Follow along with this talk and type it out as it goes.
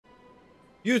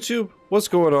YouTube, what's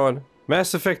going on?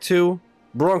 Mass Effect 2,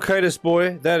 Bronchitis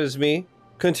Boy, that is me,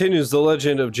 continues the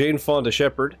legend of Jane Fonda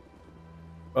Shepard.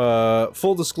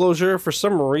 Full disclosure, for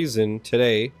some reason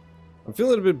today, I'm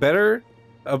feeling a bit better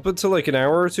up until like an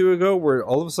hour or two ago where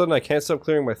all of a sudden I can't stop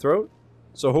clearing my throat.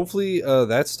 So hopefully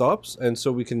that stops and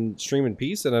so we can stream in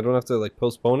peace and I don't have to like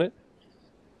postpone it.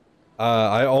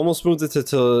 I almost moved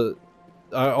it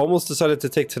I almost decided to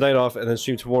take tonight off and then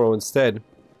stream tomorrow instead.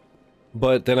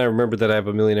 But then I remembered that I have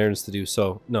a million errands to do,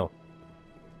 so no.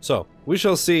 So, we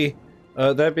shall see.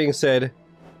 That being said,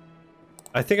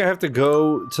 I think I have to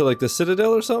go to like the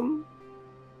Citadel or something?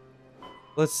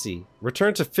 Let's see.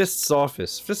 Return to Fist's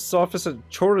office. Fist's office at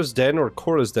Chora's Den or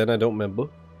Cora's Den, I don't remember.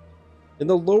 In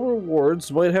the lower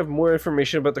wards, might have more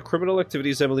information about the criminal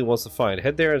activities Emily wants to find.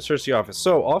 Head there and search the office.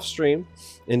 So, off stream,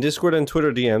 in Discord and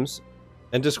Twitter DMs,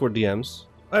 and Discord DMs,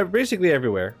 basically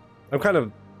everywhere. I'm kind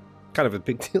of a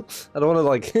big deal. I don't want to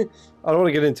like, I don't want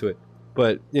to get into it,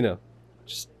 but you know,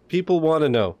 just people want to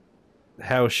know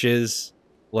how Shiz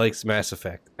likes Mass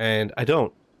Effect, and I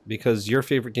don't, because your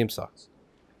favorite game sucks.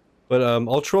 But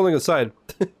all trolling aside,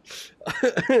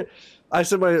 I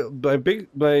said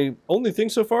my only thing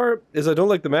so far is I don't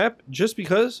like the map, just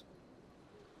because,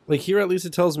 like here at least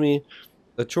it tells me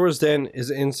that Chora's Den is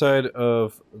inside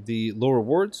of the lower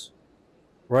wards,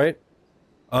 right?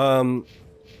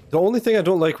 The only thing I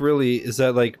don't like really is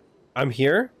that like I'm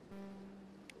here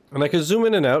and I can zoom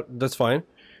in and out, that's fine,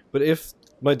 but if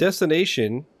my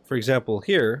destination, for example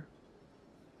here,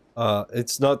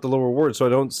 it's not the lower ward, so I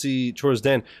don't see Chora's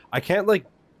Den, I can't like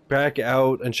back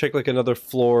out and check like another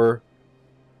floor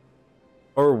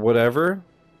or whatever.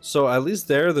 So at least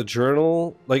there the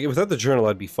journal, like without the journal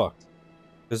I'd be fucked,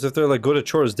 because if they're like go to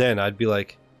Chora's Den, I'd be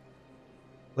like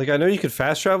I know you could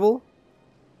fast travel.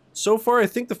 So far, I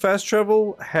think the fast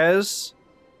travel has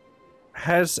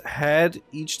had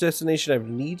each destination I've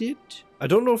needed. I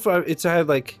don't know if it's had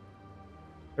like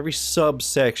every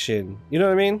subsection. You know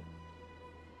what I mean?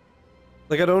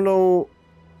 Like I don't know.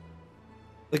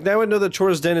 Like now I know that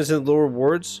Chora's Den is in lower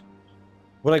wards.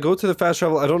 When I go to the fast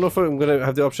travel, I don't know if I'm gonna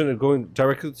have the option of going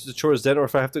directly to the Chora's Den or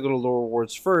if I have to go to lower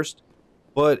wards first.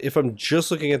 But if I'm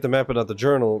just looking at the map and not the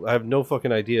journal, I have no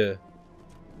fucking idea.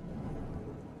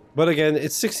 But again,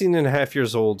 it's 16 and a half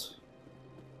years old.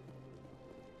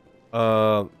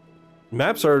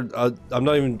 Maps are, I'm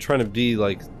not even trying to be,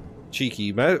 like,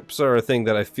 cheeky. Maps are a thing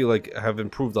that I feel like have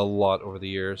improved a lot over the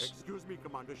years. Excuse me,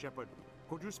 Commander Shepard.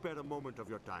 Could you spare a moment of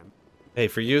your time? Hey,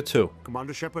 for you too.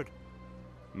 Commander Shepard,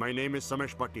 my name is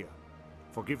Samesh Bhatia.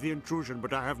 Forgive the intrusion,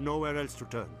 but I have nowhere else to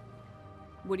turn.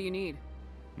 What do you need?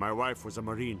 My wife was a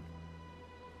Marine.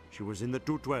 She was in the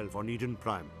 212 on Eden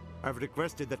Prime. I've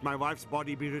requested that my wife's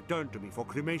body be returned to me for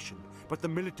cremation, but the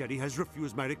military has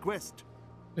refused my request.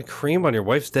 A cream on your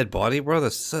wife's dead body, bro?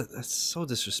 That's so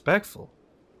disrespectful.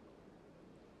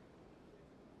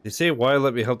 They say why?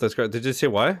 Let me help that guy. Did they say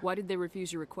why? Why did they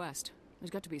refuse your request?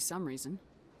 There's got to be some reason.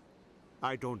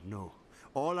 I don't know.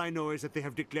 All I know is that they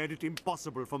have declared it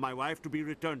impossible for my wife to be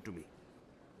returned to me.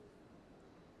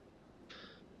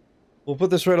 We'll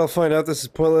put this right, I'll find out. This is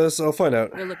pointless. I'll find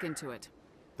out. We'll look into it.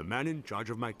 The man in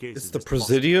charge of my case It's is the Mr.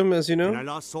 Presidium, Boston. as you know? When I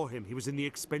last saw him, he was in the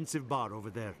expensive bar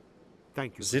over there.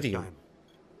 Thank you Presidium. for your time.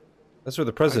 That's where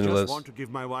the president I just lives. want to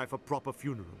give my wife a proper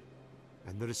funeral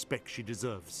and the respect she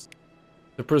deserves.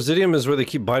 The Presidium is where they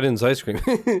keep Biden's ice cream.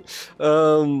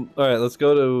 Alright, let's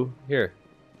go to here.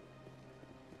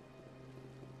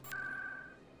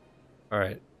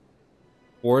 Alright.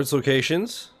 Wards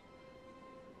locations.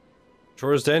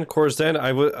 Chora's Den, Cora's Den,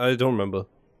 I don't remember.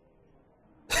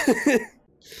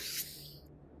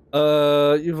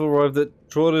 You've arrived at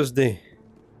Chora's Den.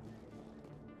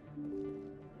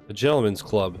 A gentleman's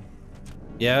club.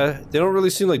 Yeah, they don't really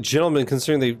seem like gentlemen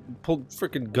considering they pulled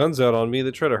freaking guns out on me.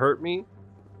 They try to hurt me.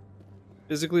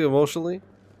 Physically, emotionally.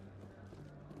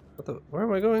 What the? Where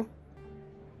am I going?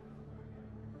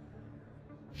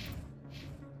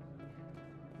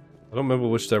 I don't remember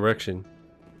which direction.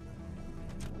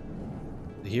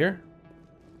 Here?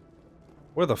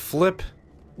 Where the flip?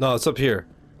 No, it's up here.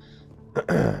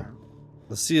 The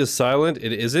sea is silent.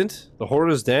 It isn't. The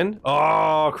Horror's Den?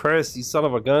 Oh, Chris, you son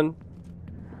of a gun.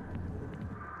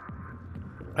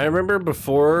 I remember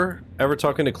before ever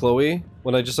talking to Chloe,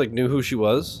 when I just like knew who she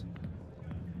was.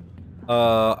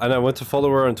 And I went to follow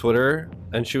her on Twitter,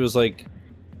 and she was like...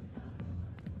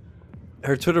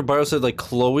 Her Twitter bio said like,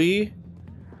 Chloe,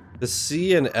 the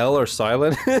C and L are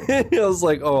silent. I was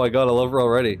like, oh my god, I love her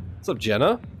already. What's up,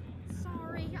 Jenna?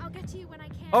 Sorry, I'll get to you when I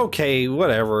can. Okay,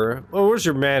 whatever. Oh, where's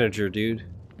your manager, dude?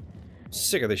 I'm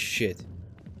sick of this shit.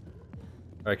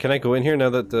 Alright, can I go in here now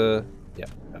that the... Yeah.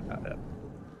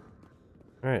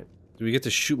 Alright. Do we get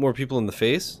to shoot more people in the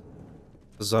face?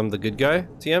 Because I'm the good guy,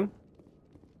 TM?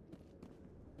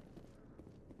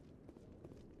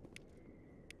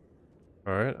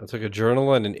 Alright, I took a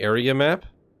journal and an area map.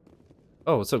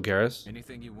 Oh, what's up, Garrus?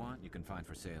 Anything you want, you can find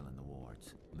for sale in the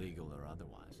wards, legal or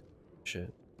otherwise.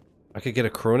 Shit. I could get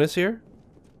a Cronus here?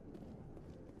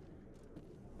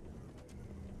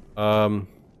 I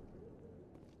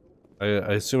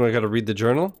assume I gotta read the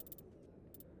journal?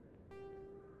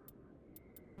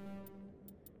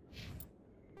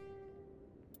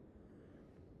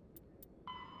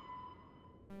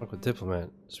 Talk with diplomat.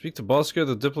 Speak to Bosker,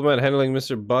 the diplomat handling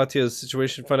Mr. Bhatia's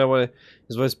situation. Find out why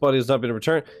his wife's body has not been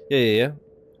returned. Yeah.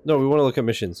 No, we want to look at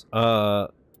missions.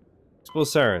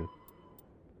 Expose Saren.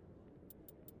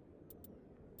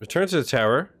 Return to the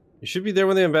tower. You should be there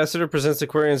when the ambassador presents the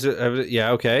queries.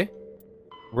 Yeah, okay.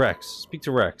 Rex. Speak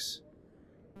to Rex.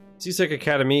 C-Sec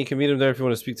Academy. You can meet him there if you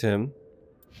want to speak to him.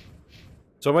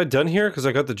 So am I done here? Because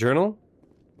I got the journal?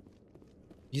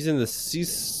 He's in the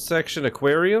C-section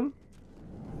aquarium?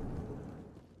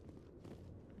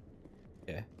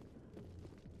 Okay.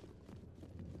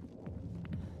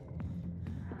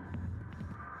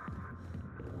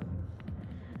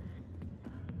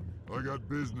 I got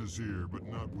business here, but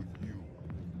not with you.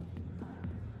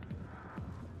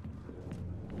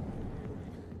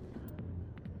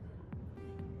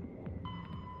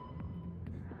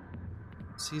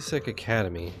 C-Sec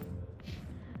Academy.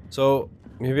 So,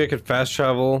 maybe I could fast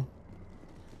travel.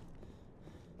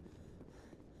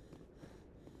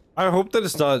 I hope that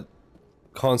it's not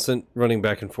constant running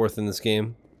back and forth in this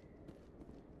game.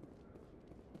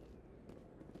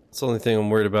 It's the only thing I'm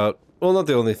worried about. Well, not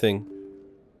the only thing.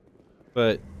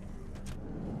 But...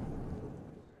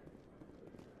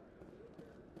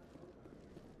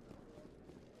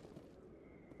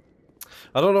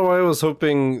 I don't know why I was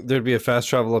hoping there'd be a fast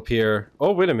travel up here.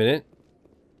 Oh, wait a minute.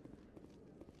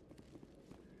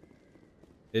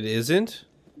 It isn't?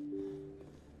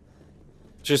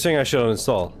 So you're saying I should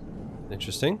uninstall.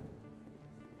 Interesting.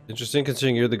 Interesting,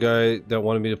 considering you're the guy that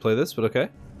wanted me to play this, but okay.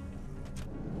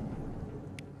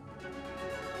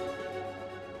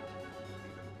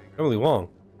 Emily Wong.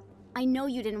 I know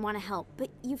you didn't want to help, but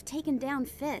you've taken down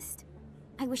Fist.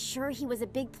 I was sure he was a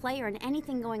big player in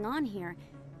anything going on here.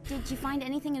 Did you find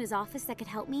anything in his office that could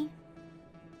help me?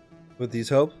 Would these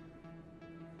help?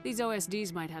 These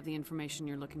OSDs might have the information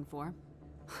you're looking for.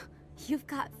 You've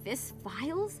got Fist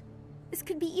files? This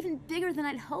could be even bigger than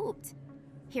I'd hoped.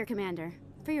 Here, Commander,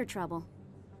 for your trouble.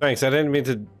 Thanks, I didn't mean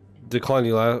to decline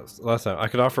you last time. I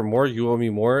could offer more, you owe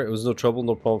me more. It was no trouble,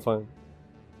 no problem, fine.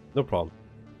 No problem.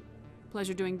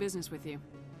 Pleasure doing business with you.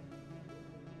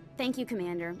 Thank you,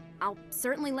 Commander. I'll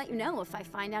certainly let you know if I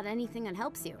find out anything that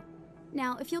helps you.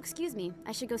 Now, if you'll excuse me,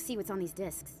 I should go see what's on these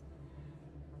discs.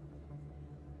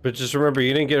 But just remember,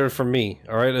 you didn't get it from me,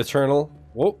 alright, Eternal?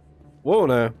 Whoa. Whoa,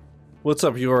 now. What's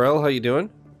up, URL? How you doing?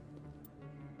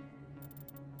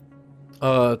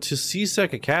 To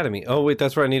C-Sec Academy. Oh, wait,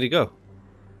 that's where I need to go.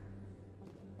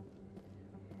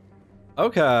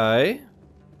 Okay.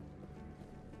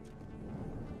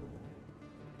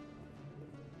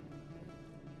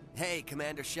 Hey,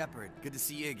 Commander Shepard. Good to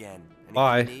see you again. Anything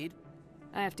Bye. you need?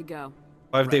 I have to go.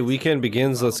 5-day weekend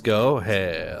begins, let's go.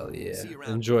 Hell yeah.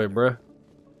 Enjoy, bruh.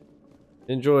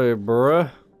 Enjoy,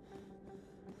 bruh.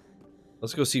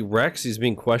 Let's go see Rex, he's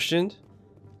being questioned.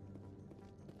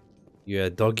 Yeah,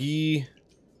 doggy.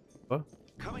 What?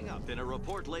 Coming up in a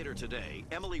report later today,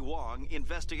 Emily Wong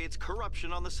investigates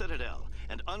corruption on the Citadel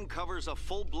and uncovers a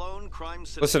full-blown crime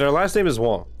syndicate. Listen, her last name is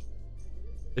Wong.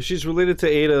 If she's related to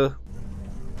Ada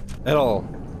at all,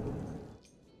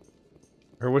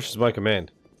 her wish is my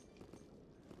command.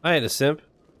 I ain't a simp.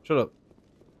 Shut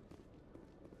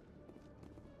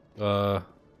up.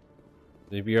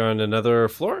 Maybe you're on another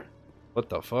floor? What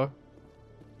the fuck?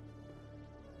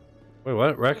 Wait,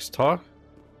 what? Rex, talk?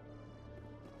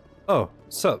 Oh,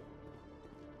 what's up?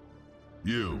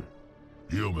 You,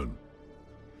 human.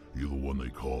 You the one they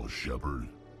call Shepard?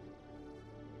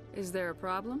 Is there a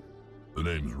problem? The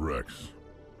name's Rex.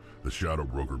 The Shadow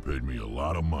Broker paid me a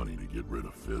lot of money to get rid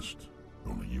of Fist.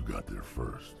 Only you got there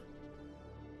first.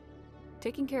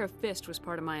 Taking care of Fist was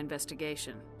part of my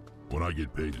investigation. When I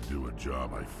get paid to do a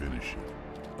job, I finish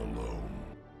it. Alone.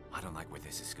 I don't like where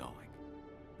this is going.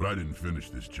 But I didn't finish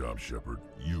this job, Shepard.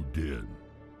 You did.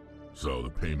 So the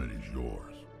payment is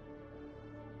yours.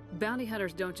 Bounty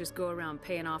hunters don't just go around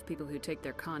paying off people who take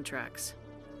their contracts.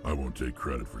 I won't take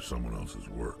credit for someone else's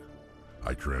work.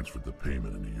 I transferred the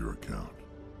payment into your account.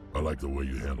 I like the way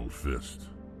you handled Fist.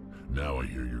 Now I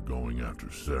hear you're going after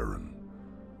Saren.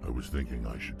 I was thinking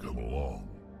I should come along.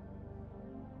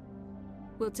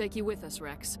 We'll take you with us,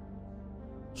 Rex.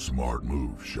 Smart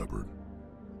move, Shepard.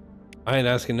 I ain't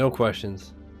asking no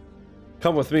questions.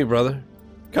 Come with me, brother.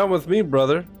 Come with me,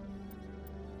 brother.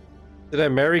 Did I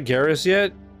marry Garrus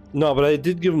yet? No, but I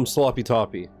did give him sloppy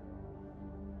toppy.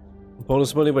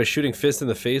 Bonus money by shooting fist in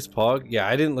the face, Pog? Yeah,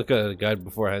 I didn't look at a guide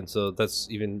beforehand, so that's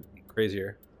even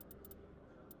crazier.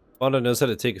 Fonda knows how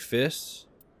to take a fist.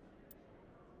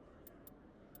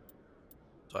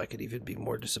 So I could even be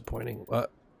more disappointing.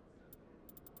 What?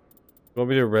 You want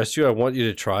me to arrest you? I want you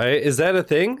to try it. Is that a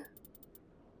thing?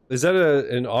 Is that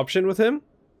an option with him?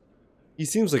 He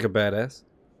seems like a badass.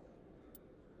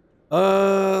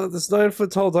 This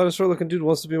 9-foot-tall dinosaur-looking dude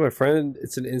wants to be my friend.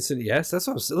 It's an instant yes. That's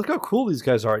what I'm saying. Look how cool these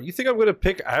guys are. You think I'm gonna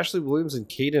pick Ashley Williams and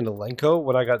Kaden Alenko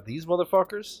when I got these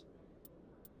motherfuckers?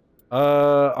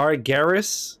 Alright,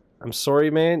 Garrus. I'm sorry,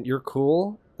 man. You're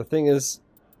cool. The thing is,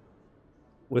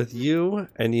 with you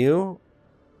and you,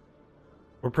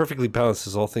 we're perfectly balanced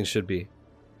as all things should be.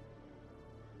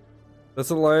 That's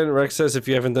the line Rex says if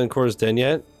you haven't done Cora's Den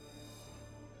yet.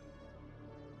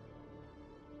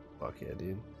 Fuck yeah,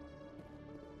 dude.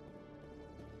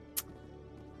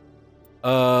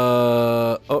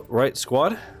 Oh, right,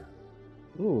 squad.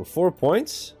 Ooh, 4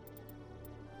 points.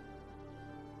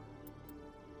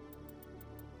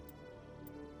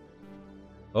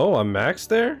 Oh, I'm max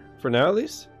there? For now, at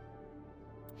least?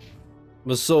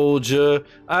 I'm a soldier.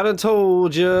 I done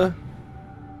told ya.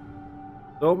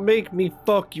 Don't make me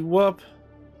fuck you up.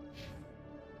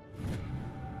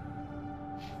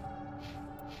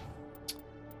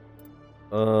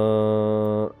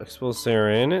 Expose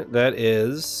Saren. That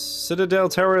is Citadel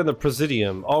Tower and the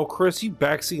Presidium. Oh, Chris, you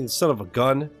backseating son of a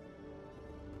gun.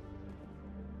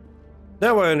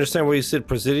 Now I understand why you said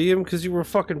Presidium, because you were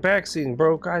fucking backseating,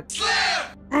 bro. God.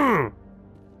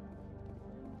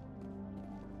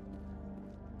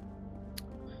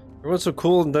 Everyone's so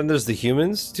cool, and then there's the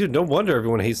humans. Dude, no wonder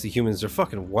everyone hates the humans. They're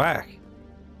fucking whack.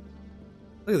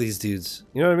 Look at these dudes.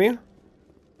 You know what I mean?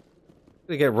 I'm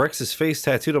gonna get Rex's face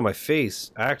tattooed on my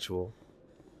face. Actual.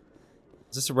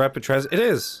 Is this a rapid transit? It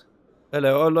is!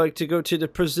 Hello, I'd like to go to the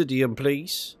Presidium,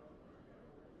 please.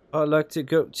 I'd like to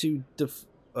go to the...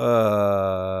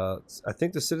 I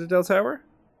think the Citadel Tower?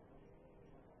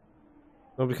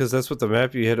 No, because that's what the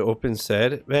map you had open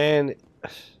said. Man...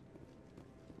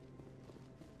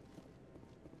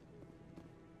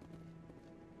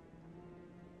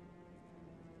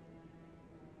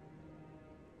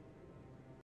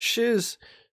 Shiz,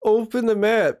 open the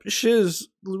map. Shiz,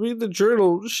 read the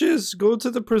journal. Shiz, go to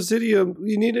the Presidium.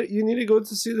 You need to go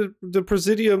to see the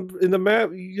Presidium in the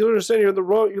map. You don't understand. You're in the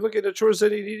wrong. You're looking at Chores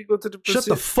City. You need to go to the Presidium. Shut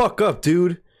the fuck up,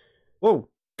 dude. Whoa,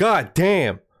 god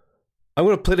damn. I'm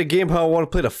gonna play the game how I want to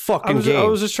play the fucking game. I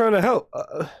was just trying to help.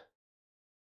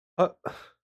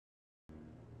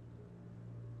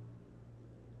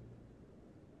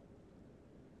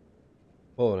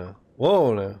 Whoa now.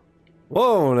 Whoa now.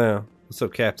 Whoa now. What's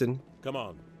up, Captain? Come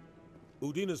on.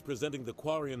 Udina's presenting the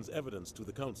Quarians' evidence to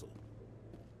the Council.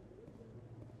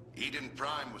 Eden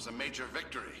Prime was a major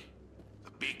victory.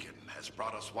 The beacon has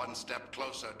brought us one step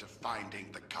closer to finding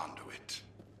the conduit.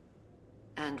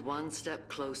 And one step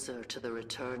closer to the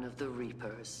return of the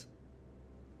Reapers.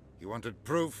 You wanted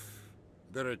proof?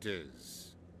 There it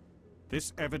is.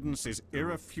 This evidence is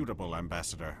irrefutable,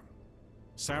 Ambassador.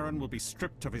 Saren will be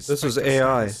stripped of his This was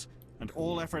AI. status, and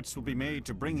all efforts will be made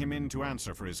to bring him in to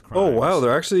answer for his crimes. Oh wow,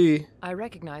 they're actually... I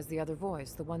recognize the other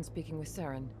voice, the one speaking with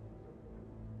Saren.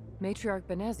 Matriarch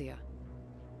Benezia.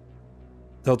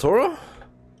 Del Toro?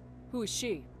 Who is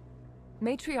she?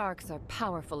 Matriarchs are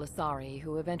powerful Asari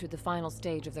who have entered the final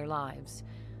stage of their lives.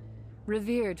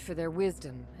 Revered for their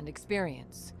wisdom and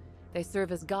experience, they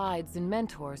serve as guides and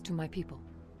mentors to my people.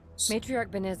 Matriarch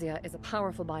Benezia is a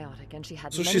powerful biotic, and she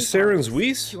had So many she's Saren's followers.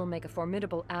 Whis? She will make a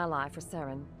formidable ally for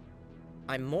Saren.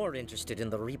 I'm more interested in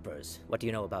the Reapers. What do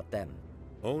you know about them?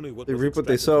 Only what They was reap what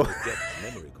they extracted sow. from the Geth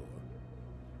memory core.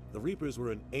 The Reapers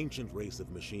were an ancient race of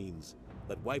machines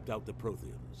that wiped out the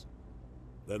Protheans.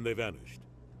 Then they vanished.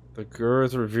 The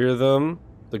girth revere them.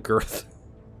 The girth.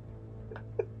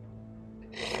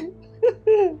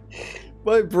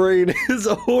 My brain is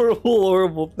a horrible,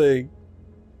 horrible thing.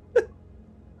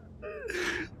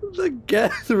 The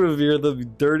Geth revere them, you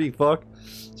dirty fuck.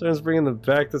 Saren's bringing them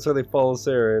back. That's why they follow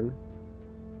Saren.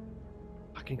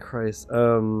 Fucking Christ.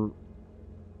 The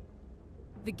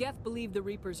Geth believe the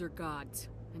Reapers are gods,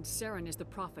 and Saren is the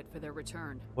prophet for their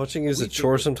return. Watching is a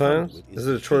chore sometimes? Is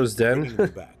it a chore's den?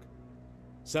 Back.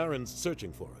 Saren's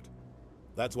searching for it.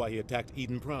 That's why he attacked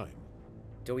Eden Prime.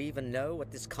 Do we even know what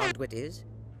this conduit is?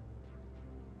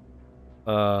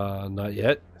 Not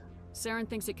yet. Saren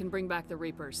thinks it can bring back the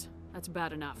Reapers. That's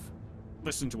bad enough.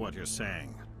 Listen to what you're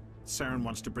saying. Saren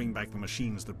wants to bring back the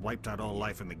machines that wiped out all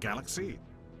life in the galaxy?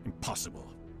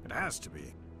 Impossible. It has to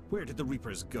be. Where did the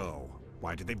Reapers go?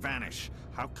 Why did they vanish?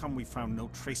 How come we found no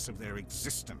trace of their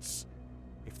existence?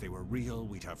 If they were real,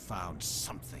 we'd have found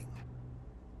something.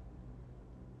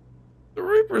 The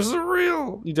Reapers are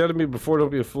real! You doubted me before,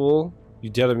 don't be a fool. You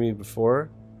doubted me before.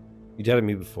 You doubted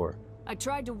me before. I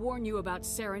tried to warn you about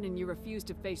Saren and you refused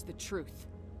to face the truth.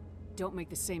 Don't make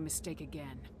the same mistake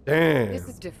again. Damn. This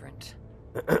is different.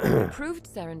 We proved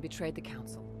Saren betrayed the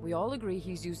Council. We all agree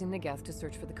he's using the Geth to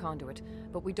search for the conduit,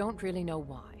 but we don't really know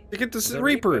why. To get the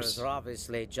Reapers are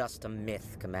obviously just a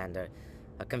myth, Commander.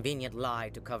 A convenient lie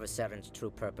to cover Saren's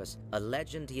true purpose. A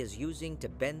legend he is using to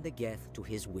bend the Geth to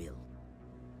his will.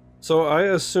 So I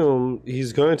assume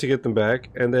he's going to get them back,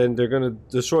 and then they're going to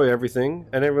destroy everything,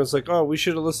 and everyone's like, oh, we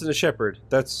should have listened to Shepard.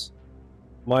 That's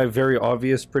my very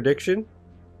obvious prediction.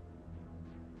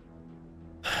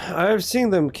 I've seen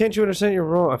them. Can't you understand? You're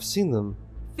wrong. I've seen them.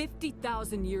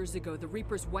 50,000 years ago, the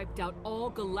Reapers wiped out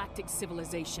all galactic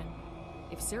civilization.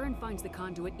 If Saren finds the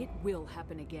conduit, it will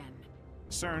happen again.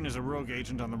 Saren is a rogue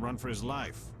agent on the run for his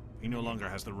life. He no longer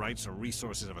has the rights or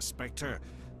resources of a Spectre.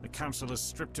 The Council has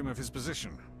stripped him of his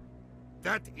position.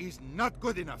 That is not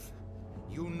good enough.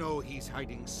 You know he's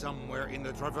hiding somewhere in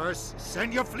the Traverse.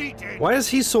 Send your fleet in! Why is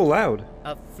he so loud?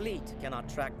 A fleet cannot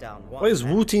track down one. Why is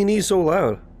Wu-Tini so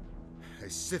loud? A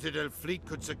Citadel fleet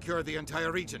could secure the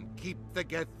entire region, keep the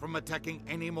Geth from attacking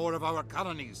any more of our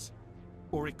colonies.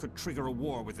 Or it could trigger a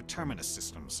war with the Terminus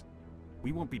systems.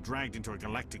 We won't be dragged into a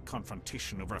galactic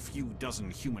confrontation over a few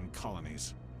dozen human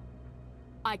colonies.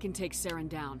 I can take Saren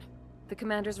down. The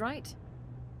Commander's right.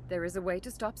 There is a way to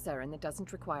stop Saren that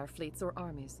doesn't require fleets or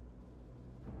armies.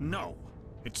 No,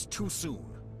 it's too soon.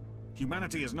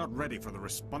 Humanity is not ready for the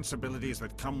responsibilities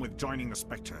that come with joining the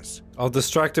Spectres. I'll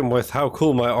distract him with how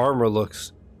cool my armor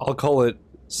looks. I'll call it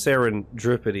Saren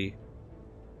Drippity.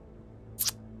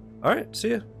 Alright,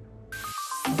 see ya.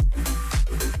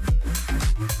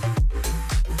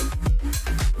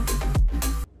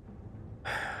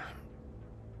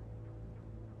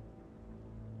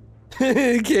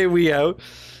 Okay, we out.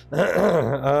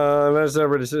 It's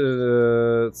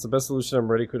the best solution.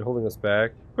 I'm ready. Quit holding us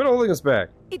back. Quit holding us back.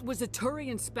 It was a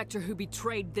Turian Spectre who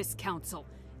betrayed this council,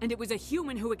 and it was a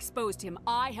human who exposed him.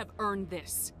 I have earned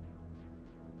this.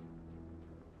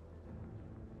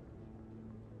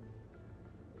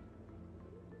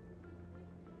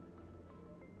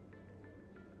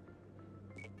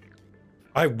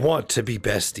 I want to be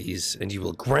besties, and you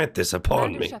will grant this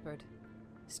upon Commander me. Shepard,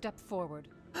 step forward.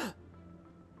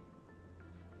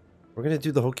 We're gonna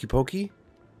do the hokey pokey?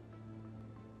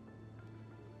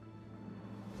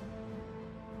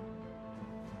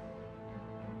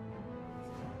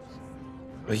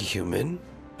 A human?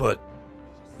 But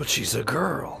she's a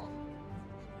girl.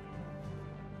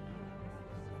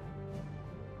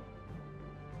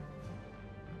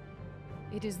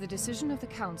 It is the decision of the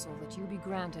Council that you be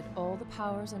granted all the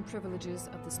powers and privileges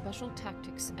of the Special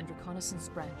Tactics and Reconnaissance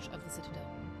branch of the Citadel.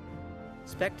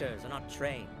 Spectres are not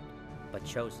trained, but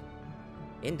chosen.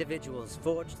 Individuals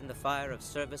forged in the fire of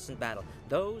service and battle.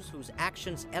 Those whose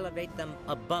actions elevate them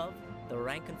above the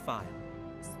rank and file.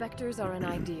 Spectres are an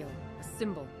ideal, a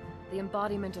symbol, the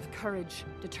embodiment of courage,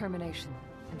 determination,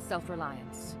 and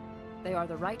self-reliance. They are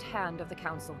the right hand of the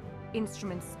Council,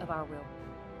 instruments of our will.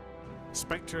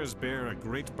 Spectres bear a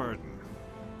great burden.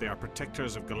 They are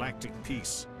protectors of galactic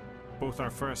peace, both our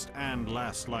first and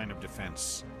last line of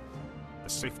defense. The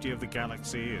safety of the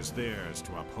galaxy is theirs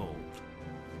to uphold.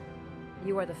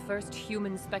 You are the first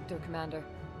human Spectre, Commander.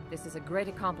 This is a great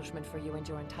accomplishment for you and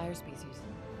your entire species.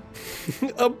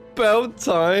 About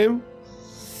time.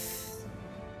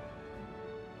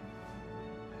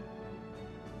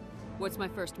 What's my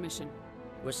first mission?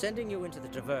 We're sending you into the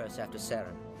Traverse after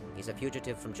Saren. He's a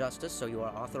fugitive from justice, so you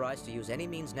are authorized to use any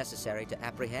means necessary to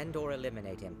apprehend or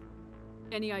eliminate him.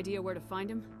 Any idea where to find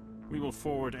him? We will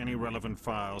forward any relevant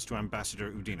files to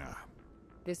Ambassador Udina.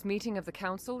 This meeting of the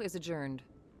Council is adjourned.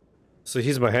 So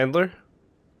he's my handler?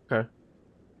 Okay.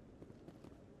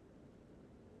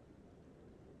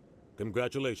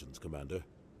 Congratulations, Commander.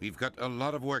 We've got a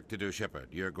lot of work to do, Shepard.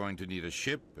 You're going to need a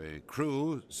ship, a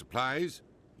crew, supplies.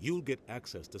 You'll get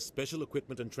access to special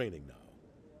equipment and training now.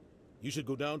 You should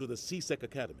go down to the CSEC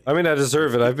Academy. I mean, I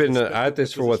deserve it. I've been at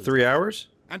this for, what, 3 hours?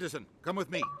 Anderson, come with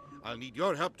me. I'll need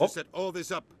your help to set all this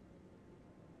up.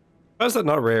 How's that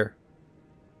not rare?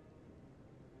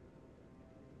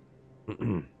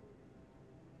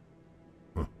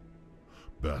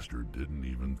 Bastard didn't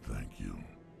even thank you.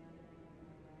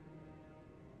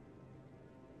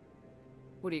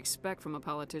 What do you expect from a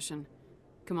politician?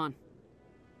 Come on.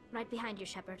 Right behind you,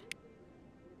 Shepard.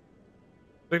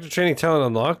 Vector training talent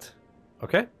unlocked.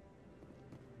 Okay.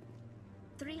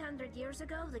 300 years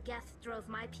ago, the Geth drove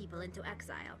my people into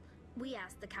exile. We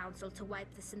asked the Council to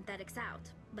wipe the synthetics out,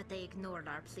 but they ignored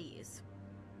our pleas.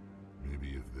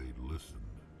 Maybe if they'd listened,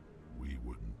 we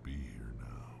wouldn't be here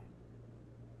now.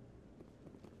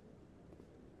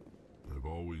 I've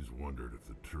always wondered if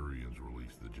the Turians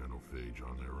released the genophage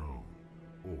on their own,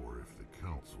 or if the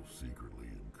Council secretly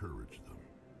encouraged them.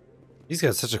 He's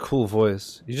got such a cool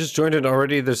voice. You just joined it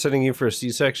already? They're sending you for a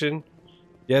C-section?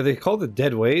 Yeah, they called it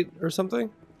dead weight or something?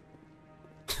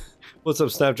 What's up,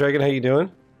 Snapdragon? How you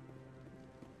doing?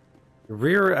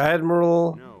 Rear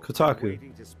Admiral Kotaku.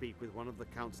 Waiting to speak with one of the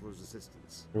Councilor's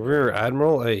assistants. Rear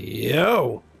Admiral? Hey,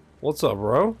 yo! What's up,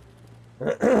 bro?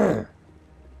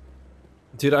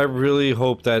 Dude, I really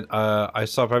hope that I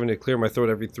stop having to clear my throat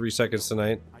every 3 seconds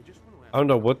tonight. I don't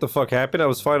know what the fuck happened. I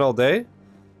was fine all day.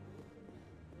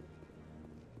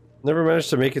 Never managed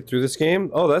to make it through this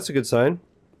game. Oh, that's a good sign.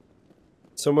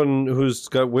 Someone who's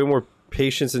got way more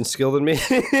patience and skill than me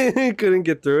couldn't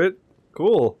get through it.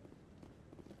 Cool.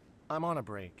 I'm on a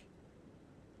break.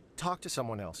 Talk to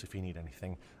someone else if you need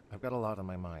anything. I've got a lot on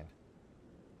my mind.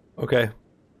 Okay.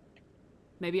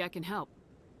 Maybe I can help.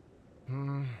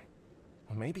 Well,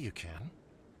 maybe you can.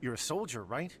 You're a soldier,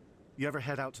 right? You ever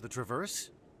head out to the Traverse?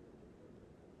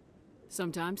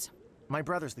 Sometimes. My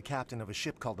brother's the captain of a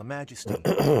ship called the Majesty.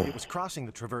 It was crossing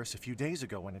the Traverse a few days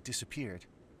ago when it disappeared.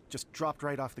 Just dropped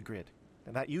right off the grid.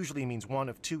 And that usually means one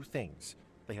of two things.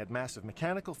 They had massive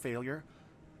mechanical failure,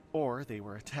 or they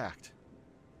were attacked.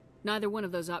 Neither one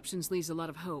of those options leaves a lot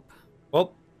of hope.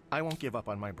 Well, I won't give up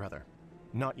on my brother.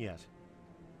 Not yet.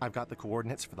 I've got the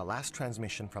coordinates for the last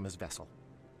transmission from his vessel.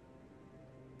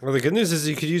 Well, the good news is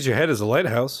you could use your head as a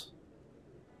lighthouse.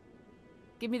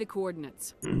 Give me the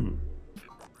coordinates.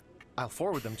 I'll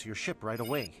forward them to your ship right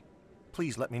away.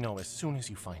 Please let me know as soon as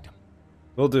you find them.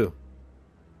 Will do.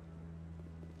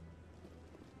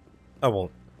 I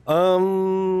won't.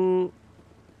 Alright,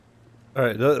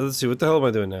 let's see. What the hell am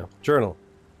I doing now? Journal.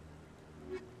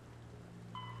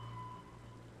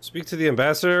 Speak to the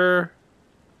ambassador.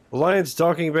 Alliance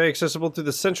docking bay accessible through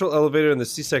the central elevator in the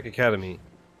CSEC Academy.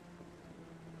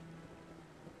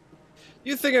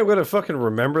 You think I'm gonna fucking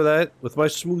remember that with my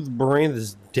smooth brain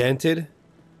that's dented?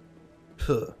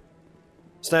 Puh.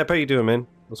 Snap, how you doing, man?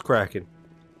 What's cracking?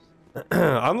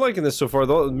 I'm liking this so far.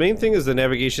 The main thing is the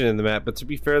navigation in the map, but to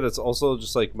be fair, that's also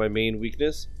just like my main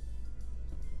weakness.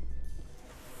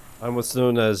 I'm what's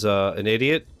known as an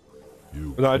idiot.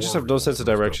 No, I just have no sense of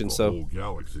direction, so. Whole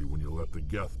galaxy when you let the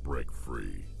Geth break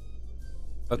free.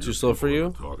 Not too slow for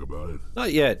you? Talk about it.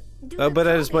 Not yet, but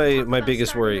that is my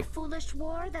biggest worry. Foolish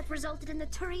war that resulted in the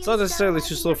It's not necessarily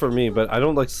too slow for me, but I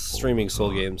don't like streaming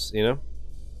soul games, you know?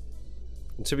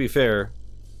 And to be fair,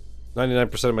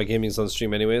 99% of my gaming is on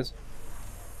stream anyways.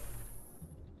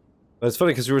 But it's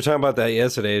funny because we were talking about that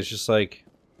yesterday. It's just like,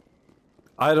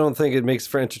 I don't think it makes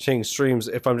for entertaining streams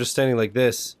if I'm just standing like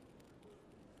this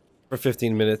for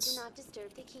 15 minutes.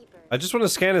 I just want to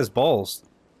scan his balls.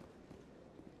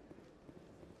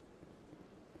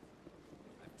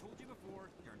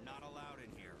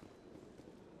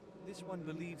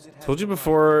 Told you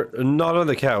before, not on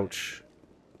the couch.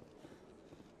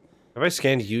 Have I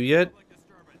scanned you yet?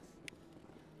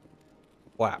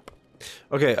 Flap.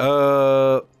 Okay,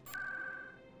 where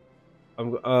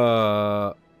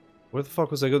the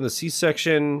fuck was I going? The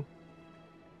C-section.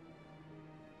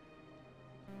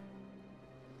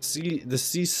 The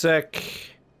C-sec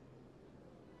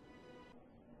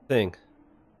thing.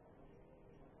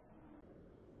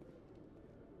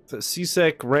 The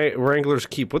C-sec Wrangler's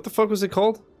Keep. What the fuck was it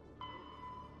called?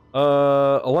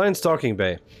 Alliance Docking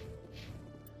Bay.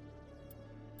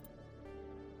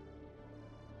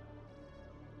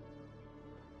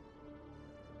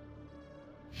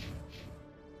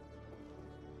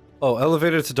 Oh,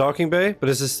 elevator to Docking Bay? But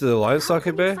is this the Alliance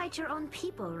Docking Bay? Fight your own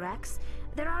people, Rex.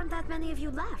 There aren't that many of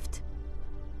you left.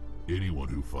 Anyone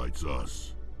who fights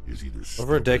us is either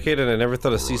over a decade and I never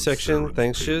thought of C-section.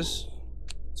 Thanks, Shiz.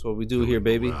 That's what we do here,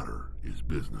 baby. Is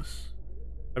business.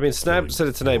 I mean, Snap said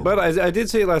it tonight, but I did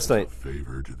say it last night.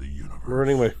 Favor to the universe. We're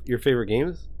running your favorite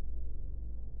games?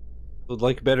 Would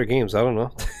like better games, I don't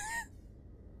know.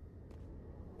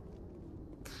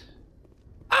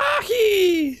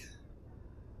 Ahi!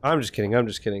 I'm just kidding, I'm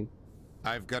just kidding.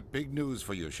 I've got big news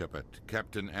for you, Shepard.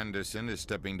 Captain Anderson is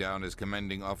stepping down as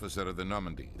commanding officer of the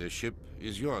Normandy. The ship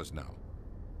is yours now.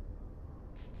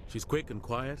 She's quick and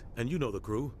quiet, and you know the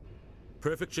crew.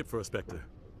 Perfect ship for a Spectre.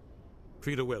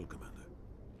 Treat her well, Commander.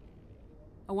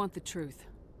 I want the truth.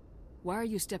 Why are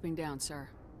you stepping down, sir?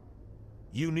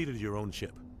 You needed your own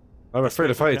ship. I'm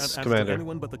afraid of heights, Commander.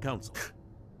 Anyone but the Council.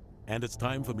 And it's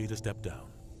time for me to step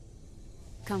down.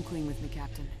 Come clean with me,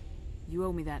 Captain. You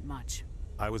owe me that much.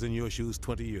 I was in your shoes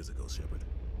 20 years ago, Shepard.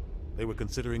 They were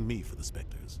considering me for the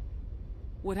Spectres.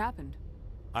 What happened?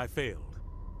 I failed.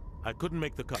 I couldn't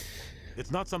make the cut.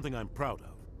 It's not something I'm proud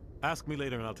of. Ask me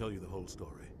later and I'll tell you the whole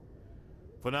story.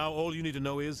 For now, all you need to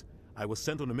know is, I was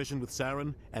sent on a mission with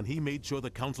Saren, and he made sure the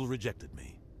Council rejected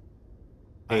me.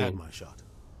 I had my shot.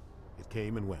 It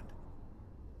came and went.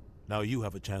 Now you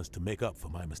have a chance to make up for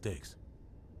my mistakes.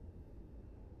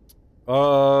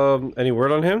 Any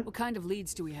word on him? What kind of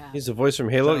leads do we have? He's a voice from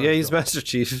Halo? Yeah, he's Master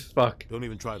Chief. Fuck. Don't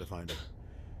even try to find him.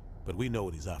 But we know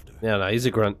what he's after. Yeah, no, he's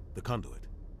a grunt. The conduit.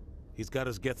 He's got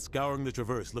his Geth scouring the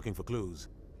Traverse looking for clues.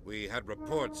 We had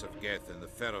reports of Geth in the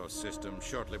Pharos system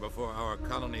shortly before our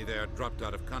colony there dropped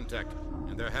out of contact,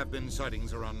 and there have been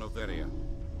sightings around Noveria.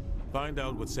 Find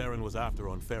out what Saren was after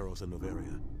on Pharos and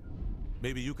Noveria.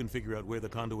 Maybe you can figure out where the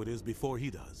conduit is before he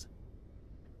does.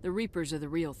 The Reapers are the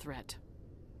real threat.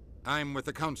 I'm with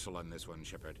the Council on this one,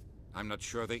 Shepard. I'm not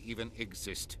sure they even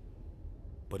exist.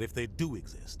 But if they do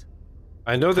exist...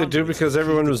 I know they do because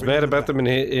everyone was mad about them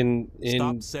in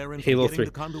Halo 3.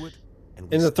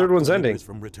 And the third one's ending.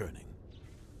 From returning.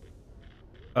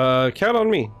 Count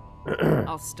on me.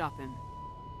 I'll stop him.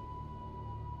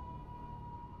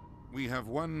 We have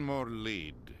one more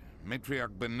lead.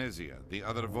 Matriarch Benezia, the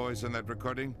other voice in that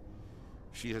recording.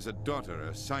 She has a daughter,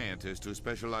 a scientist who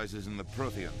specializes in the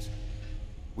Protheans.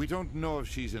 We don't know if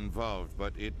she's involved,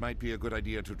 but it might be a good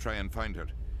idea to try and find her.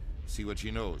 See what she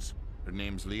knows. Her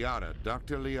name's Liara,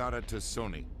 Dr. Liara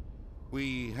Tassoni.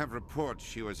 We have reports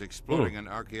she was exploring an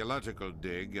archaeological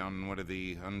dig on one of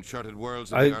the uncharted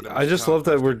worlds of the Artemis I just love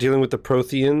that we're dealing with the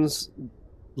Protheans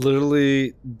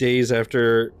literally days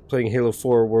after playing Halo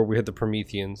 4 where we had the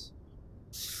Prometheans.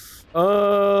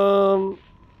 I'll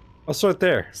start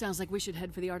there. Sounds like we should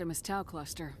head for the Artemis Tau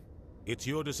cluster. It's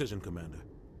your decision, Commander.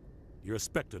 You're a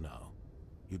Spectre now.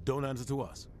 You don't answer to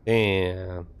us.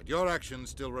 Damn. But your actions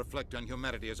still reflect on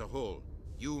humanity as a whole.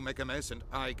 You make a mess and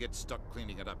I get stuck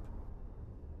cleaning it up.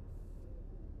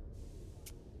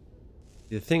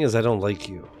 The thing is, I don't like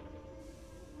you.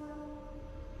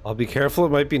 I'll be careful. It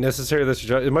might be necessary. That's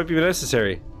your job. It might be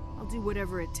necessary. I'll do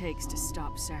whatever it takes to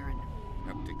stop Saren.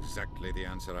 Not exactly the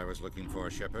answer I was looking for,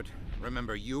 Shepard.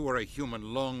 Remember, you were a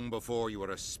human long before you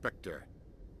were a Spectre.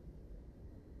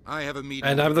 I have a meeting.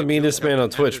 And I'm the meanest man on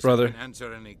Twitch, brother. Can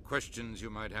answer any questions you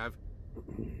might have.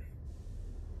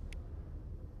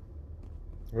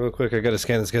 Real quick, I gotta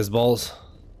scan this guy's balls.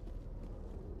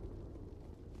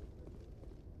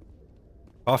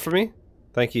 Offer me?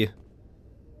 Thank you.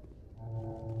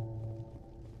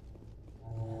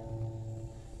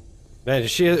 Man,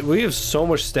 we have so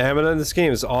much stamina in this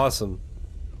game. It's awesome.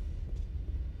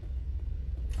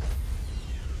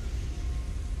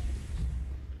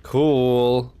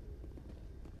 Cool.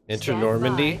 Enter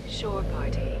Normandy. Shore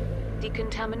party.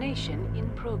 Decontamination in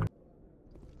progress.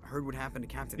 I heard what happened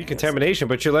to Captain Decontamination,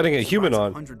 but you're letting a human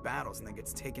on. 100 battles and then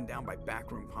gets taken down by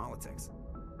backroom politics.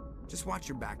 Just watch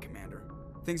your back, Commander.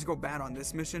 Things go bad on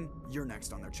this mission, you're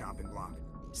next on their chopping block.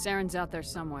 Saren's out there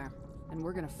somewhere, and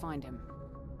we're gonna find him.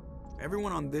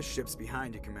 Everyone on this ship's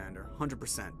behind you, Commander.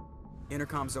 100%.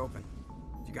 Intercom's open.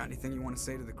 If you got anything you want to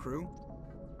say to the crew,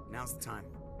 now's the time.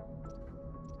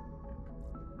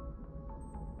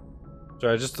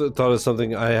 Sorry, I just thought of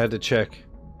something I had to check.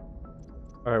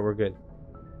 Alright, we're good.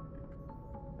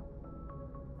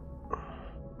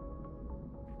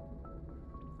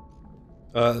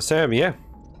 Sam, yeah.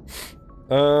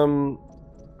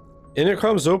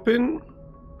 Intercom's open.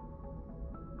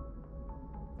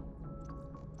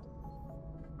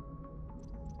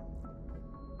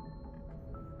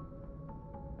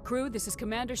 Crew, this is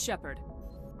Commander Shepard.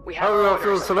 We have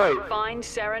orders. Find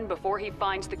Saren before he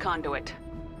finds the conduit.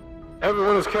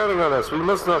 Everyone is counting on us. We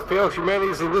must not fail.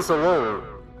 Humanity is in this alone.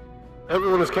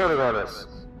 Everyone is counting on us.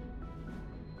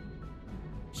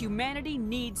 Humanity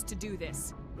needs to do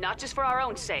this. Not just for our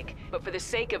own sake, but for the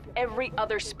sake of every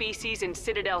other species in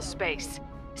Citadel space.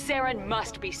 Saren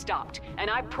must be stopped,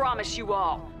 and I promise you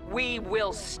all, we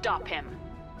will stop him.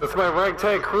 That's my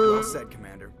ragtag crew. Well said,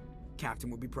 Commander.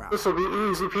 Captain will be proud. This will be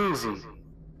easy peasy.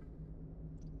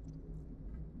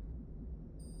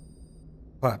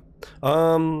 Clap.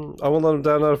 I won't let him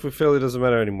down now if we fail. He doesn't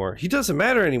matter anymore. He doesn't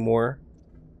matter anymore.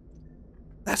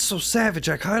 That's so savage.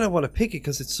 I kind of want to pick it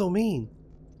because it's so mean.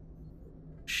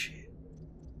 Shit.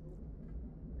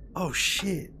 Oh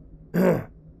shit.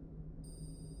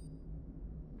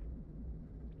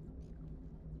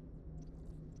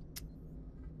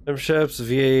 Memberships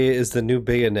VA is the new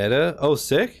Bayonetta. Oh,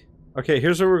 sick. Okay,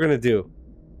 here's what we're gonna do.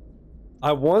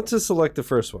 I want to select the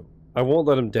first one. I won't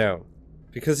let him down.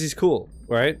 Because he's cool,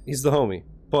 right? He's the homie.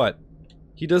 But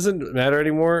he doesn't matter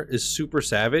anymore, is super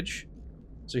savage.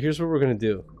 So here's what we're gonna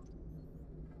do.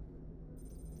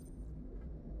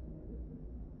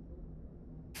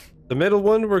 The middle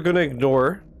one we're gonna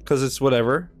ignore, because it's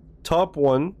whatever. Top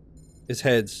one is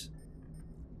heads.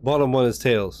 Bottom one is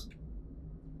tails.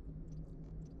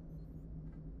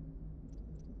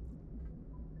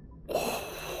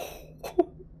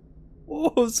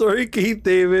 Oh, sorry, Keith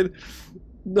David.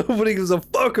 Nobody gives a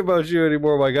fuck about you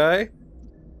anymore, my guy.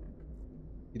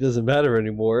 He doesn't matter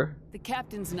anymore. The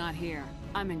captain's not here.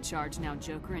 I'm in charge now,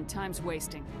 Joker, and time's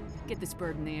wasting. Get this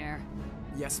bird in the air.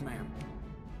 Yes, ma'am.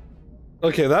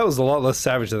 Okay, that was a lot less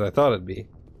savage than I thought it'd be.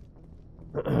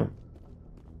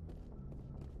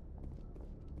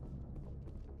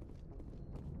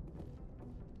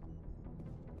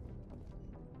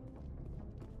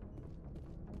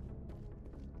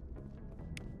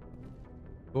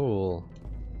 Cool.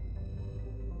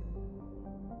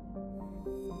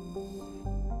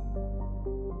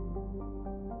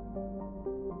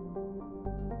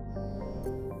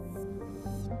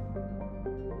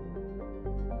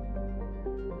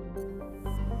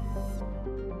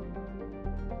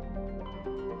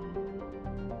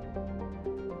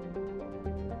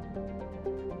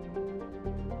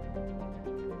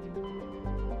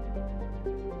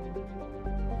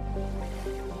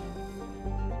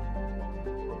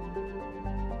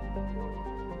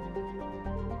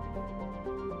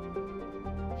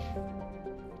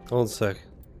 Hold a sec.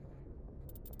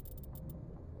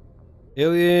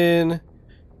 Alien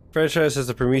franchise has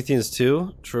the Prometheans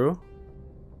too. True.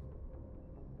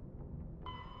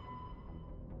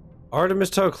 Artemis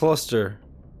Tau cluster.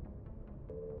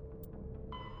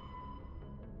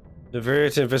 The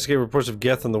variant to investigate reports of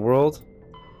Geth on the world.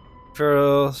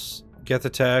 Pharaoh's Geth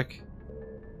attack.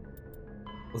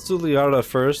 Let's do Liara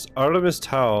first. Artemis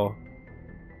Tau.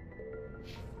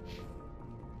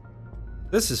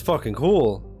 This is fucking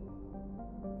cool.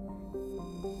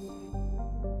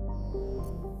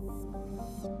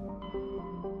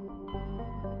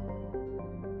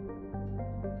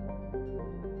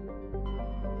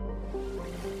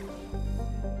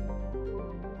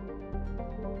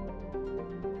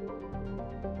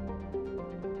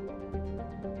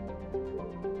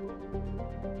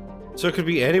 So it could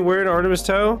be anywhere in Artemis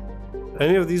Tau?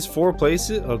 Any of these 4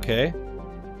 places? Okay.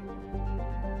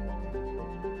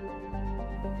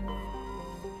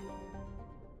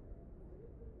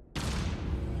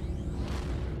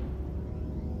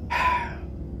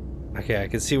 Okay, I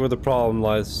can see where the problem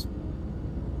lies.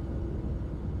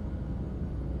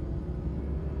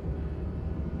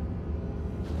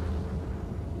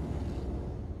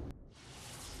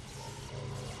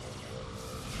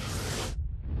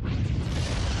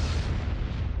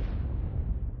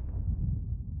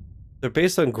 They're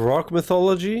based on Grok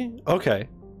mythology? Okay.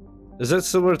 Is that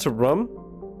similar to Rum?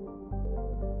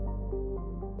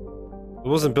 It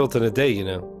wasn't built in a day, you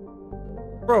know.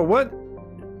 Bro, what?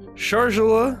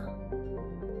 Sharjala?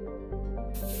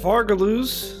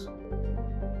 Fargaluz?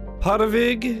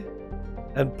 Potavig?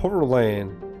 And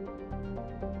Portland.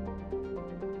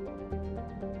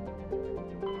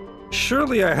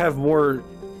 Surely I have more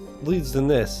leads than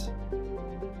this.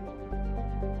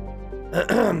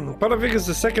 Potavig is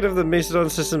the second of the Macedon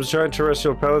system's giant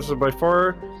terrestrial planets, and by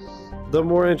far the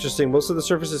more interesting. Most of the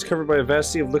surface is covered by a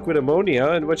vast sea of liquid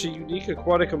ammonia, in which a unique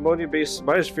aquatic ammonia-based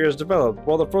biosphere is developed.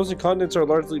 While the frozen continents are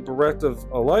largely bereft of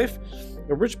a life,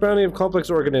 a rich bounty of complex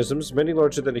organisms, many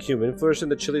larger than a human, flourish in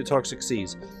the chilly toxic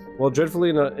seas. While dreadfully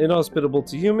inhospitable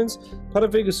to humans,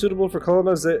 Potavig is suitable for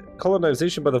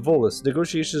colonization by the Volus.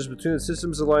 Negotiations between the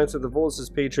system's alliance and the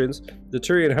Volus' patrons, the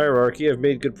Turian hierarchy, have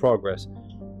made good progress.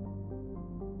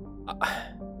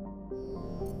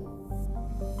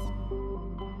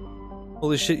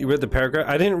 Holy shit, you read the paragraph?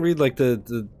 I didn't read like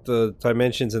the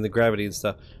dimensions and the gravity and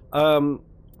stuff.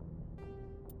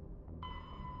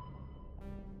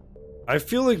 I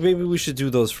feel like maybe we should do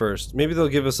those first. Maybe they'll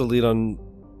give us a lead on...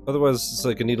 Otherwise, it's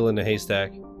like a needle in a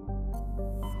haystack. You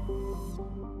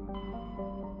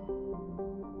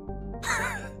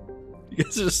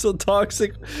guys are so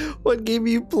toxic. What game are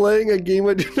you playing? A game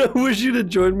I do not wish you to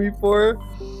join me for?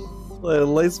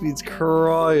 Lightspeed's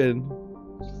crying.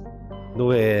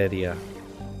 No idea.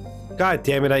 God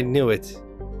damn it, I knew it.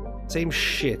 Same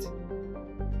shit.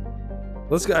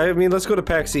 Let's go. I mean, let's go to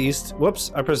PAX East.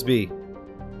 Whoops, I pressed B.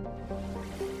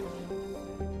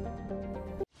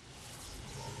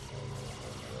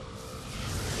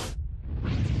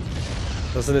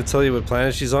 Doesn't it tell you what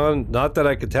planet she's on? Not that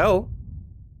I could tell.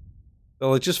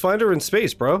 Oh, like, just find her in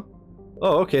space, bro.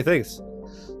 Oh, okay, thanks.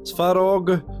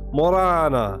 Svarog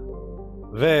Morana.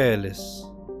 Velis.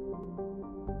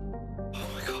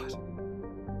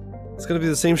 It's gonna be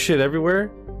the same shit everywhere?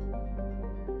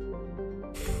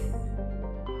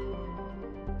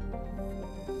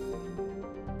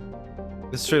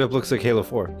 This straight up looks like Halo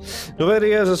 4.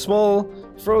 Novetti has a small,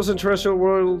 frozen terrestrial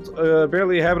world,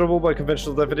 barely habitable by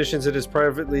conventional definitions. It is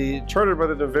privately chartered by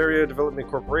the Noveria Development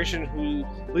Corporation, who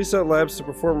lease out labs to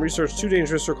perform research too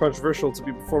dangerous or controversial to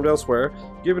be performed elsewhere.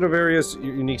 Given Noveria's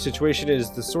unique situation, it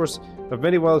is the source of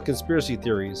many wild conspiracy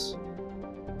theories.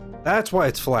 That's why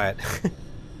it's flat.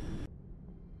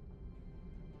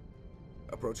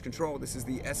 Approach control, this is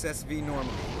the SSV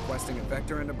Normandy, requesting a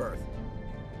vector and a berth.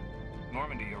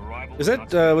 Normandy, your arrival Is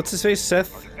that, what's his face,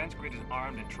 Seth? Our defense grid is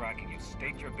armed and tracking you.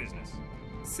 State your business.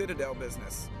 Citadel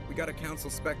business. We got a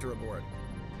Council Spectre aboard.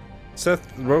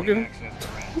 Seth Rogen? Access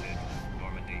granted,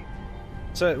 Normandy.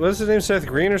 Seth, what's his name? Seth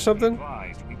Green or something?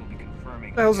 Advised, we will be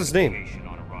confirming What the hell's his name?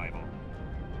 on arrival.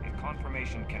 If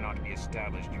confirmation cannot be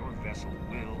established, your vessel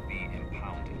will be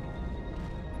impounded.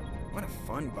 What a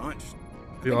fun bunch.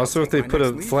 Dude, also, if they put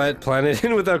a flat planet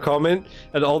in without comment,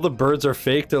 and all the birds are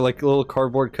fake, they're like little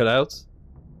cardboard cutouts.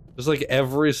 There's like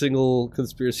every single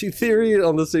conspiracy theory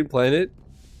on the same planet.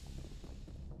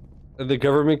 And the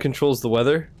government controls the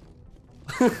weather.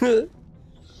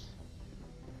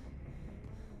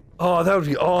 Oh, that would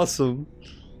be awesome.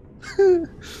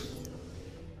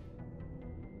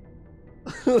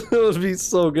 That would be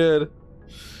so good.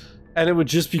 And it would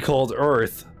just be called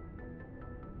Earth.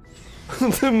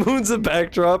 The moon's a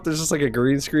backdrop, there's just like a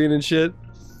green screen and shit.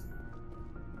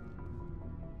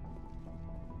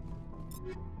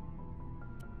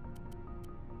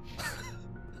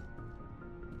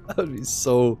 That would be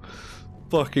so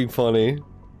fucking funny.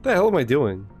 What the hell am I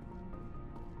doing?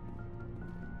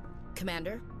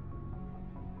 Commander?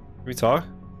 Can we talk?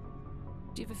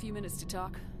 Do you have a few minutes to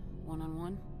talk?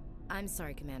 One-on-one? I'm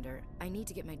sorry, Commander. I need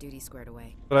to get my duty squared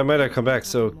away. But I might not come back,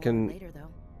 so can... Later, though.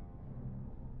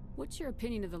 What's your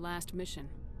opinion of the last mission?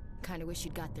 Kinda wish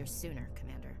you'd got there sooner,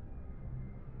 Commander.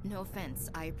 No offense,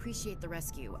 I appreciate the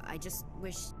rescue. I just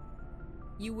wish...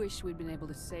 You wish we'd been able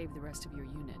to save the rest of your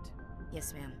unit.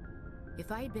 Yes, ma'am.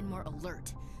 If I had been more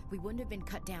alert, we wouldn't have been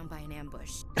cut down by an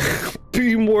ambush.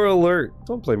 Be more alert.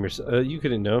 Don't blame yourself. You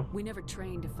couldn't know. We never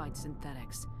trained to fight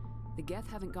synthetics. The Geth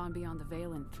haven't gone beyond the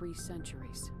Veil in 3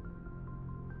 centuries.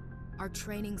 Our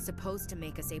training's supposed to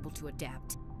make us able to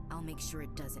adapt. I'll make sure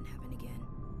it doesn't happen again.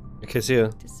 Okay, see ya.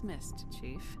 Dismissed,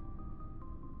 Chief.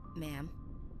 Ma'am?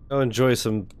 I'll enjoy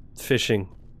some fishing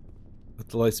with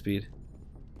the light speed.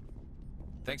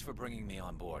 Thanks for bringing me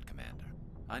on board, Commander.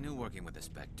 I knew working with the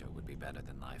Spectre would be better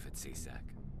than life at CSEC.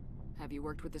 Have you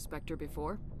worked with the Spectre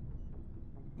before?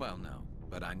 Well, no,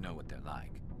 but I know what they're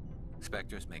like.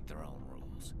 Spectres make their own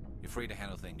rules. You're free to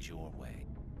handle things your way.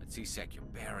 At CSEC, you're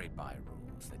buried by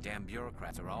rules. The damn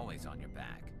bureaucrats are always on your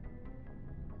back.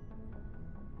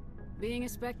 Being a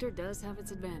Spectre does have its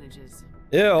advantages.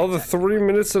 Yeah, all the 3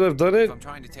 minutes that I've done it. If I'm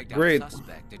trying to take down Great. a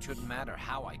suspect, it shouldn't matter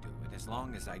how I do it, as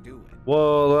long as I do it.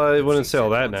 Well, I wouldn't say all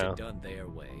that Wants now. it done their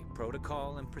way.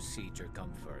 Protocol and procedure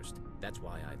come first. That's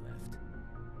why I left.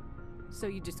 So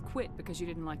you just quit because you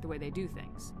didn't like the way they do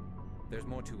things? There's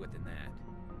more to it than that.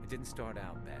 It didn't start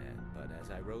out bad, but as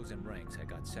I rose in ranks, I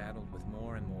got saddled with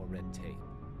more and more red tape.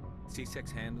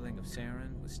 CSEC's handling of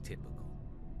Saren was typical.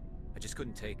 I just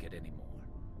couldn't take it anymore.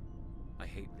 I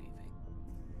hate leaving.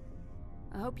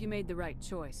 I hope you made the right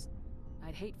choice.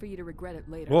 I'd hate for you to regret it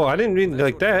later. Well, I didn't mean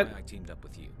like that. I teamed up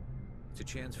with you. It's a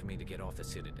chance for me to get off the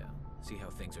Citadel, see how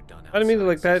things are done outside. I didn't mean it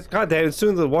like that. God damn, it's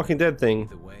doing the Walking Dead thing.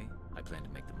 Either way, I plan to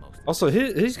make the most of Also,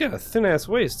 he's got a thin ass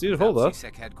waist, dude. Without Hold up.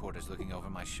 CSEC headquarters looking over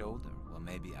my shoulder, well,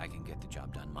 maybe I can get the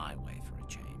job done my way for a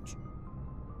change.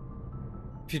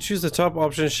 If you choose the top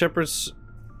option, Shepard's...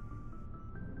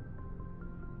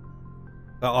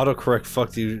 autocorrect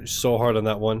fucked you so hard on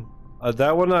that one.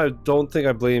 That one I don't think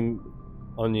I blame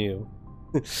on you.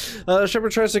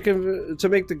 Shepard tries to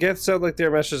make the Geth sound like they're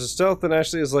masters of stealth, and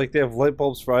Ashley is like they have light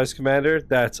bulbs for eyes, Commander.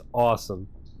 That's awesome.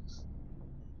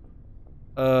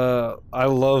 I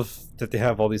love that they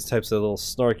have all these types of little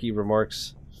snarky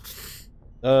remarks.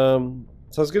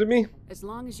 Sounds good to me. As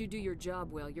long as you do your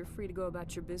job well, you're free to go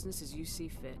about your business as you see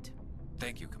fit.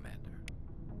 Thank you, Commander.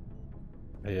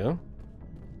 Yeah.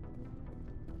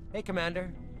 Hey,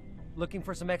 Commander. Looking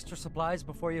for some extra supplies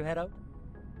before you head out?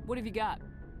 What have you got?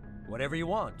 Whatever you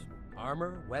want.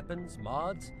 Armor, weapons,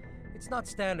 mods. It's not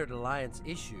standard Alliance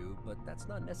issue, but that's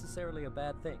not necessarily a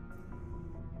bad thing.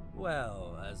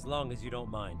 Well, as long as you don't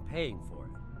mind paying for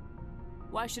it.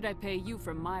 Why should I pay you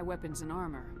for my weapons and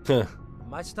armor?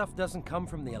 My stuff doesn't come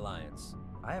from the Alliance.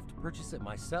 I have to purchase it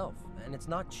myself, and it's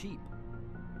not cheap.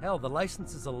 Hell, the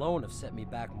licenses alone have set me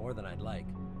back more than I'd like.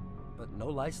 But no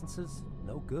licenses,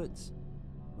 no goods.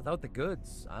 Without the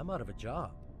goods, I'm out of a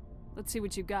job. Let's see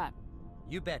what you got.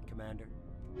 You bet, Commander.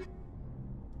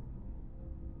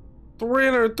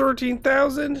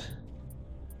 313,000?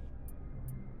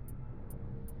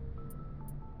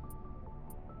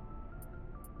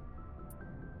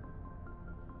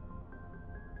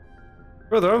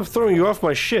 Brother, I'm throwing you off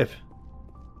my ship.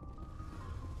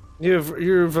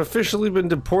 You've officially been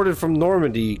deported from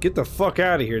Normandy. Get the fuck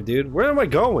out of here, dude. Where am I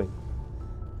going?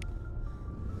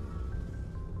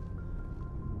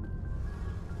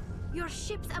 Your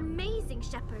ship's amazing,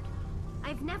 Shepard.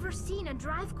 I've never seen a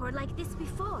drive core like this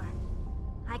before.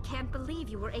 I can't believe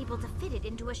you were able to fit it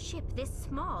into a ship this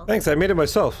small. Thanks, I made it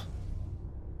myself.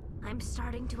 I'm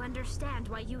starting to understand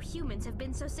why you humans have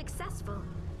been so successful.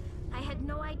 I had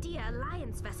no idea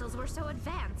Alliance vessels were so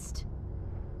advanced.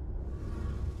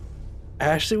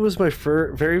 Ashley was my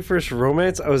very first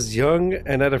romance. I was young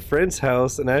and at a friend's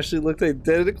house, and Ashley looked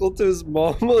identical to his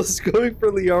mom. I was going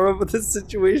for Liara, but the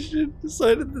situation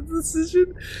decided the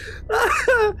decision.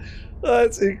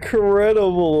 That's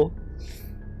incredible.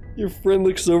 Your friend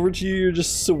looks over to you, you're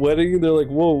just sweating, and they're like,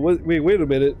 whoa, what, wait a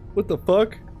minute. What the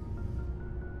fuck?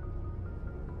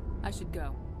 I should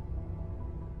go.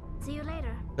 See you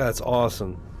later. That's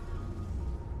awesome.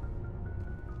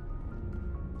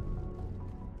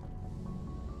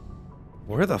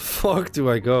 Where the fuck do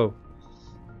I go?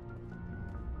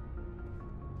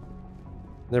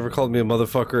 Never called me a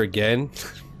motherfucker again?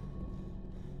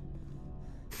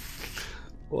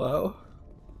 Wow.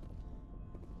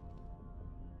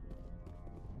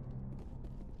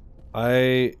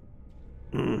 I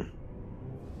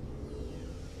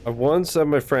once at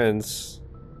my friend's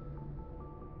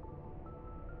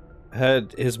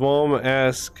had his mom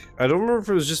ask, I don't remember if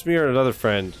it was just me or another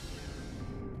friend,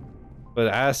 but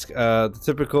ask the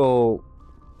typical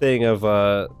thing of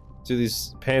do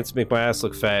these pants make my ass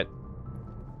look fat?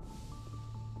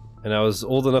 And I was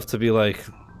old enough to be like,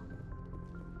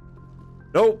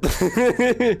 nope.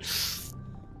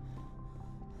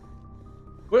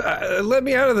 Let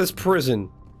me out of this prison.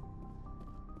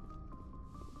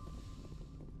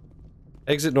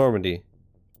 Exit Normandy.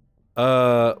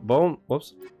 Boom.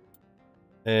 Whoops.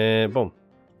 And boom.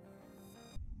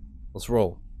 Let's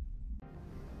roll.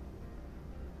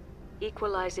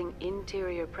 Equalizing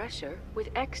interior pressure with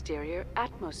exterior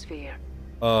atmosphere.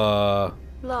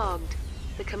 Logged.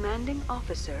 The commanding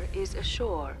officer is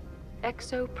ashore.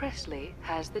 Exo Presley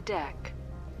has the deck.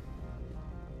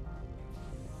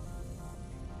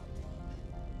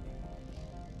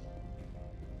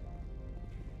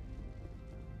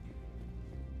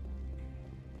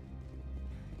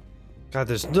 God,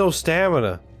 there's no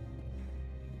stamina.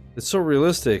 It's so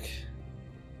realistic.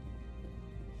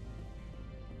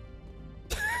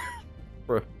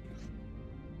 Bro.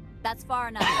 That's far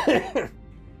enough.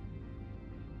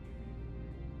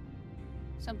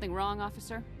 Something wrong,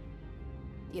 officer?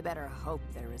 You better hope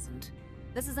there isn't.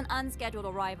 This is an unscheduled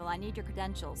arrival. I need your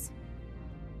credentials.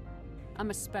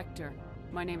 I'm a Spectre.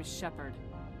 My name is Shepard.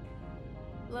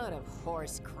 Load of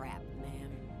horse crap, man.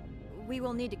 We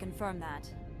will need to confirm that.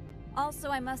 Also,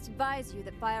 I must advise you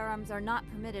that firearms are not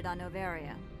permitted on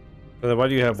Noveria. Then why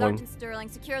do you have Sergeant one? Sterling,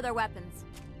 secure their weapons.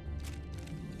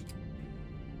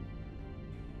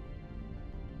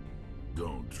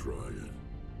 Don't try it.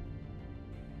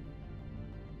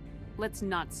 Let's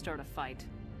not start a fight.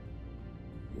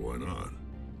 Why not?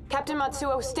 Captain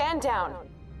Matsuo, stand down.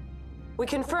 We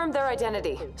confirmed their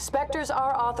identity. Spectres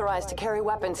are authorized to carry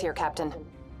weapons here, Captain.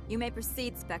 You may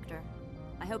proceed, Spectre.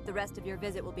 I hope the rest of your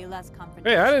visit will be less confrontational.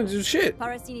 Hey, I didn't do shit.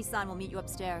 Parasini-san will meet you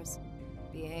upstairs.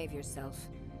 Behave yourself.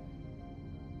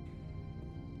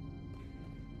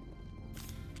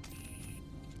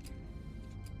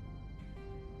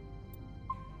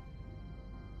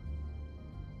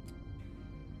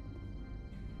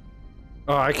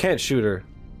 Oh, I can't shoot her.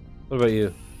 What about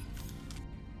you?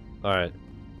 Alright.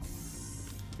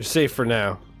 You're safe for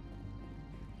now.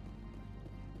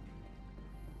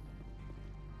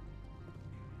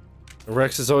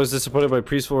 Rex is always disappointed by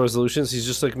peaceful resolutions. He's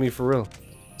just like me for real.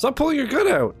 Stop pulling your gun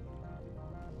out!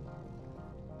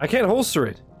 I can't holster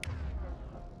it.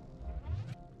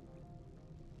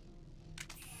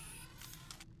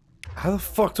 How the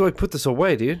fuck do I put this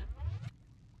away, dude?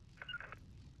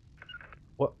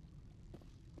 What?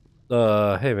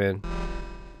 Hey man.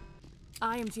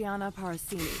 I am Gianna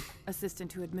Parasini,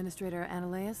 assistant to Administrator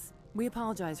Ananias. We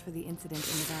apologize for the incident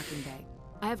in the docking bay.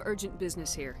 I have urgent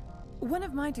business here. One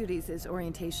of my duties is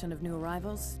orientation of new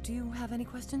arrivals. Do you have any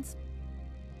questions?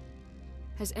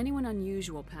 Has anyone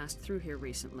unusual passed through here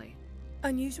recently?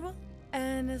 Unusual?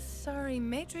 And a sorry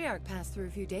matriarch passed through a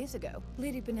few days ago.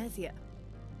 Lady Benezia.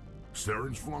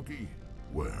 Saren's flunky?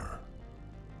 Where?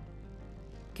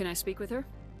 Can I speak with her?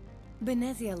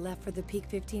 Benezia left for the Peak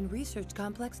 15 research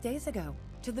complex days ago.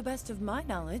 To the best of my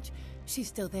knowledge, she's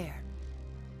still there.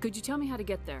 Could you tell me how to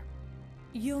get there?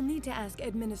 You'll need to ask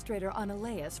Administrator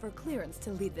Analeas for clearance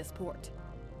to leave this port.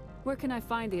 Where can I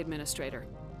find the Administrator?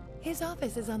 His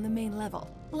office is on the main level,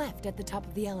 left at the top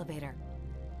of the elevator.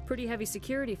 Pretty heavy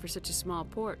security for such a small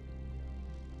port.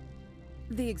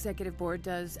 The Executive Board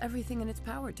does everything in its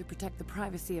power to protect the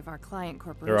privacy of our client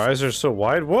corporation. Your eyes are so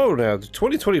wide. Whoa, now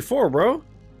 2024, bro.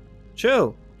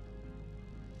 Chill.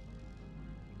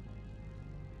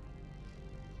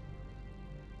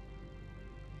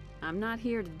 I'm not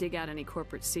here to dig out any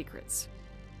corporate secrets.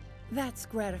 That's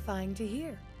gratifying to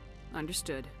hear.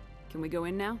 Understood. Can we go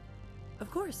in now?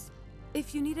 Of course.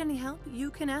 If you need any help,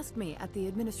 you can ask me at the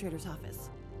Administrator's office.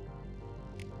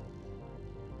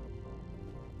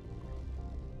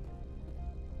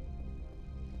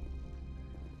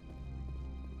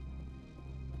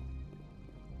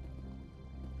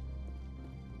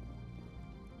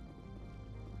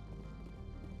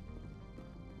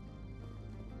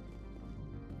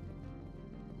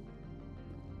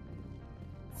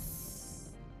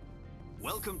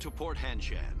 Welcome to Port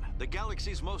Hanshan, the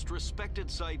galaxy's most respected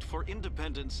site for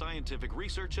independent scientific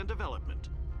research and development.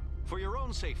 For your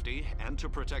own safety and to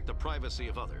protect the privacy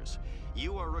of others,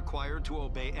 you are required to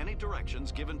obey any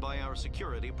directions given by our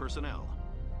security personnel.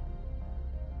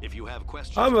 If you have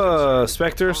questions, I'm a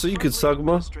Spectre, so you could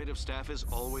Sugma. Administrative staff is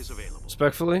always available.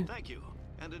 Respectfully. Thank you,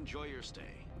 and enjoy your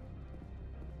stay.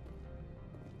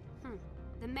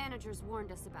 The managers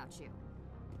warned us about you.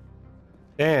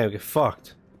 Damn, get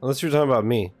fucked. Unless you're talking about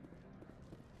me.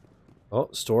 Oh,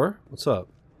 store? What's up?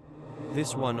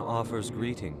 This one offers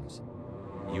greetings.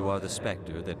 You are the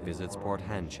Spectre that visits Port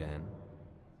Hanshan.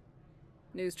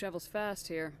 News travels fast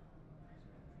here.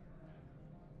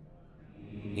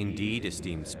 Indeed,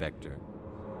 esteemed Spectre.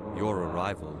 Your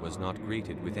arrival was not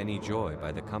greeted with any joy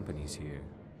by the companies here.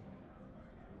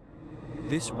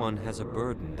 This one has a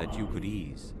burden that you could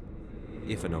ease.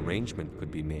 If an arrangement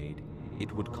could be made,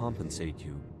 it would compensate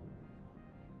you.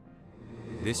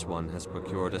 This one has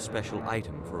procured a special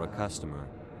item for a customer.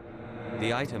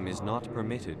 The item is not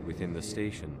permitted within the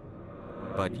station,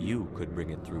 but you could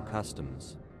bring it through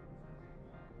customs.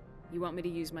 You want me to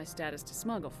use my status to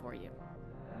smuggle for you?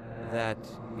 That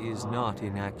is not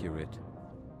inaccurate.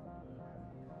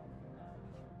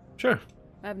 Sure.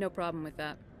 I have no problem with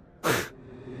that.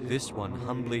 This one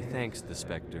humbly thanks the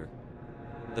Spectre.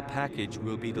 The package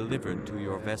will be delivered to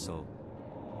your vessel.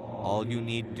 All you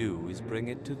need do is bring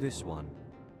it to this one.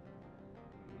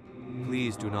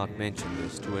 Please do not mention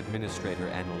this to Administrator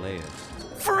Analeas.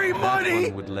 Free money! That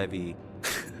one would levy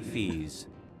fees.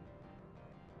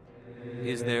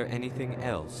 Is there anything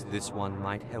else this one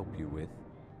might help you with?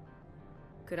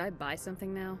 Could I buy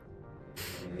something now?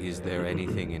 Is there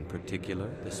anything in particular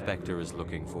the Spectre is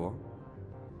looking for?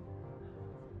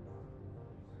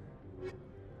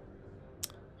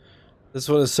 This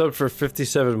one is subbed for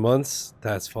 57 months.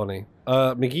 That's funny.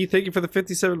 McGee, thank you for the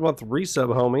 57-month resub,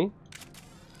 homie.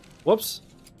 Whoops.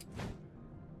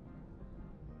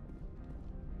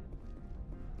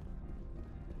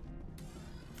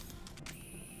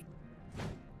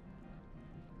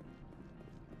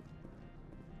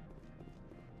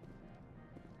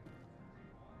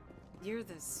 You're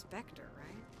the Spectre,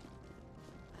 right?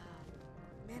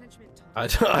 Management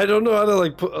told I don't know how to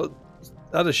like put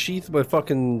how to sheath my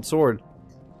fucking sword.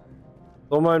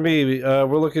 Don't mind me.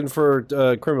 We're looking for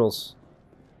criminals.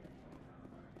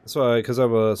 That's why, because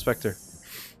I'm a Spectre.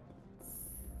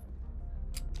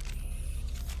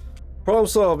 Problem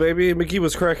solved, baby. McGee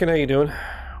was cracking. How you doing?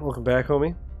 Welcome back,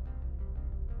 homie.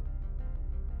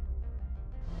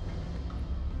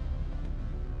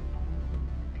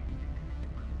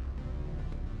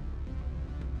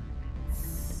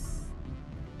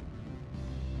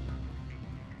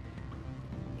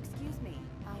 Excuse me,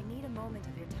 I need a moment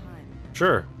of your time.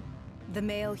 Sure. The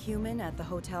male human at the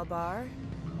hotel bar?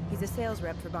 He's a sales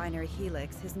rep for Binary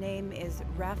Helix. His name is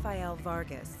Rafael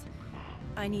Vargas.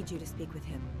 I need you to speak with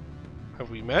him. Have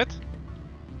we met?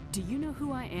 Do you know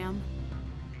who I am?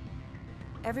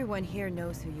 Everyone here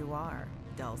knows who you are,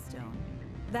 Dullstone.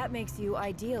 That makes you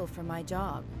ideal for my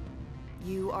job.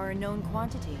 You are a known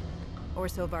quantity, or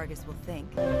so Vargas will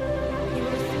think. He will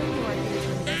assume you are here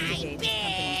to investigate his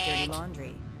company's dirty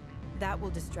laundry. That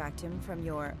will distract him from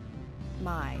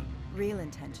my real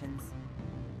intentions.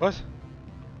 What?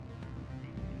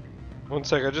 One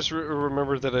sec, I just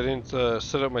remembered that I didn't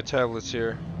set up my tablets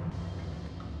here.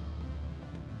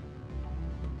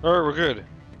 Alright, we're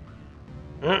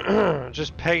good.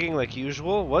 Just pegging like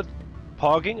usual. What?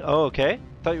 Pogging? Oh, okay.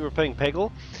 Thought you were playing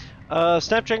Peggle.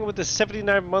 Snapdragon with the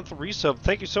 79-month resub.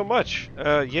 Thank you so much.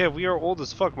 Yeah, we are old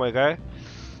as fuck, my guy.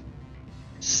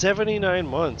 79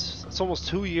 months. That's almost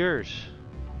 2 years.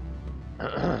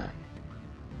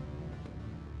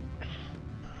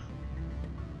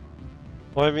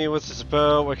 Well, I mean, what's this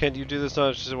about? Why can't you do this?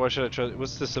 No, why should I trust?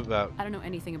 What's this about? I don't know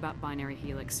anything about binary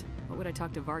helix. What would I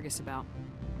talk to Vargas about?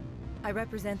 I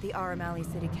represent the Aramali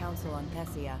City Council on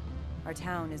Thessia. Our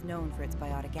town is known for its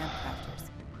biotic amp crafters.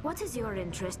 What is your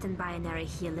interest in binary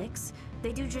helix?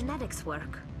 They do genetics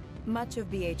work. Much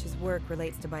of BH's work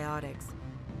relates to biotics.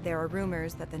 There are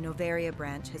rumors that the Novaria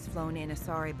branch has flown in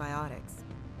Asari biotics.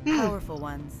 Powerful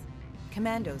ones.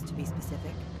 Commandos, to be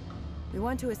specific. We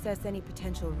want to assess any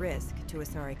potential risk to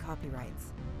Asari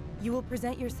copyrights. You will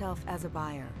present yourself as a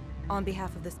buyer, on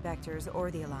behalf of the Spectres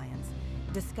or the Alliance.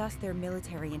 Discuss their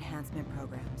military enhancement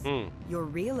programs. Your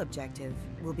real objective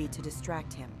will be to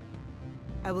distract him.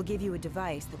 I will give you a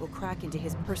device that will crack into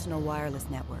his personal wireless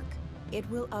network. It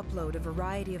will upload a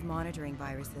variety of monitoring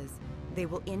viruses. They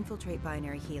will infiltrate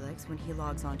Binary Helix when he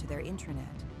logs onto their intranet.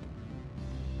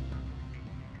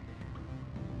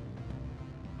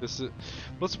 This is...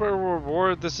 What's my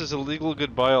reward? This is illegal.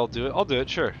 Goodbye. I'll do it. I'll do it,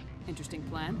 sure. Interesting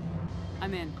plan.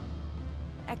 I'm in.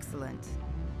 Excellent.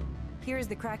 Here is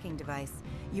the cracking device.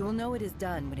 You will know it is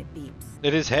done when it beeps.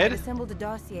 It is head? I've assembled a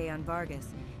dossier on Vargas.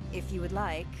 If you would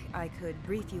like, I could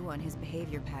brief you on his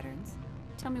behavior patterns.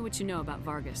 Tell me what you know about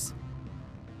Vargas.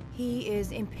 He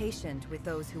is impatient with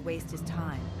those who waste his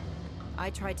time. I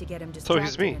tried to get him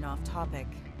distracted and off topic.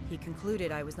 He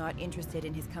concluded I was not interested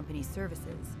in his company's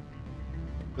services.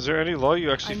 Is there any law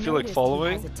you actually feel like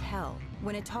following? He has a tell.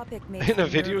 When a topic makes in a him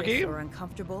video nervous game or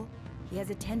uncomfortable, he has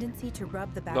a tendency to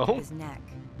rub the back of his neck.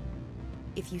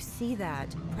 If you see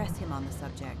that, press him on the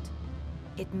subject.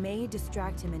 It may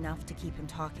distract him enough to keep him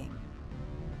talking.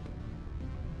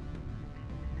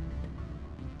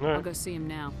 I'll go see him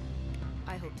now.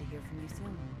 I hope to hear from you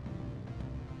soon.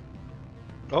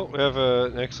 Oh, we have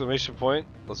an exclamation point.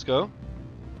 Let's go.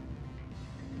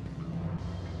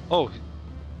 Oh,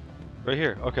 right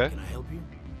here. Okay. Can I help you?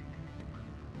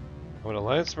 I'm an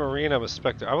Alliance Marine. I'm a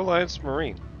Spectre. I'm Alliance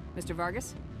Marine. Mr.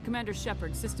 Vargas? Commander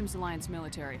Shepard, Systems Alliance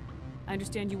Military. I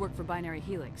understand you work for Binary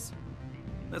Helix.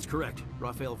 That's correct.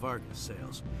 Rafael Vargas,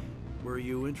 sales. Were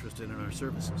you interested in our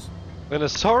services? When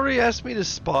Asari asked me to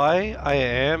spy, I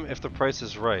am if the price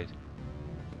is right.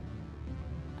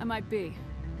 I might be.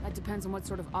 That depends on what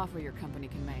sort of offer your company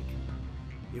can make.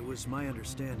 It was my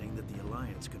understanding that the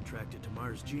Alliance contracted to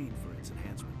Mars Gene for its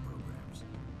enhancement programs.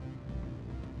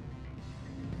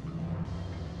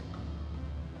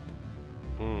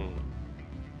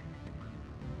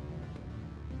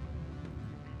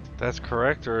 That's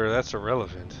correct, or that's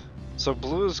irrelevant. So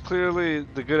blue is clearly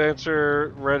the good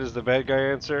answer, red is the bad guy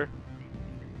answer.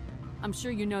 I'm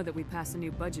sure you know that we pass a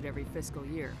new budget every fiscal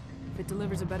year. If it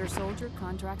delivers a better soldier,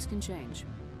 contracts can change.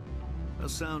 A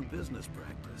sound business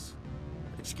practice.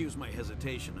 Excuse my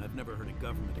hesitation, I've never heard a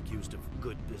government accused of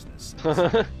good business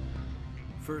sense.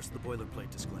 First, the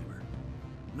boilerplate disclaimer.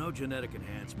 No genetic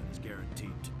enhancement is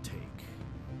guaranteed to take.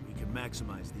 We can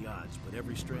maximize the odds, but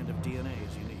every strand of DNA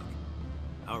is unique.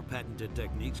 Our patented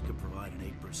techniques could provide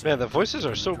an 8%. Man, the voices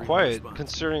are so quiet,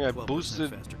 considering I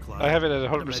boosted... I have it at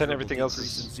 100%, everything else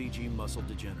is... CG muscle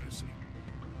degeneracy.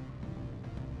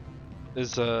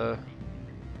 Is,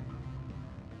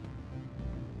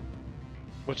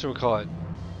 whatchamacallit?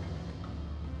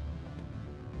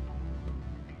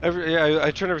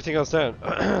 I turn everything else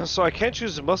down. So I can't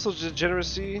choose muscle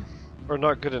degeneracy or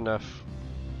not good enough.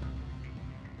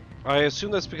 I assume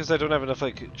that's because I don't have enough,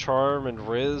 like, charm and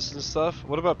riz and stuff.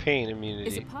 What about pain immunity?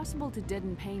 Is it possible to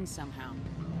deaden pain somehow?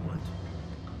 What?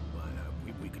 Well,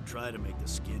 we could try to make the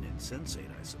skin insensate,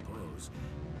 I suppose.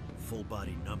 Full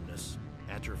body numbness,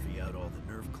 atrophy out all the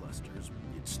nerve clusters.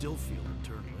 You'd still feel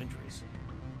internal injuries.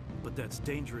 But that's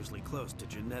dangerously close to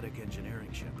genetic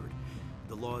engineering, Shepard.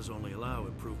 The laws only allow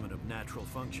improvement of natural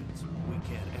functions. We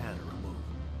can't add or remove.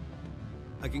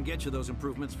 I can get you those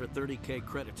improvements for 30k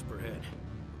credits per head.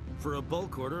 For a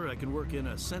bulk order, I can work in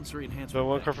a sensory enhancement. So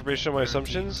one confirmation of my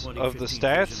assumptions of the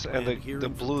stats, and the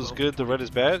blue is good, the red is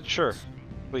bad? Sure.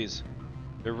 Please.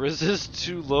 The resist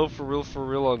too low for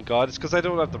real on God. It's because I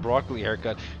don't have the broccoli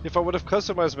haircut. If I would have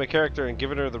customized my character and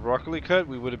given her the broccoli cut,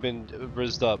 we would have been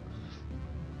rizzed up.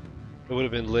 It would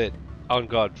have been lit. On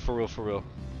God, for real.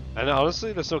 And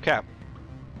honestly, there's no cap.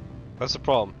 That's the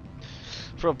problem.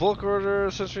 For a bulk order,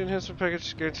 sensory enhancement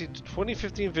package guaranteed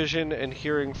 2015 vision and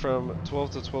hearing from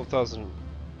 12 to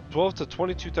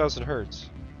 22,000 hertz.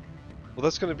 Well,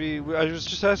 that's going to be... I was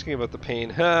just asking about the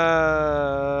pain.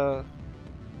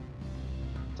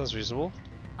 Sounds reasonable.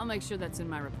 I'll make sure that's in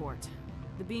my report.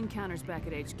 The bean counters back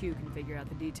at HQ can figure out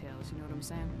the details, you know what I'm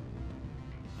saying?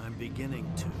 I'm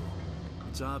beginning to.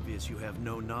 It's obvious you have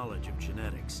no knowledge of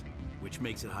genetics, which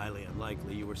makes it highly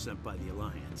unlikely you were sent by the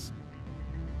Alliance.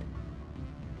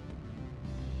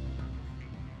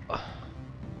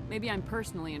 Maybe I'm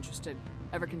personally interested.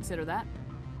 Ever consider that?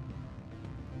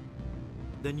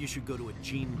 Then you should go to a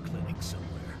gene clinic somewhere.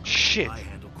 Shit. I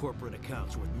handle corporate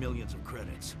accounts worth millions of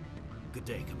credits. Good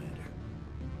day, Commander.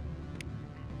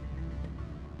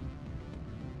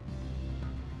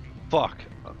 Fuck.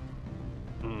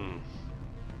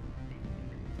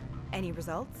 Any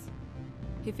results?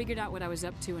 He figured out what I was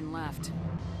up to and left.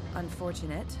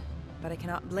 Unfortunate, but I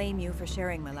cannot blame you for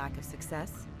sharing my lack of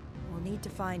success. We'll need to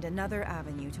find another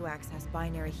avenue to access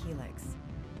binary helix.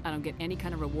 I don't get any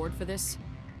kind of reward for this?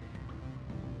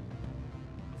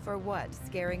 For what?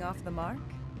 Scaring off the mark?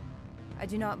 I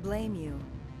do not blame you,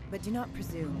 but do not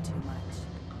presume too much.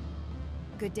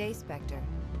 Good day, Spectre.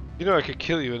 You know I could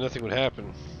kill you and nothing would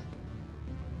happen.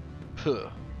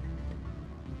 Huh.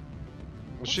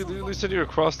 Well, she literally said you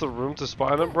across the room to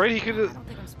spy on him, right? He could,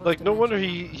 like, no wonder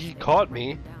he caught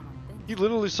me. He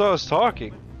literally saw us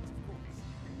talking.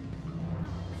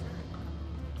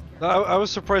 I was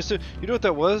surprised too. You know what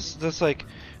that was? That's like,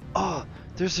 oh,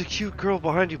 there's a cute girl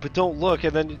behind you, but don't look.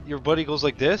 And then your buddy goes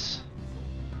like this.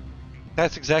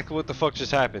 That's exactly what the fuck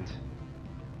just happened.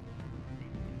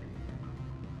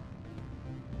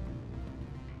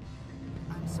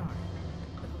 I'm sorry.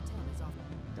 The hotel is off.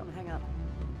 Don't hang up.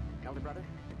 Elder brother,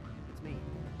 it's me.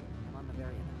 I'm on the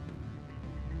Varian.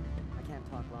 I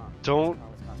can't talk long. Don't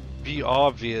be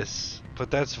obvious, but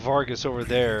that's Vargas over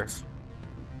there.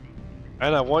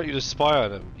 And I want you to spy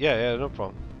on him. Yeah, no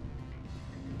problem.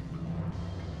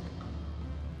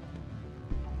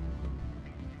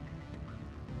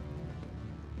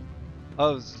 I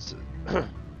was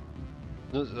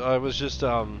just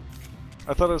I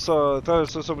thought I saw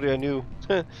somebody I knew.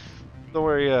 Don't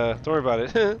worry about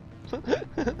it.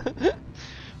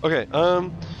 Okay,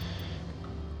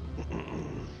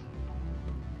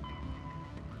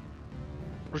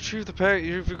 retrieve the pack.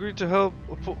 You've agreed to help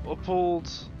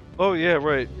uphold. Oh yeah,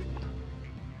 right.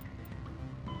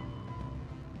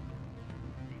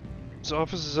 His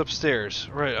office is upstairs.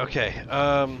 Right, okay.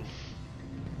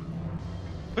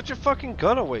 Put your fucking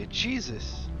gun away,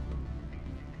 Jesus.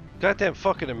 Goddamn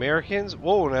fucking Americans.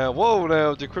 Whoa now,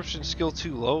 decryption skill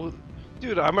too low.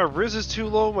 Dude, my Riz is too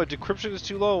low, my decryption is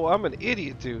too low. I'm an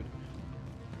idiot, dude.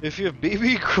 If you have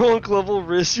baby Gronk level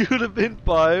Riz, you would have been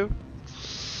 5.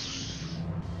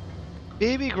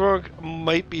 Baby Gronk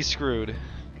might be screwed.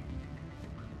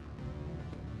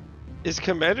 Is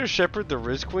Commander Shepard the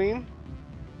Riz Queen?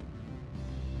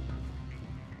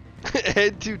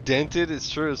 Head too dented, it's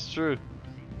true.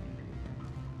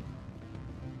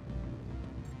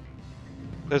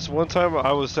 There's one time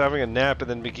I was having a nap and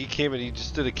then McGee came and he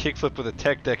just did a kickflip with a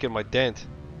tech deck in my dent.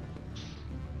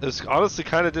 It was honestly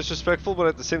kind of disrespectful, but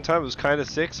at the same time it was kind of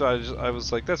sick, so I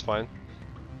was like, that's fine.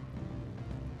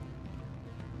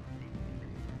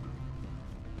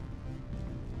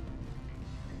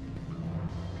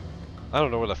 I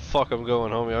don't know where the fuck I'm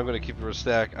going, homie. I'm gonna keep it a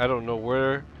stack. I don't know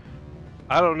where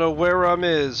I'm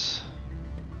is.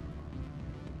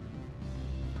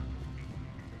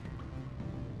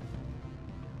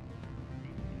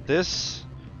 This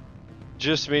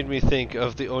just made me think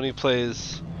of the Only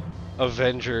Plays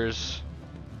Avengers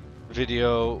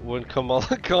video when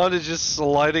Kamala Khan is just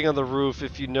sliding on the roof.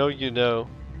 If you know, you know.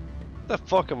 Where the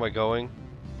fuck am I going?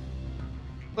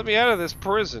 Let me out of this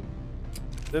prison.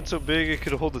 Then so big it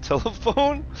could hold a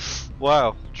telephone?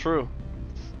 Wow, true.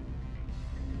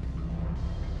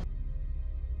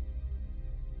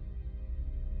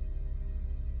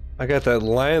 I got that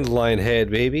landline head,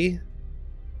 baby.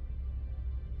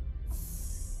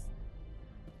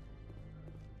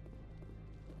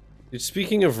 Dude,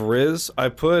 speaking of Riz, I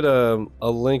put a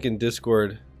link in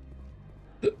Discord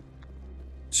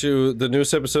to the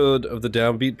newest episode of the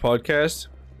Downbeat podcast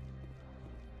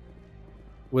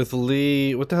with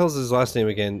Lee. What the hell's his last name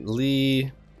again?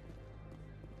 Lee.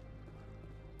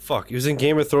 Fuck, he was in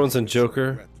Game of Thrones and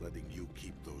Joker.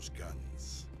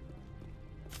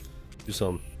 Do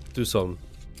some.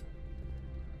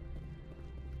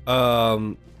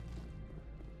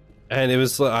 And it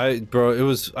was like, bro, it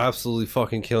was absolutely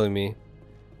fucking killing me.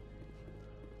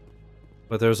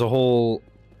 But there's a whole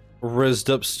rizzed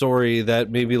up story that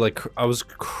made me like, I was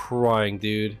crying,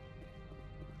 dude.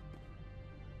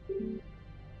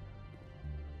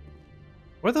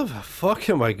 Where the fuck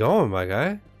am I going, my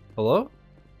guy? Hello?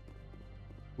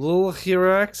 Little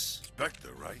Hirax?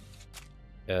 Spectre, right?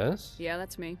 Yes? Yeah,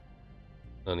 that's me.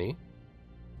 Honey?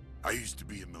 I used to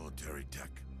be a military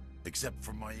tech. Except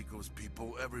for Maiko's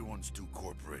people, everyone's too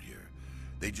corporate here.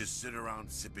 They just sit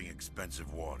around sipping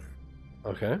expensive water.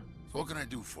 Okay. So what can I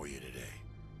do for you today?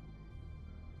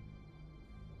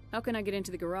 How can I get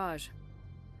into the garage?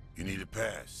 You need a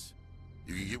pass.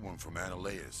 You can get one from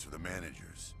Analeus or the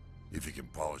managers, if you can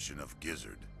polish enough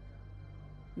gizzard.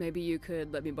 Maybe you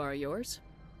could let me borrow yours?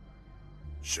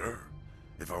 Sure.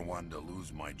 If I wanted to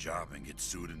lose my job and get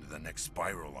sued into the next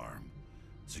spiral arm.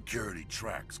 Security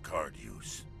tracks card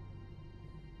use.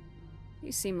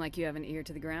 You seem like you have an ear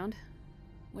to the ground.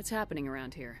 What's happening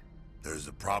around here? There's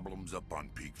the problems up on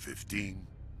Peak 15.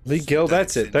 Lee Gill,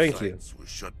 that's it. Thank you. Was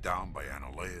shut down by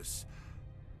Analeus,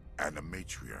 and the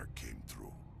matriarch came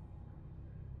through.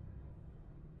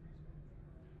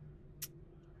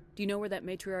 Do you know where that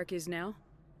matriarch is now?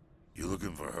 You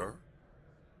looking for her?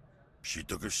 She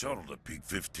took a shuttle to Peak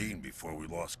 15 before we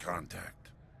lost contact.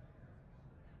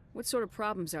 What sort of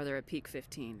problems are there at Peak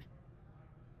 15?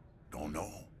 Don't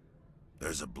know.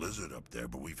 There's a blizzard up there,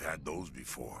 but we've had those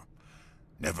before.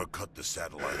 Never cut the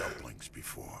satellite uplinks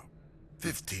before.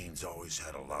 15's always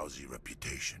had a lousy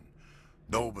reputation.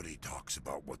 Nobody talks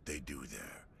about what they do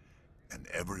there. And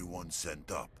everyone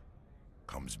sent up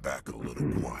comes back a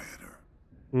little quieter.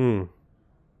 Hmm.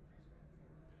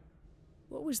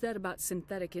 What was that about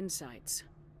synthetic insights?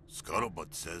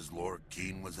 Scuttlebutt says Laura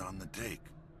Keene was on the take.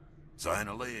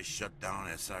 Analeus shut down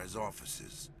SI's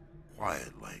offices.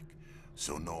 Quiet-like,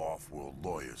 so no off-world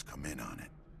lawyers come in on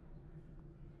it.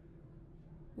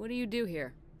 What do you do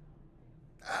here?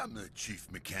 I'm the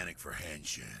chief mechanic for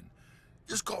Hanshan.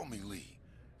 Just call me Lee.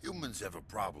 Humans have a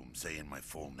problem saying my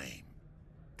full name.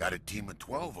 Got a team of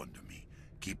 12 under me,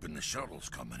 keeping the shuttles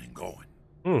coming and going.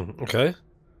 Okay.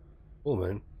 Cool,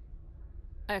 man.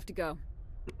 I have to go.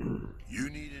 You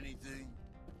need anything,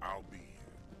 I'll be here.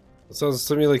 It sounds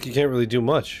to me like you can't really do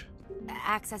much.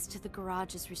 Access to the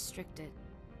garage is restricted.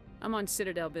 I'm on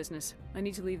Citadel business. I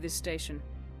need to leave this station.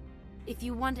 If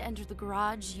you want to enter the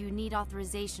garage, you need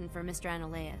authorization for Mr.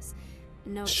 Analeus.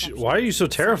 No exceptions. Why are you so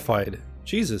terrified?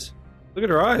 Jesus. Look at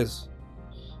her eyes.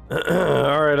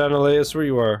 Alright, Analeus, where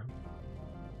you are.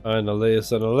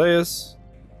 Analeus, Analeus.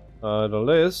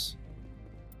 Analeus.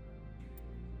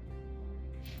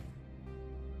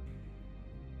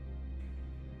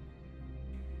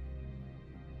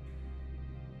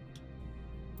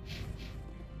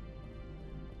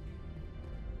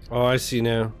 Oh, I see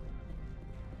now.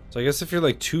 So I guess if you're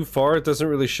like too far, it doesn't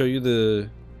really show you the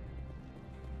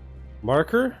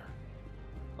marker?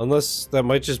 Unless that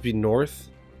might just be north.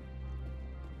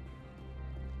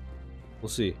 We'll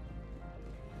see.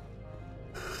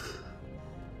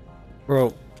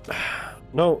 Bro.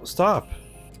 No, stop.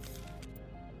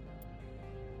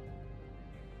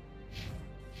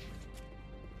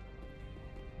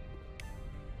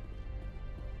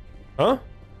 Huh?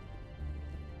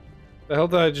 The hell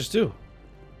did I just do?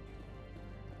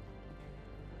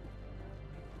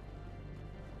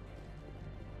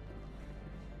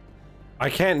 I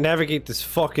can't navigate this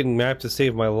fucking map to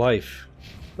save my life.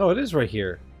 No, it is right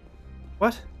here.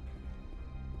 What?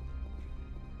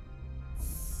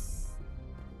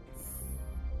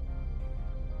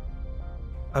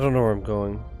 I don't know where I'm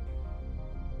going.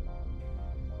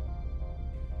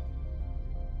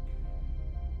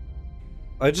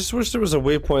 I just wish there was a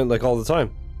waypoint like all the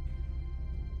time.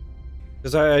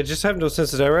 Because I just have no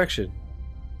sense of direction.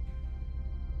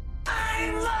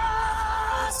 I'm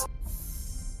lost!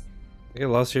 I get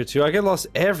lost here too. I get lost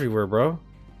everywhere, bro.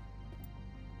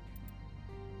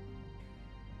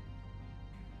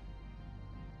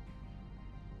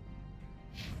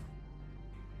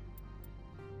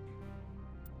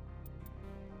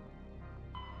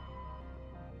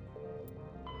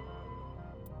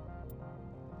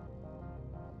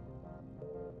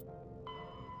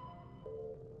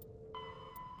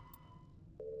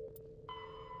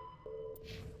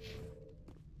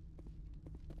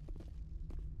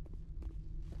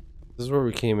 This is where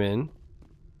we came in.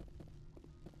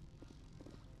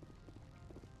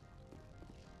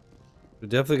 We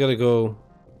definitely gotta go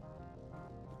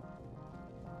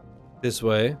this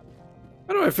way.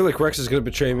 Why do I feel like Rex is gonna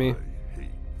betray me?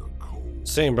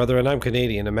 Same, brother, and I'm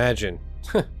Canadian, imagine.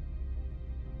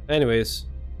 Anyways.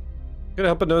 Couldn't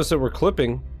help but notice that we're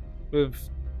clipping. We have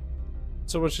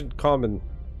so much in common.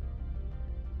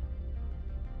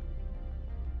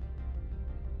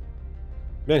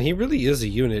 Man, he really is a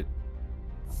unit.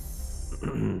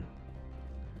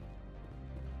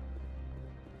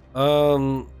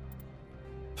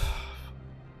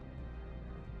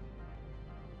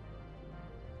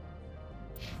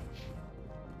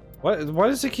 Why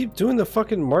does it keep doing the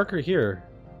fucking marker here?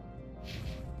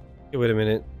 Okay, wait a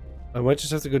minute. I might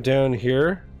just have to go down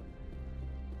here.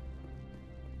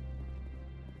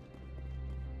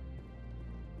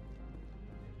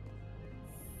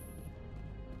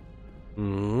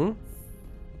 Hmm.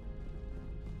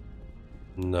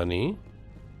 Nani?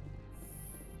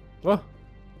 Oh.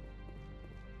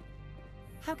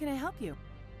 How can I help you?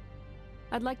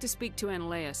 I'd like to speak to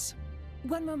Analaeus.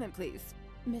 One moment, please.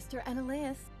 Mr.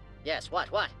 Analaeus? Yes, what?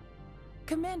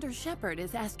 Commander Shepard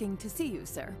is asking to see you,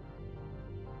 sir.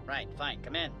 Right, fine,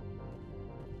 come in.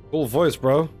 Cool voice,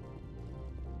 bro.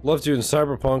 Loved you in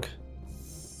Cyberpunk.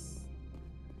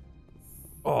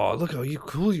 Oh, look how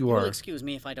cool you are. You'll excuse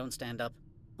me if I don't stand up.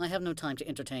 I have no time to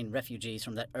entertain refugees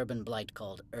from that urban blight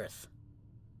called Earth.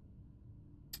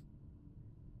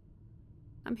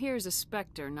 I'm here as a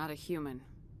Spectre, not a human.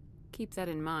 Keep that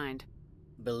in mind.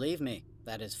 Believe me,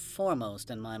 that is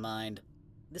foremost in my mind.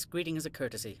 This greeting is a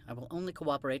courtesy. I will only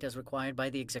cooperate as required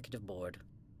by the Executive Board.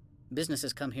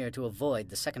 Businesses come here to avoid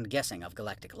the second guessing of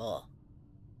galactic law.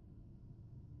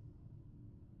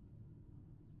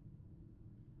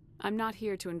 I'm not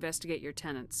here to investigate your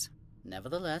tenants.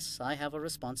 Nevertheless, I have a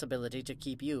responsibility to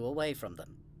keep you away from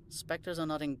them. Spectres are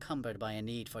not encumbered by a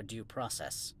need for due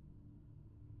process.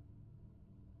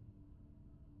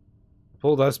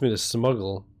 Pold asked me to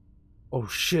smuggle. Oh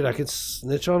shit, I can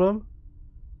snitch on him?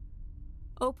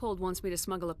 Opold wants me to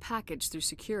smuggle a package through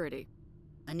security.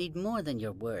 I need more than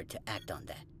your word to act on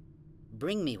that.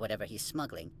 Bring me whatever he's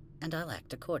smuggling, and I'll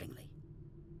act accordingly.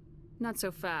 Not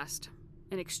so fast.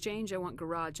 In exchange, I want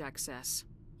garage access.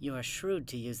 You are shrewd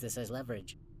to use this as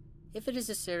leverage. If it is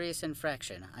a serious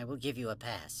infraction, I will give you a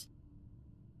pass.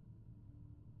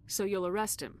 So you'll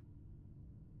arrest him?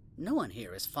 No one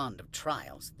here is fond of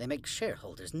trials. They make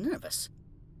shareholders nervous.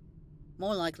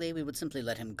 More likely, we would simply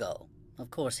let him go. Of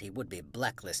course, he would be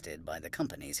blacklisted by the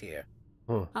companies here.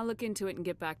 I'll look into it and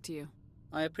get back to you.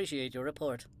 I appreciate your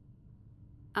report.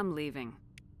 I'm leaving.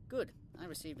 Good. I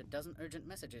received a dozen urgent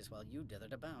messages while you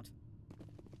dithered about.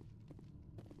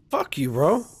 Fuck you,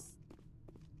 bro.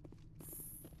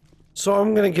 So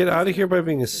I'm gonna get out of here by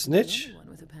being a snitch? One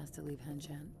with a pass to leave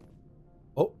Hanshan.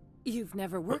 Oh. You've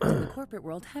never worked in the corporate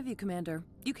world, have you, Commander?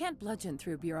 You can't bludgeon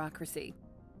through bureaucracy.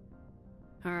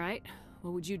 All right.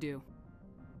 What would you do?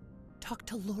 Talk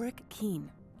to Lorik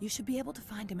Keen. You should be able to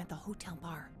find him at the hotel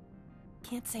bar.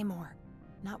 Can't say more.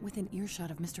 Not within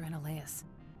earshot of Mr. Analaeus.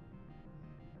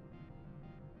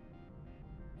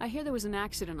 I hear there was an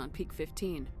accident on Peak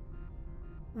 15.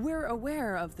 We're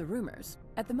aware of the rumors.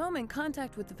 At the moment,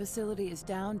 contact with the facility is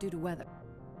down due to weather.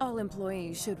 All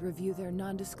employees should review their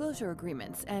non-disclosure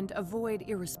agreements and avoid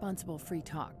irresponsible free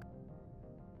talk.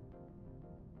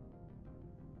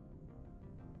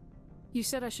 You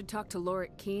said I should talk to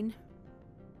Lorik Keen?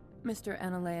 Mr.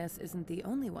 Analaeus isn't the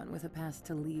only one with a pass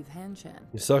to leave Hanshan.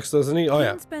 He sucks, doesn't he? Oh,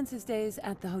 yeah. Keen spends his days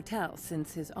at the hotel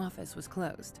since his office was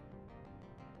closed.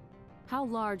 How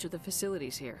large are the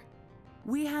facilities here?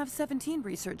 We have 17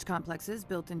 research complexes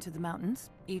built into the mountains.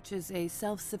 Each is a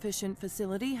self-sufficient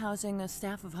facility housing a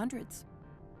staff of hundreds.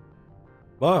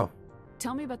 Wow.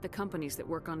 Tell me about the companies that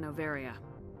work on Noveria.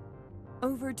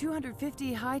 Over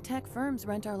 250 high-tech firms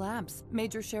rent our labs.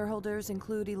 Major shareholders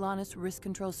include Elanus Risk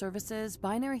Control Services,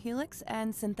 Binary Helix,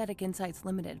 and Synthetic Insights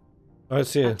Limited. I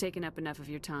see. I've taken up enough of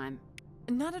your time.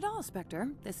 Not at all, Spectre.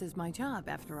 This is my job,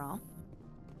 after all.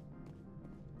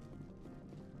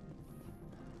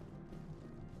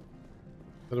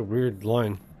 What a weird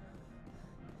line.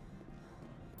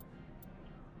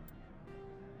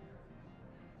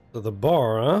 So the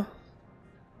bar,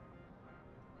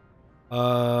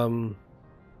 huh?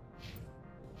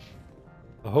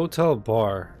 A hotel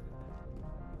bar.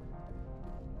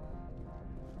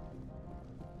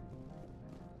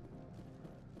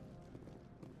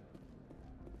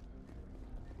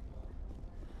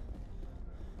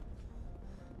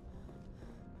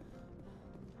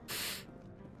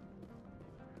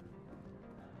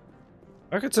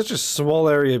 How could such a small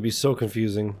area be so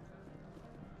confusing?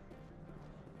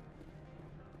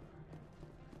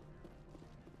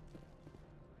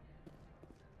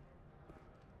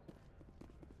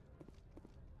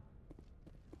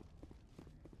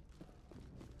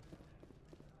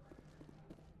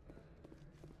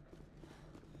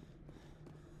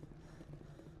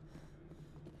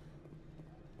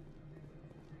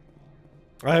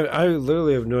 I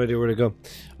literally have no idea where to go.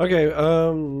 Okay,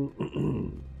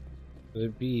 would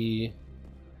it be...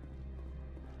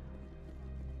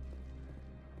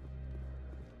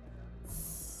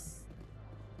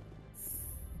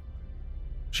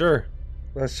 Sure.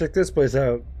 Let's check this place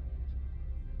out.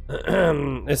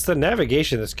 It's the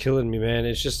navigation that's killing me, man.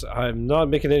 It's just, I'm not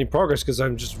making any progress because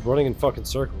I'm just running in fucking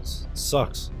circles. It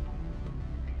sucks.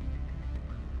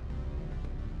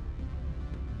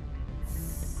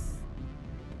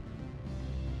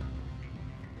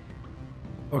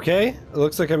 Okay, it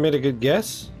looks like I made a good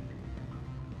guess.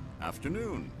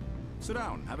 Afternoon. Sit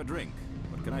down, have a drink.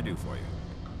 What can I do for you?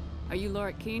 Are you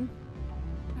Lorik Keen?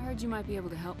 I heard you might be able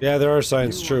to help. Yeah, there are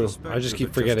signs, You true. are the I just Spectre keep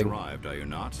that forgetting. Just arrived, are you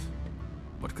not?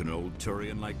 What can an old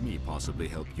Turian like me possibly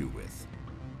help you with?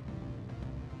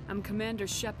 I'm Commander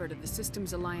Shepard of the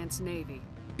Systems Alliance Navy.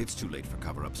 It's too late for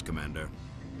cover-ups, Commander.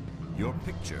 Your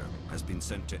picture has been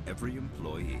sent to every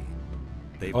employee.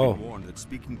 They've been warned that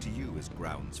speaking to you is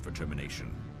grounds for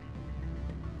termination.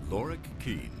 Lorik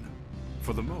Keen.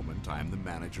 For the moment, I am the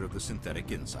manager of the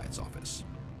Synthetic Insights Office.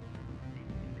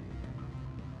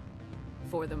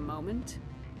 For the moment?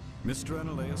 Mr.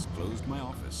 Analeas closed my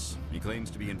office. He claims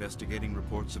to be investigating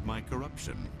reports of my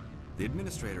corruption. The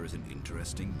administrator is an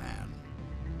interesting man.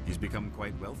 He's become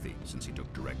quite wealthy since he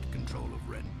took direct control of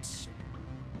rents.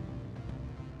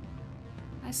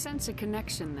 I sense a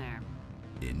connection there.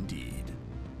 Indeed.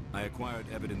 I acquired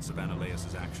evidence of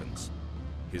Analeas' actions.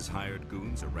 His hired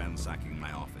goons are ransacking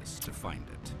my office to find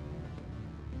it.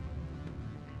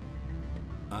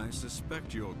 I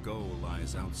suspect your goal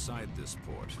lies outside this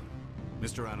port.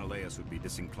 Mr. Analeas would be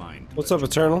disinclined to What's let up, you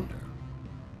Eternal? wander.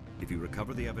 If you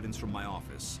recover the evidence from my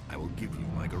office, I will give you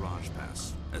my garage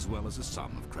pass, as well as a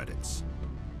sum of credits.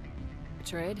 A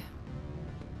trade?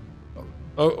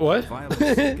 Oh, what? Violence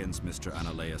against Mr.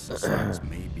 Analeas' sons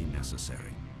may be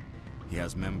necessary. He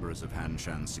has members of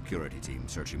Hanshan's security team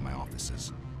searching my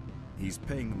offices. He's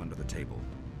paying them under the table.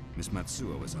 Miss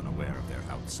Matsuo is unaware of their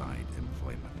outside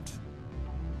employment.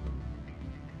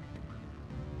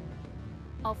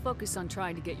 I'll focus on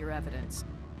trying to get your evidence.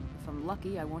 If I'm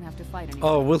lucky, I won't have to fight anyone.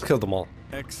 Oh, we'll kill them all.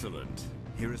 Excellent.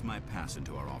 Here is my pass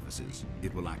into our offices.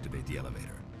 It will activate the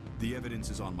elevator. The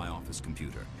evidence is on my office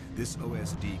computer. This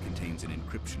OSD contains an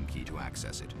encryption key to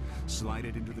access it. Slide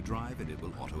it into the drive and it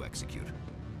will auto-execute.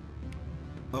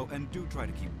 Oh, and do try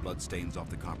to keep bloodstains off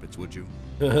the carpets, would you?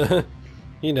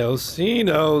 He knows. He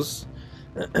knows.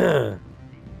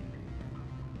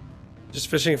 Just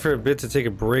fishing for a bit to take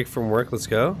a break from work. Let's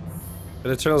go.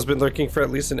 But Eternal's been lurking for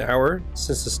at least an hour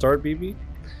since the start, BB.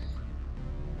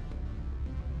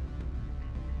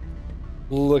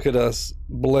 Look at us,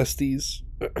 blesties.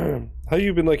 How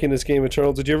you been liking this game,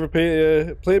 Eternal? Did you ever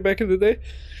play it back in the day?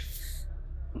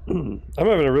 I'm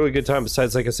having a really good time,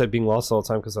 besides, like I said, being lost all the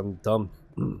time because I'm dumb.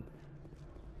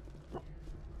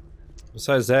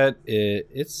 Besides that,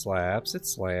 it slaps. It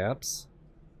slaps.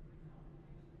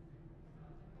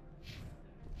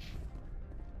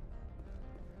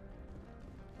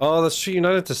 Oh, that's true. You're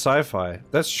not into sci-fi.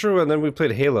 That's true, and then we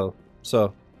played Halo,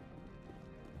 so...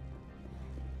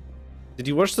 Did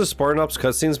you watch the Spartan Ops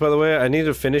cutscenes, by the way? I need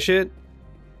to finish it.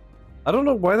 I don't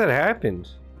know why that happened.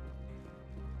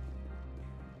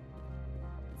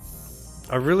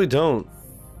 I really don't.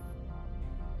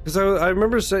 Because I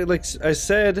remember saying, like, I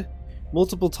said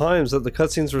multiple times that the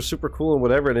cutscenes were super cool and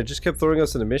whatever, and it just kept throwing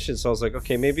us in a mission, so I was like,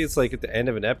 okay, maybe it's like at the end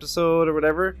of an episode or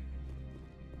whatever.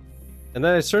 And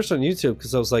then I searched on YouTube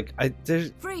because I was like,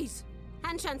 Freeze!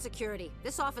 Hanshan security.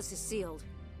 This office is sealed.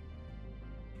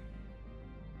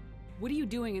 What are you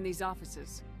doing in these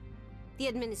offices? The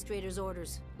administrator's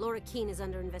orders. Lorik Keen is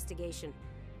under investigation.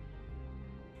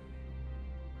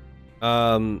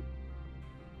 Whatchamacallit?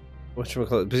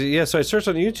 But yeah, so I searched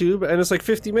on YouTube and it's like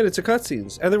 50 minutes of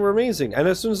cutscenes and they were amazing. And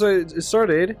as soon as I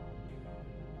started,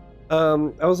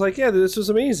 I was like, yeah, this was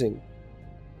amazing.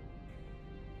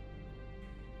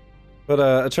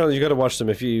 But Eternal, you gotta watch them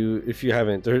if you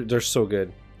haven't. They're so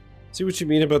good. See what you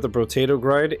mean about the potato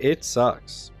grind? It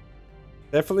sucks.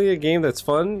 Definitely a game that's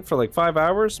fun for like 5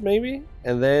 hours maybe,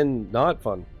 and then not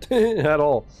fun at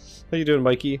all. How you doing,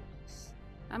 Mikey?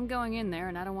 I'm going in there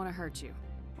and I don't want to hurt you.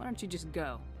 Why don't you just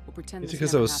go? We'll pretend It's this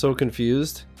because I never was so happened.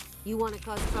 confused. You want to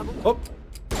cause trouble? Oh!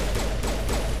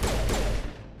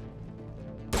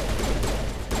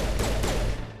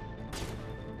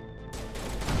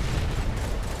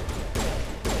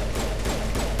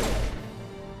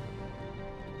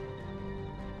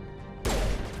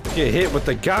 Get hit with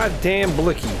the goddamn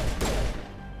blicky.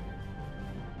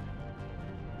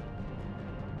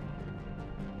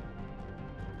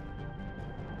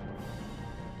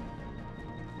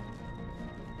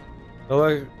 I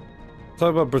like talk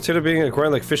about potato being a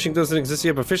grind like fishing doesn't exist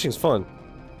yet, but fishing's fun.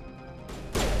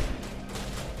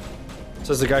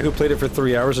 Says the guy who played it for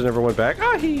 3 hours and never went back.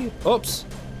 Ah, he. Oops.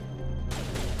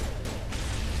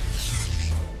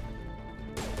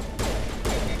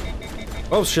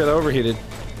 Oh shit! I overheated.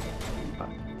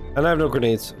 And I have no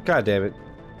grenades. God damn it.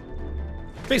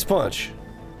 Face punch.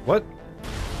 What?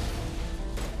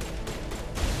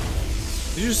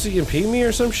 Did you just EMP me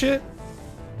or some shit?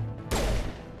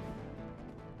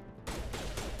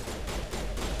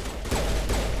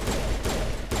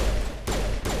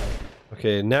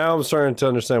 Okay, now I'm starting to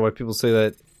understand why people say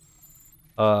that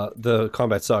the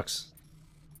combat sucks.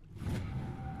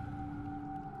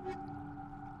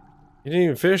 You didn't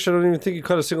even finish? I don't even think you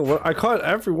caught a single one. I caught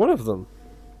every one of them.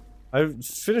 I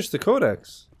finished the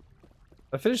Codex.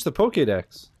 I finished the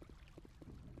Pokédex.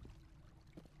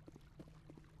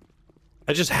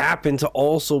 I just happened to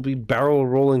also be barrel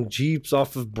rolling jeeps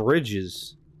off of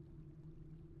bridges.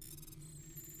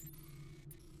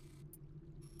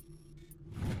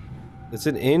 It's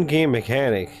an in-game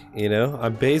mechanic, you know?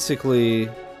 I'm basically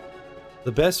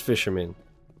the best fisherman.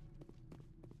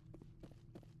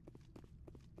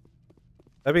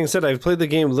 That being said, I've played the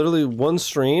game literally one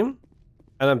stream,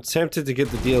 and I'm tempted to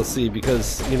get the DLC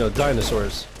because, you know,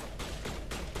 dinosaurs.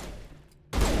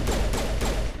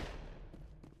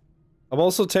 I'm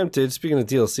also tempted, speaking of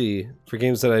DLC, for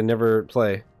games that I never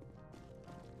play.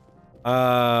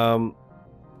 I'm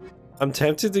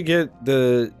tempted to get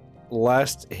the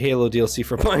last Halo DLC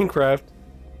for Minecraft.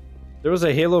 There was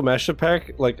a Halo mashup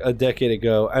pack like a decade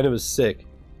ago, and it was sick.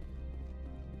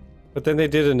 But then they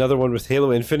did another one with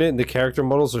Halo Infinite, and the character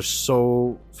models are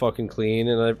so fucking clean,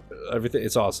 and everything.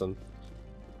 It's awesome.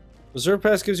 Reserve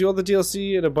Pass gives you all the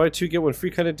DLC and a buy two get one free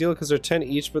kind of deal because they're 10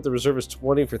 each, but the reserve is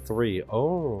 20 for 3.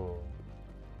 Oh,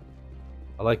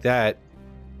 I like that.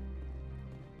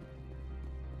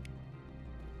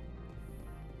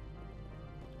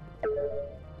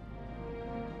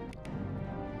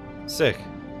 Sick.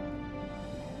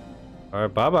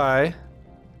 Alright, bye-bye.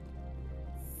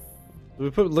 We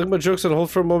put Ligma jokes on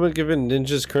hold for a moment given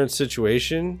Ninja's current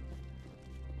situation?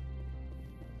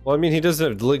 Well, I mean, he doesn't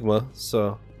have Ligma,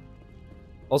 so...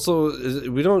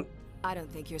 Also, we don't... I don't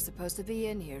think you're supposed to be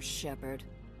in here, Shepard.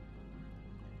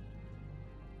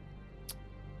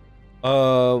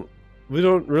 We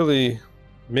don't really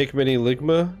make many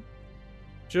Ligma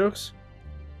jokes.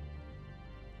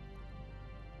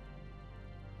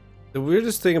 The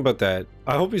weirdest thing about that...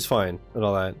 I hope he's fine and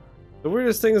all that. The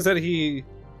weirdest thing is that he...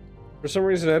 For some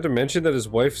reason, I had to mention that his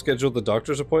wife scheduled the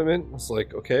doctor's appointment. I was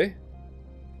like, okay.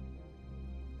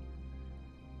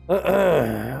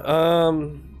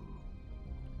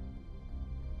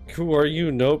 Who are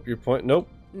you? Nope. Your point. Nope.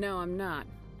 No, I'm not.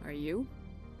 Are you?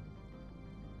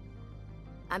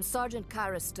 I'm Sergeant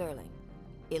Kyra Sterling,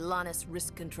 Ilanis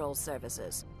Risk Control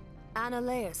Services.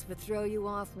 Annaleus would throw you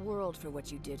off-world for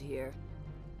what you did here.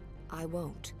 I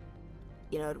won't.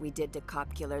 You know what we did to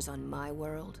cop killers on my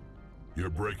world? You're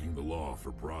breaking the law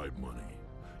for bribe money.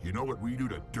 You know what we do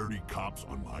to dirty cops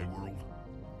on my world?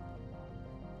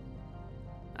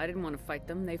 I didn't want to fight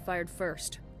them. They fired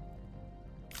first.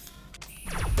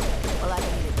 Well, I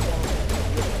don't need a gun.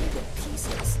 Rip you to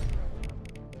pieces.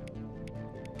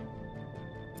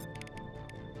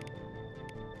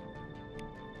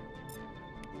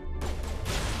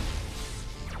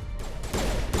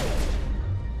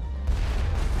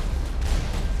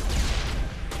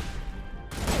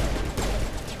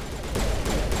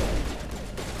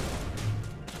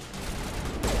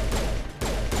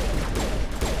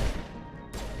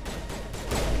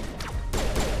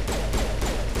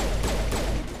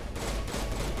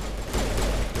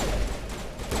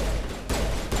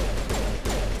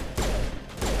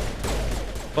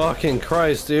 Fucking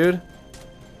Christ, dude.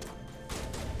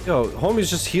 Yo, homie's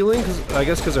just healing, I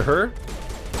guess because of her?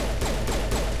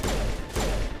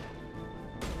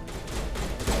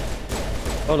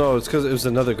 Oh no, it's because it was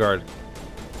another guard.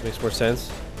 Makes more sense.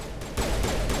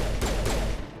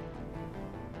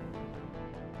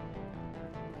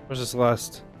 Where's this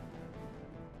last?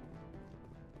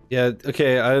 Yeah,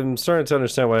 okay, I'm starting to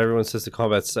understand why everyone says the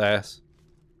combat's ass.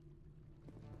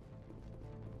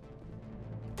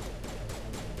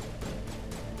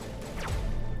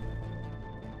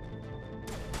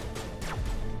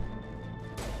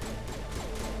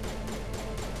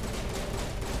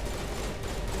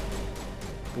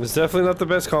 It's definitely not the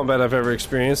best combat I've ever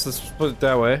experienced, let's put it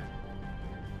that way.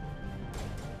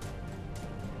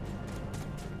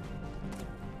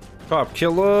 Cop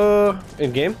killer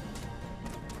in game.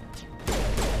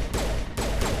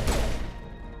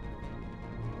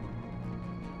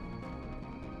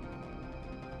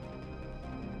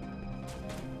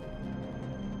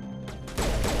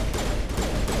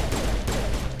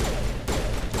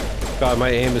 God, my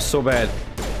aim is so bad.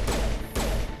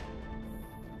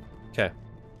 Okay.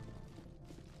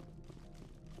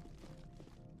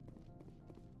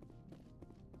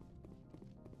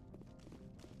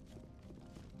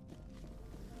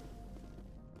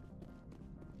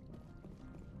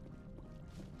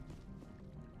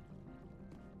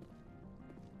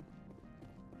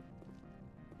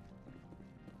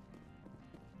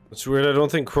 It's weird, I don't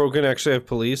think Krogan actually have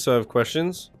police, so I have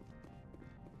questions.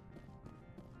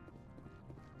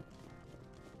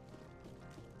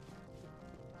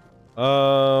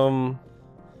 I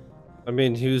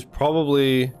mean, he was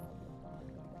probably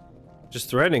just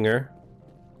threatening her.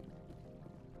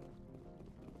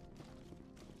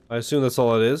 I assume that's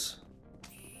all it is.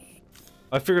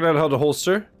 I figured out how to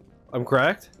holster. I'm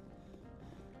cracked.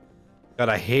 God,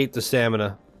 I hate the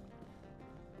stamina.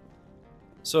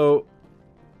 So,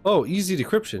 oh, easy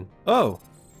decryption. Oh.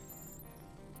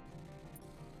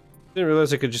 Didn't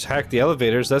realize I could just hack the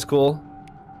elevators. That's cool.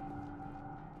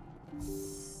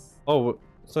 Oh,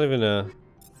 it's not even a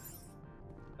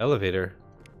elevator.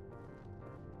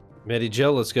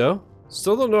 Medigel, let's go.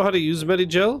 Still don't know how to use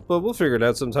Medigel, but we'll figure it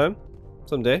out sometime.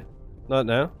 Someday. Not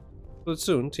now. But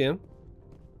soon, TM.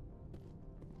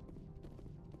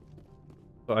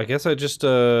 So I guess I just,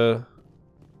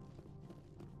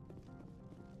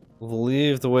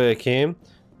 leave the way I came.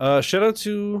 Shout out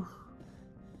to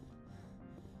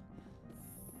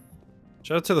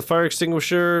the fire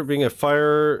extinguisher being a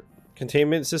fire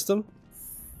containment system.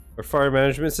 Or fire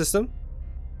management system.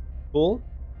 Cool.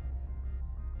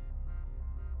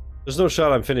 There's no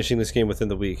shot I'm finishing this game within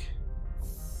the week.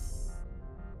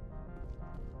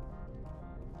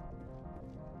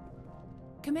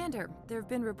 Commander, there have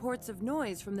been reports of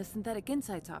noise from the Synthetic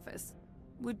Insights office.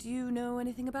 Would you know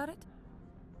anything about it?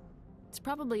 It's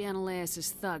probably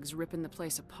Analaeus' thugs ripping the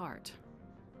place apart.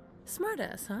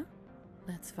 Smartass, huh?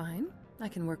 That's fine. I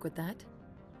can work with that.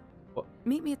 What?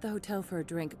 Meet me at the hotel for a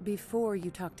drink before you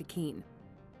talk to Keen.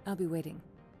 I'll be waiting.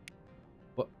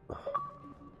 What?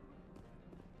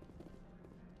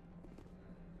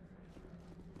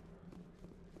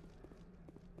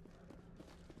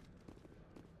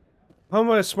 How am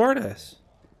I a smartass?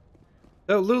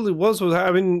 That literally was what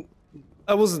I mean.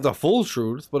 That wasn't the full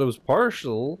truth, but it was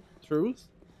partial truth.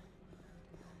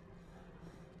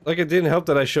 Like, it didn't help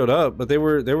that I showed up, but they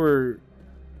were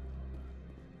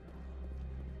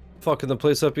fucking the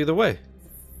place up either way.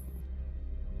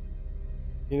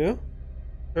 You know?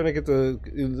 Trying to get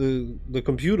the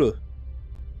computer.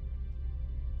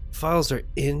 Files are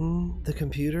in the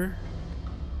computer?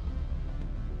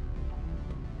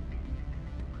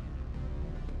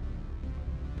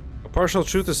 A partial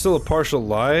truth is still a partial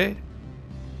lie?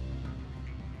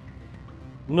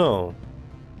 No.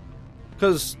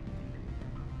 Because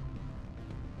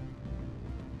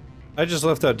I just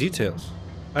left out details.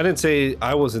 I didn't say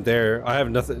I wasn't there. I have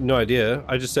no idea.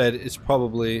 I just said it's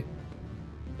probably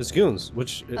his goons,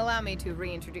 which... Allow me to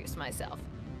reintroduce myself.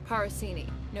 Parasini,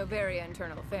 Novaria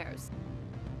Internal Affairs.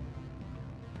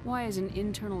 Why is an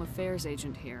internal affairs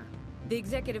agent here? The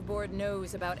executive board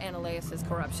knows about Analaeus'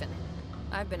 corruption.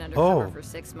 I've been undercover for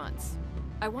 6 months.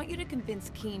 I want you to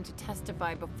convince Keen to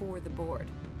testify before the board.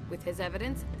 With his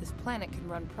evidence, this planet can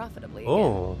run profitably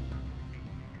again.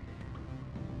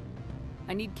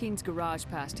 I need Keen's garage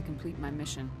pass to complete my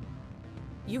mission.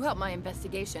 You help my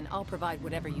investigation, I'll provide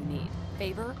whatever you need.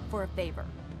 Favor for a favor.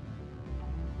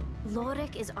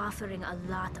 Lorik is offering a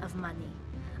lot of money.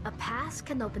 A pass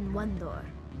can open one door.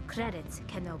 Credits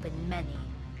can open many.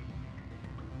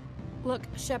 Look,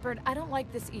 Shepard, I don't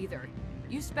like this either.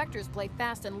 You Spectres play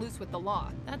fast and loose with the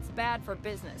law. That's bad for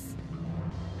business.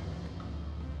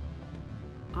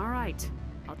 Alright.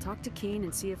 I'll talk to Keen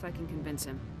and see if I can convince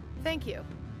him. Thank you.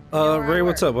 Ray,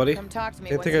 what's up, buddy? Come talk to me.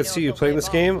 Didn't think I'd see you playing this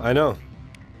game? I know.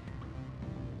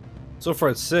 So far,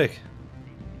 it's sick.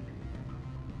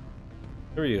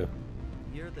 Who are you?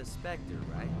 You're the Spectre,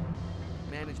 right?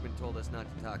 Management told us not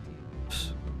to talk to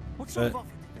you. What sort of offer?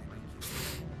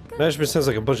 Management sounds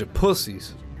like a bunch of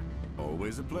pussies.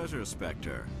 Always a pleasure,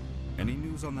 Spectre. Any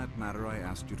news on that matter I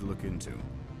asked you to look into?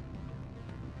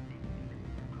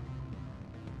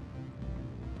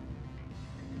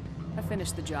 I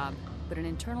finished the job, but an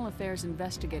internal affairs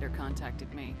investigator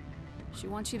contacted me. She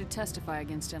wants you to testify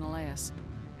against Analaeus.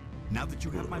 Now that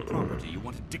you have my property, you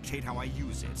want to dictate how I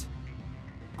use it.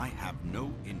 I have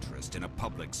no interest in a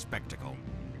public spectacle.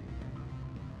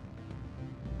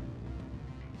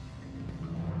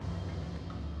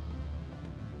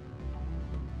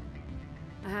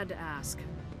 I had to ask.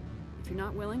 If you're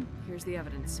not willing, here's the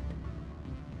evidence.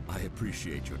 I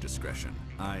appreciate your discretion.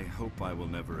 I hope I will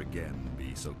never again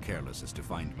be so careless as to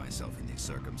find myself in these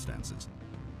circumstances.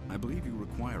 I believe you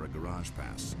require a garage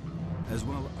pass. As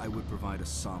well, I would provide a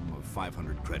sum of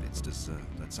 500 credits. Does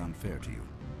that sound fair to you?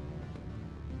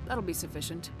 That'll be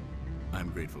sufficient. I'm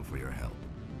grateful for your help.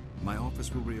 My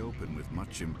office will reopen with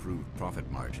much improved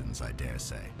profit margins, I dare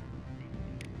say.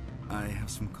 I have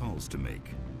some calls to make,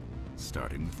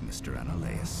 starting with Mr.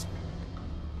 Analaeus.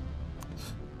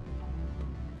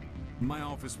 My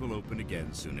office will open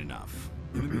again soon enough.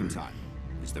 In the meantime,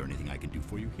 is there anything I can do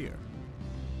for you here?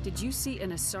 Did you see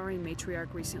an Asari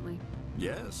matriarch recently?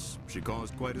 Yes, she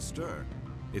caused quite a stir.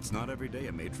 It's not every day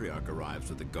a matriarch arrives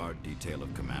with a guard detail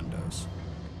of commandos.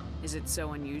 Is it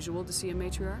so unusual to see a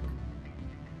matriarch?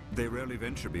 They rarely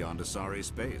venture beyond Asari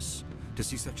space. To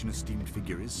see such an esteemed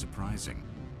figure is surprising.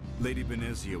 Lady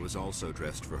Benezia was also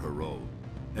dressed for her role.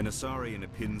 An Asari in a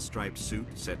pinstriped suit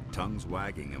set tongues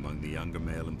wagging among the younger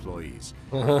male employees,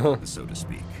 so to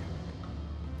speak.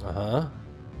 Uh-huh.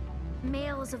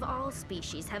 Males of all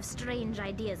species have strange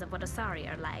ideas of what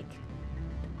Asari are like.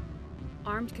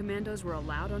 Armed commandos were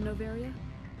allowed on Noveria?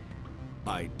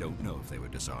 I don't know if they were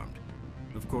disarmed.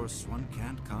 Of course, one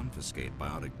can't confiscate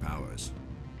biotic powers.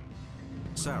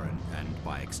 Saren, and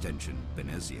by extension,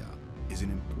 Benezia, is an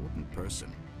important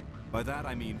person. By that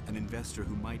I mean an investor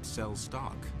who might sell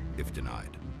stock, if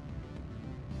denied.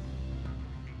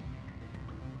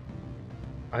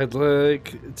 I'd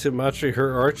like to match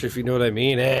her arch, if you know what I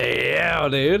mean. Hey, yeah,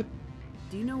 dude.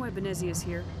 Do you know why Benezia's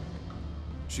here?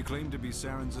 She claimed to be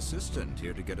Saren's assistant,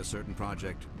 here to get a certain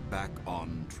project back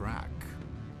on track.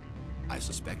 I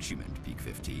suspect she meant Peak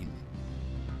 15.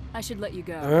 I should let you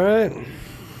go. Alright.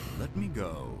 Let me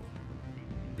go.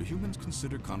 Do humans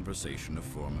consider conversation a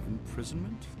form of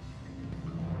imprisonment?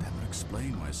 That would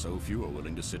explain why so few are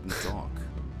willing to sit and talk.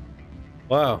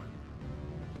 Wow.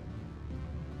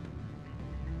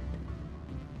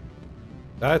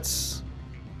 That's...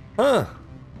 Huh.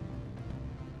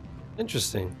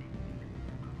 Interesting.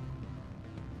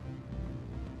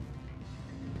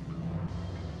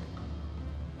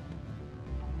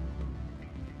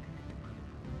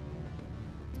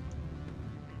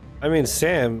 I mean,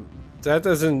 Sam, that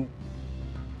doesn't...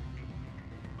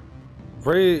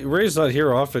 Ray's not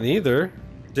here often either.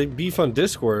 They beef on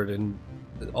Discord and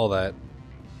all that.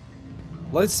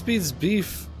 Lightspeed's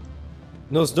beef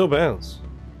knows no bounds.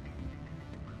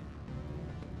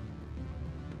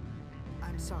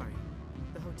 I'm sorry.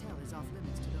 The hotel is off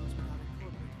limits to those without a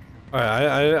corporate account.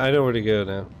 Alright, I know where to go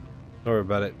now. Don't worry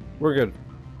about it. We're good.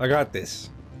 I got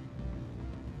this.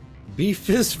 Beef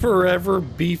is forever,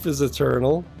 beef is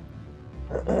eternal.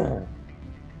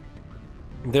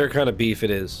 Their kind of beef it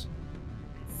is.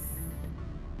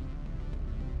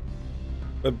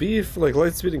 But beef, like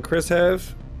Lightspeed and Chris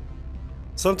have,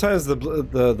 sometimes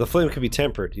the flame can be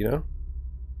tempered, you know?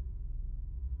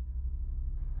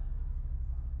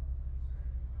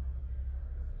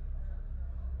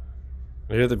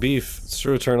 I hear the beef. It's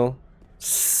true, Eternal.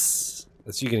 That's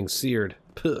you getting seared.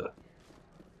 Puh.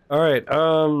 Alright,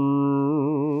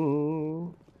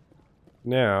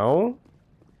 now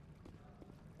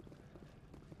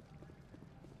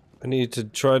I need to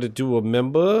try to do a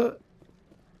member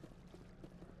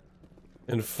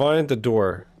and find the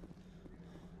door.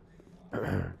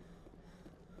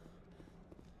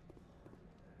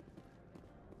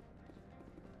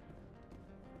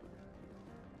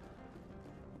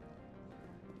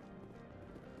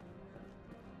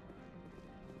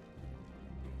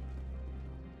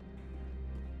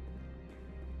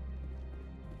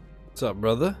 What's up,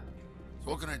 brother? So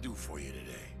what can I do for you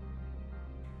today?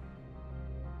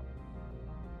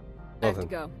 I have to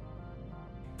go.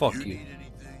 Fuck you. You. Need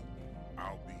anything?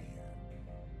 I'll be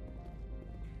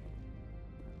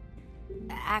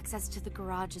here. Access to the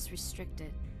garage is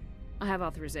restricted. I have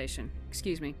authorization.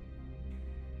 Excuse me.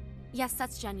 Yes,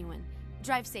 that's genuine.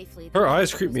 Drive safely. Her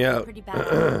eyes creep me out. Pretty bad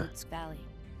in Roots Valley.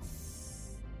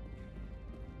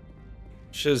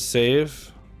 Shiz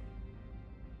save.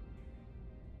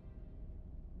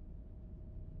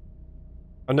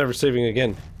 I'm never saving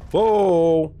again.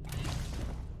 Whoa!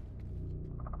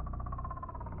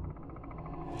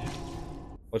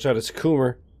 Watch out, it's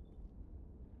Coomer.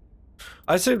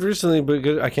 I saved recently,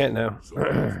 but I can't now.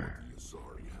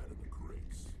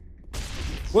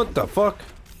 What the fuck?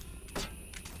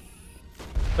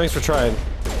 Thanks for trying.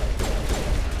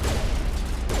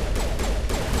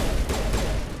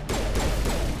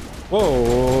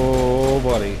 Whoa,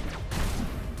 buddy.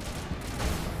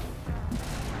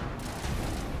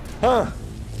 Huh.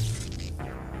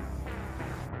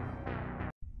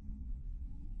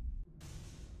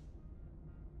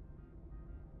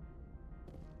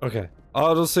 Okay.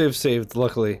 Autosave saved,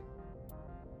 luckily.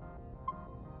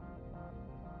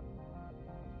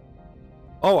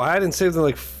 Oh, I hadn't saved in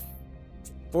like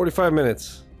 45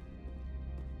 minutes.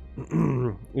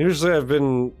 Usually I've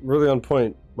been really on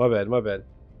point. My bad, my bad.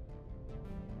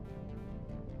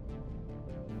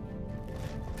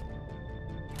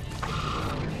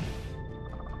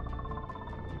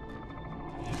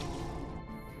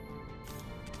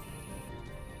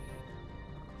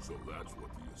 So that's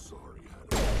what the Asari had.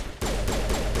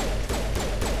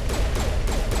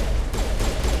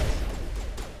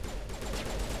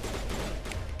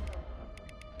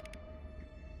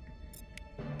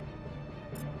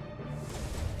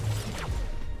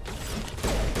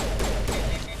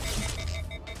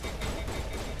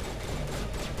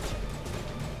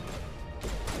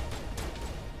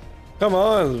 Come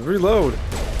on, reload.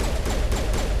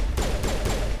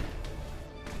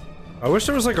 I wish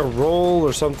there was like a roll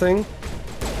or something.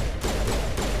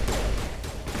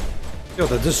 Yo,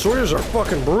 the destroyers are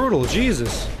fucking brutal,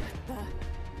 Jesus.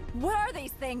 What are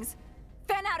these things?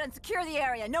 Fan out and secure the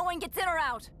area. No one gets in or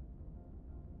out.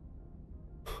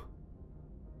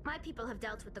 My people have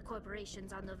dealt with the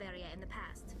corporations on Noveria in the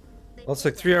past. Well, it's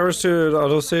like 3 hours to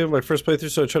autosave my first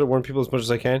playthrough, so I try to warn people as much as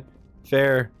I can.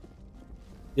 Fair.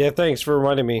 Yeah, thanks for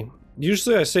reminding me.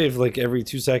 Usually I save like every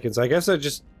 2 seconds. I guess I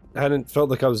just hadn't felt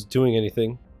like I was doing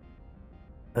anything.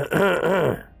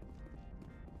 Yeah,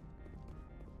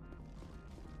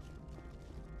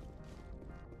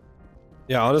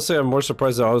 honestly, I'm more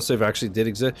surprised that autosave actually did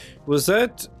exist. Was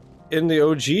that in the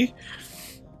OG?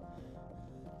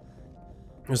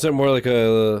 Or is that more like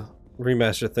a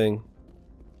remaster thing?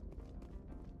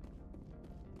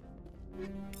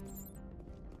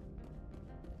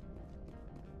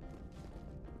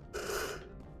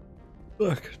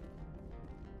 Look.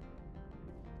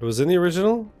 It was in the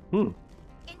original?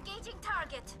 Engaging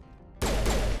target.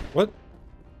 What?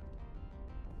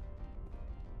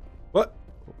 What?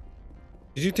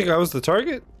 Did you think I was the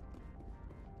target?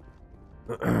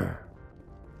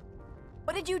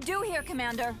 What did you do here,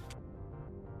 Commander?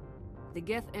 The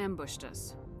Geth ambushed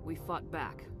us. We fought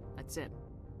back. That's it.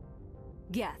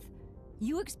 Geth,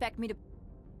 you expect me to...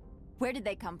 Where did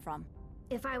they come from?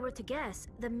 If I were to guess,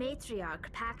 the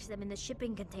matriarch packed them in the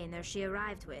shipping container she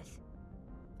arrived with.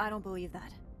 I don't believe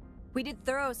that. We did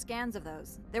thorough scans of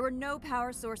those. There were no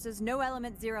power sources, no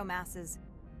element zero masses.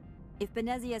 If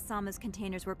Benezia-sama's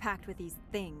containers were packed with these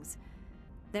things,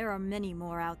 there are many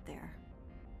more out there.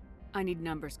 I need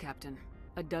numbers, Captain.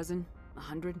 A dozen?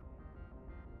 100?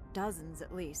 Dozens,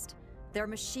 at least. They're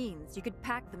machines. You could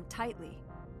pack them tightly.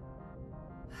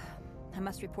 I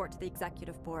must report to the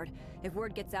executive board. If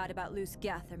word gets out about loose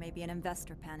Geth, there may be an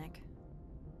investor panic.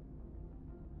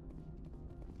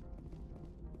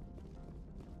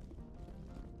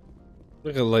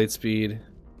 Look at light speed.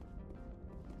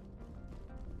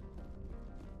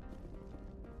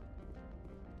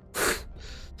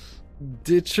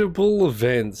 Ditchable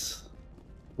events.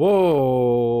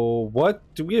 Whoa, what?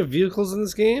 Do we have vehicles in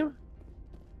this game?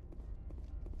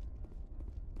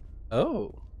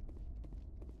 Oh.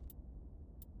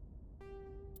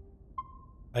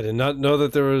 I did not know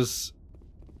that there was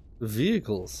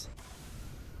vehicles.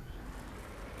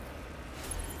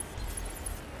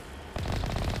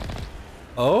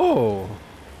 Oh.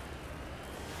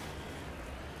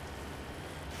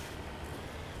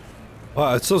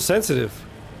 Wow, it's so sensitive.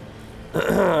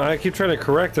 I keep trying to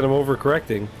correct and I'm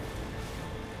overcorrecting.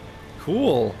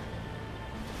 Cool.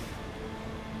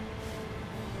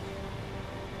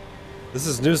 This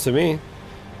is news to me.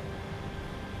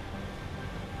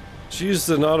 She used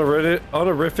an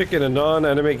honorific in a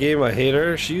non-anime game. I hate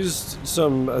her. She used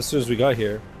some as soon as we got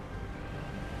here.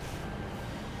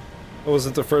 It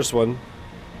wasn't the first one.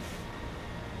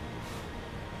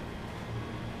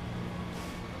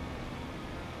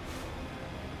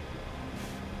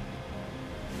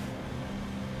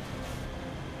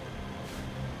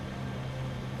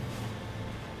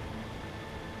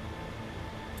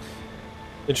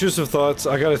 Intrusive thoughts.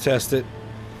 I gotta test it.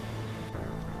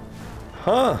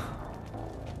 Huh.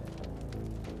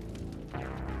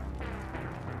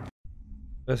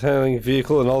 Best handling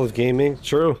vehicle in all of gaming.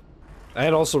 True.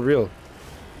 And also real.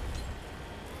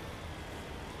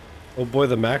 Oh boy,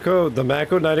 the Mako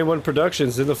 91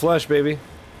 Productions in the flesh, baby.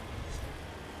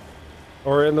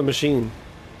 Or in the machine.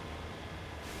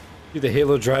 Cue the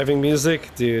Halo driving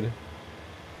music, dude.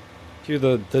 Cue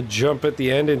the jump at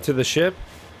the end into the ship.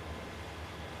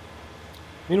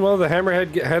 Meanwhile, the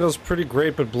hammerhead handles pretty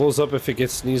great, but blows up if it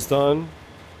gets sneezed on.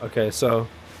 Okay, so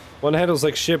one handles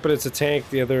like shit, but it's a tank.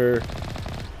 The other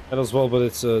handles well, but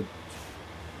it's a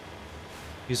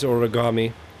piece of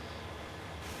origami.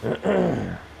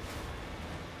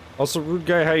 Also, rude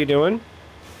guy, how you doing?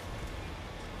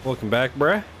 Welcome back,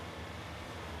 bruh.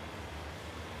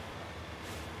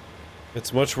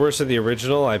 It's much worse than the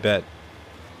original, I bet.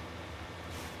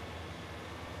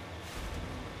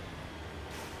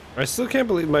 I still can't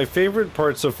believe my favorite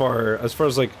part so far, as far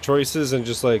as like choices and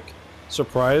just like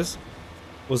surprise,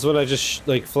 was when I just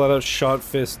like flat out shot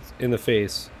Fist in the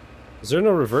face. Is there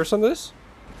no reverse on this?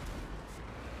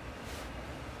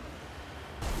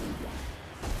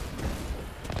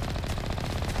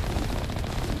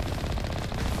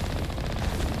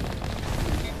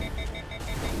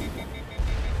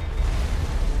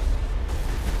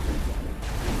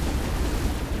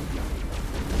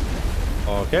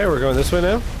 Okay, we're going this way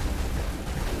now.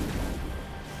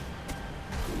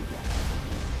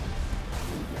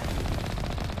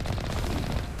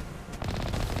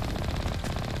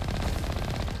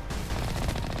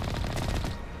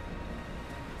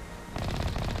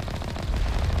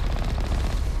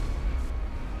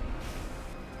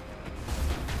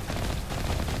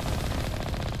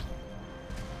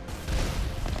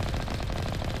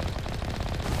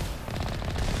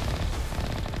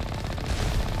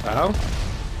 Ow.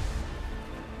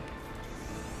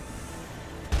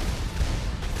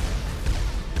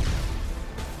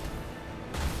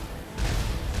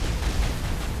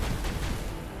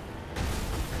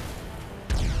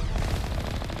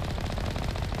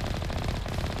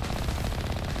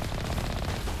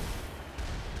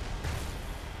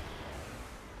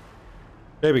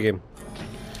 Baby game.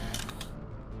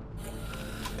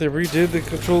 They redid the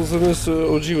controls in this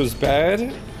OG was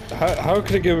bad? How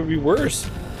could it get be worse?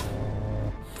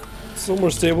 So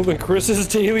more stable than Chris's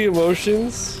daily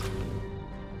emotions?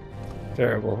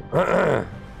 Terrible.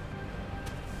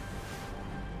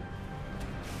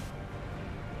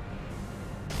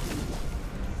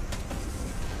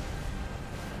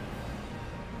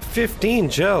 15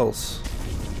 gels.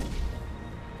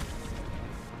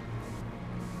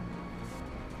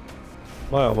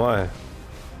 My oh my.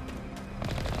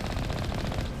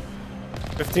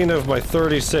 15 of my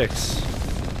 36.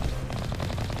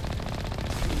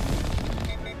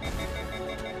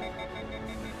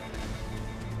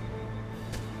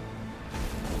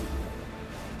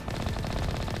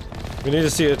 We need to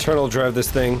see Eternal drive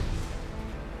this thing.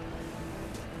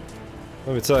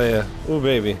 Let me tell you. Ooh,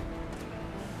 baby.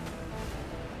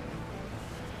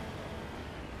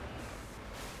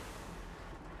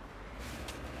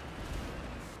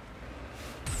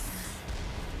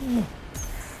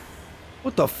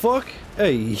 What the fuck?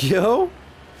 Hey, yo!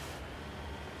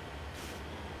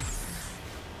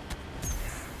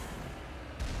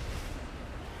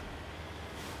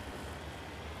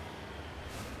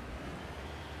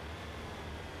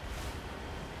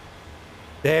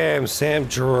 Damn, Sam,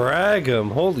 drag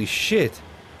him. Holy shit.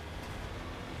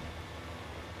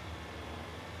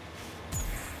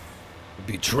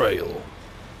 Betrayal.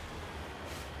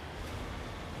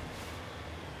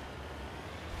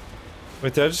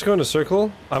 Wait, did I just go in a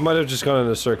circle? I might have just gone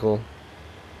in a circle.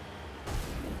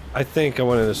 I think I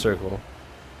went in a circle.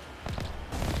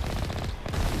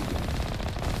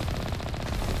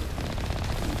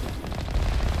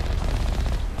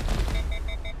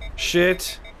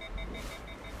 Shit.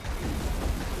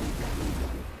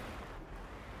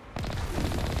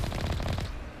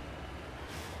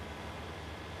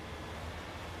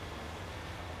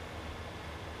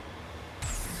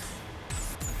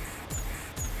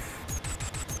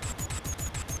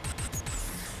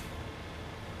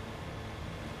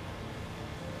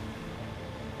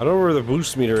 I don't know where the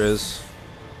boost meter is.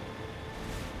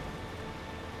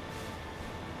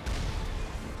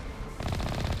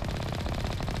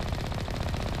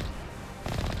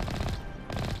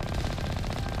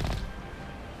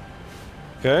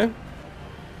 Okay.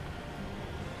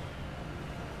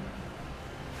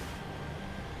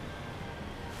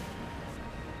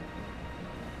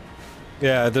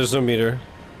 Yeah, there's no meter.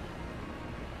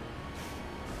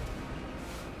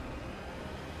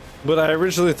 But I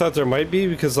originally thought there might be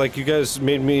because, like, you guys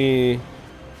made me...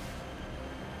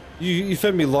 You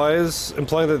fed me lies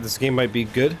implying that this game might be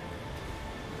good.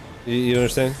 You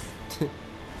understand?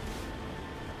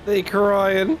 They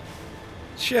crying.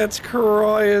 Chat's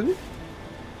crying.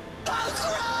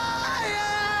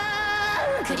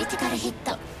 Critical hit.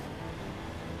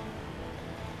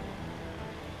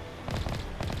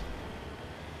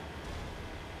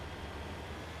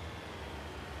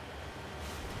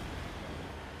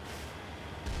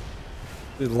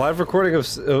 Live recording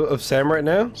of Sam right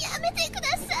now?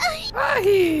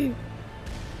 Aye.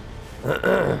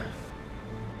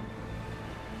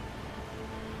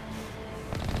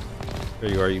 There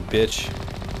you are, you bitch.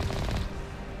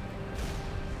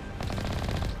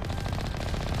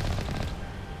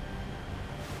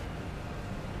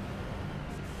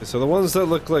 Okay, so the ones that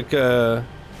look like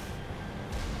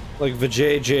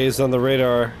vajayjays on the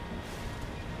radar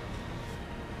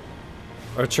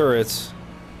are turrets.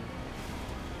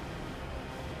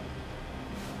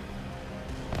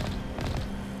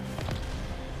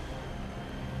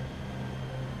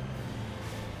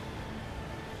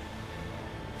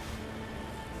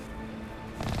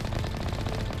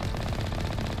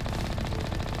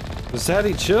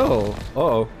 Zaddy, chill.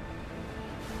 Uh-oh.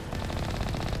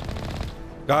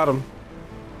 Got him.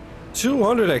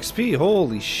 200 XP.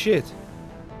 Holy shit.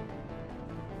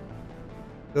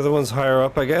 The other one's higher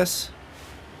up, I guess.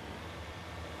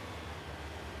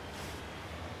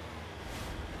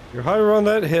 You're higher on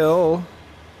that hill.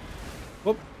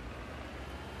 Whoop.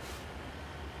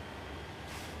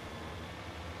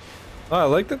 Oh, I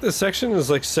like that this section is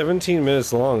like 17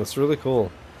 minutes long. It's really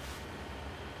cool.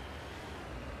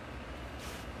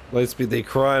 Lightspeed, they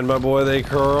crying, my boy, they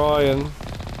crying.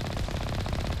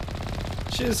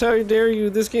 Shiz, how dare you?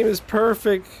 This game is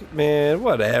perfect. Man,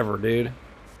 whatever, dude.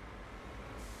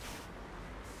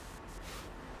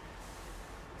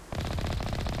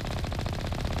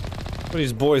 Where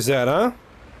these boys at, huh?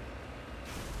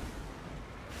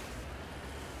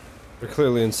 They're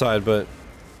clearly inside, but...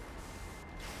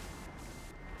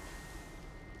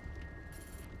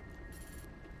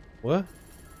 What?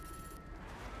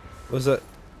 What's that?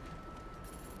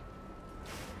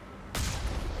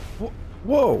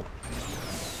 Whoa!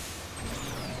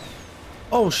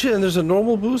 Oh shit, and there's a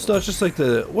normal boost, not just like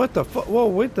the... What the fuck? Whoa,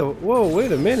 wait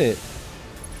a minute.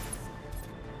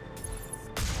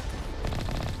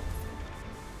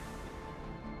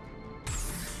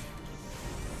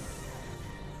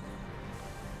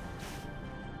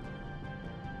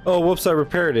 Oh, whoops, I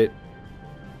repaired it.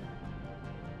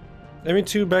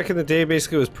 ME2 back in the day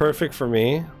basically was perfect for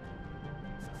me.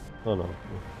 Oh no.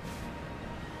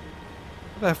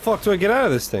 How the fuck do I get out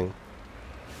of this thing?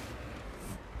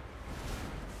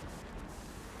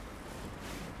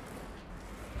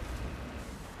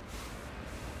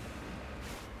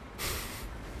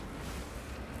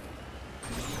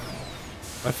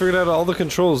 I figured out all the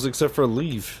controls except for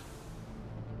leave.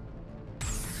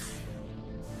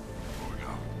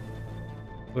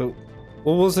 Well,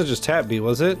 wasn't just tap B,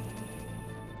 was it?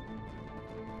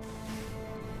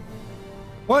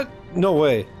 What? No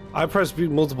way. I pressed B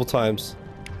multiple times.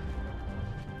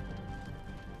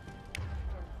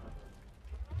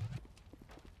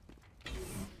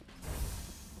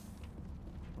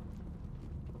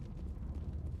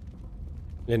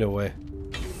 Ain't no way.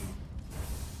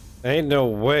 Ain't no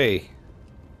way.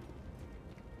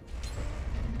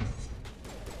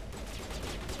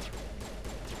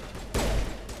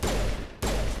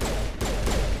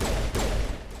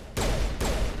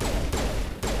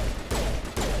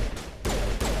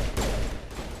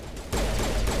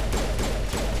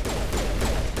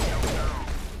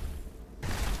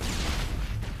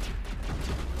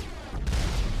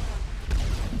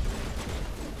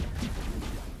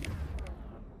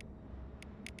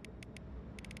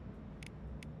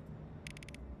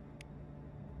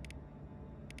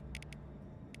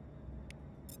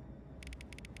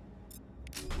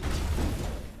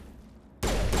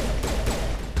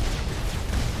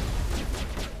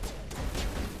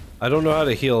 I don't know how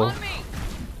to heal.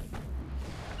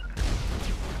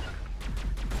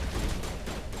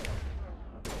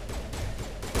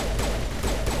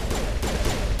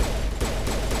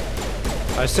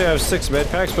 I say I have 6 med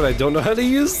packs, but I don't know how to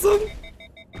use them.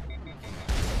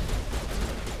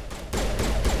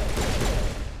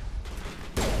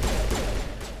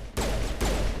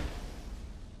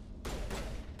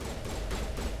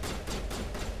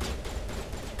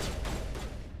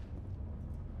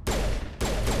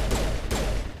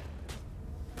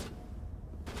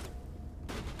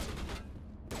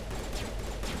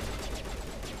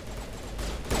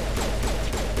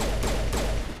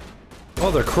 Oh,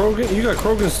 they're Krogan? You got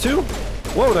Krogans too?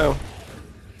 Whoa now.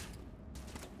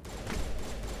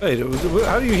 Hey,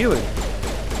 how are you healing?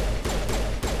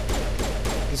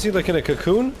 Is he like in a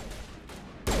cocoon?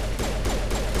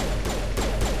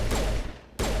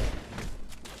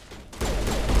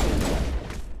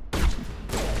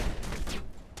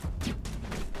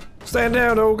 Stand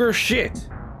down, ogre. Shit.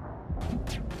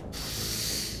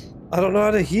 I don't know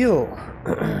how to heal.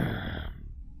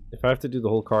 If I have to do the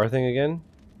whole car thing again.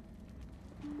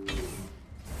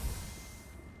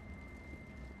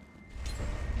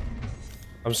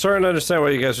 I'm starting to understand why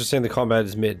you guys are saying the combat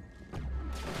is mid.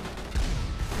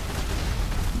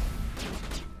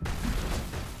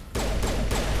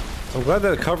 I'm glad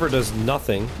that cover does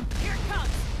nothing. Here it comes.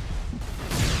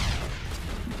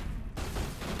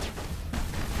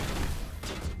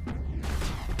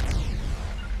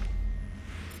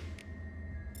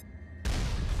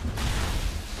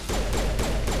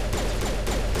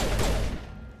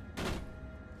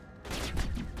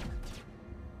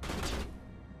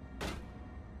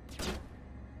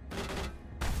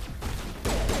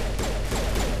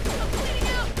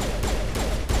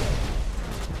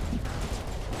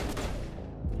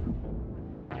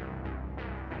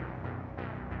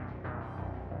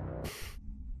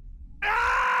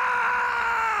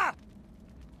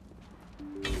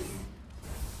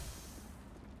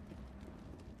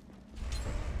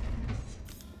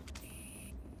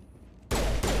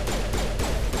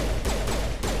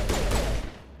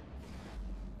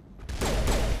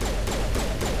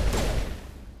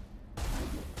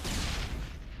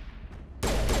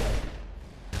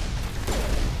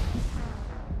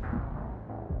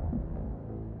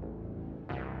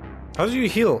 How do you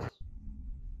heal?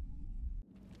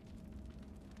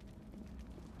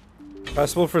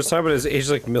 Possible for a time, but it's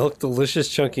aged like milk. Delicious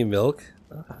chunky milk.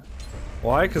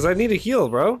 Why? Because I need to heal,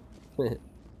 bro.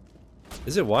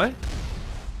 Is it why?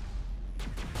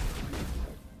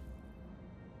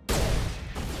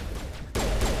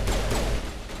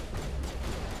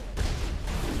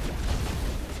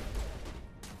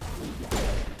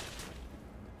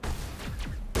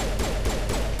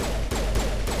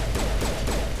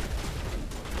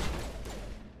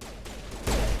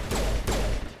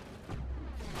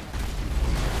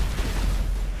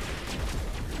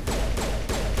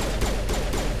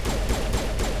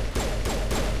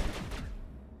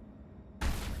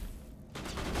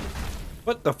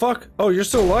 What the fuck? Oh, you're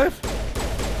still alive?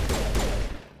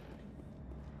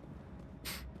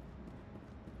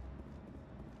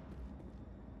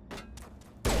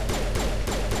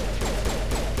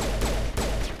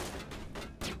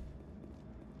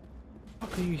 How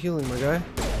are you healing, my guy?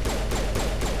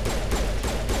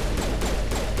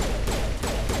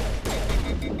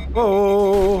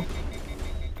 Whoa!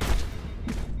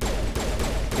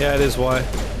 Yeah, it is why.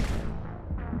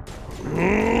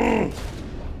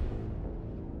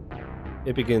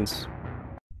 It begins.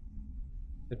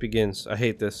 It begins. I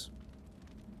hate this.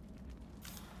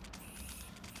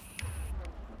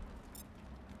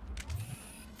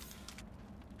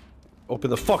 Open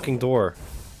the fucking door.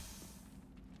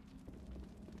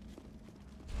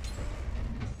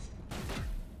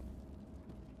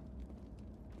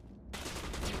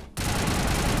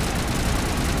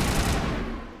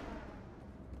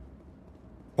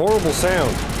 Horrible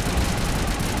sound.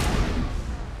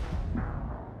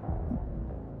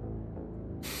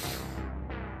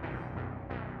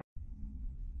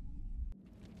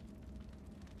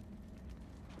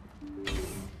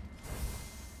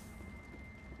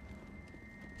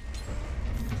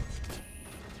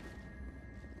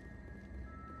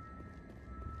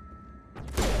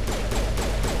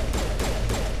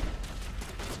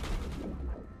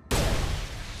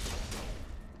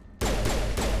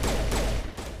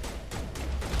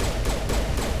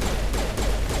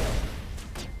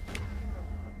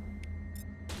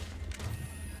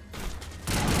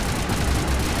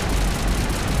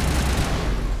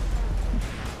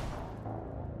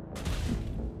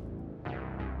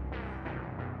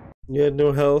 You had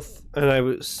no health, and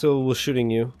I still was shooting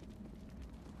you.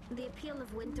 The appeal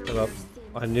of winter. Shut up.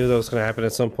 I knew that was gonna happen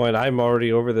at some point. I'm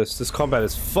already over this. This combat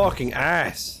is fucking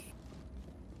ass.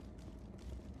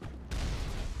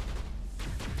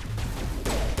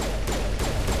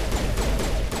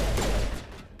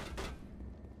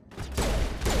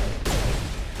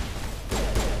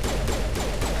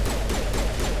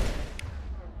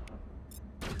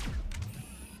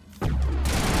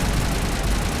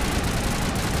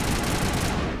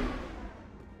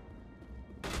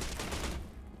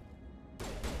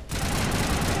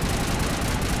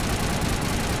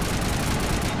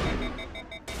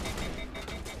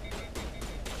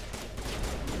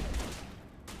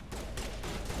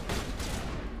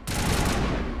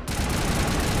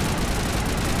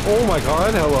 Oh my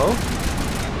god, hello.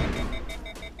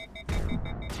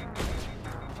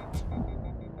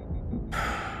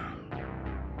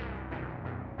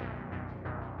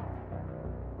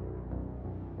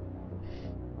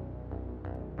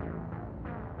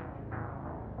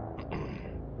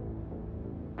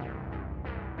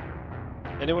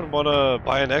 Anyone wanna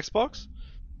buy an Xbox?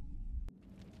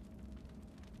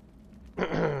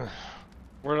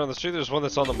 Word on the street, there's one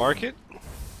that's on the market.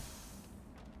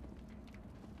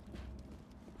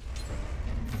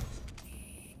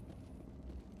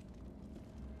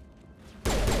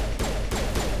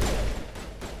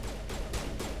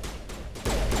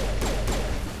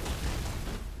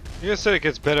 You guys said it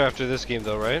gets better after this game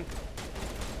though, right?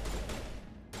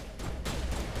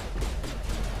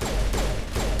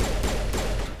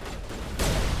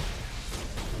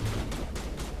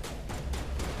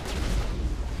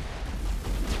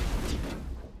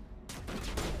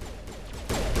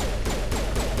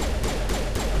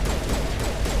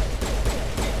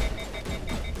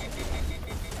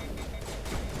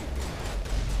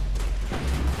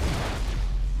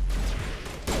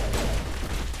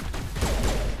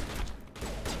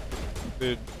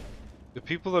 Dude, the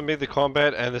people that made the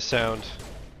combat and the sound,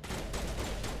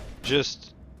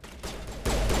 just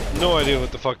no idea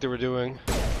what the fuck they were doing.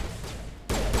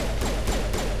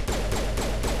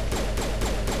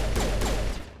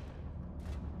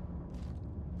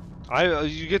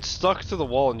 You get stuck to the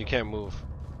wall and you can't move.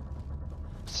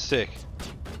 Sick.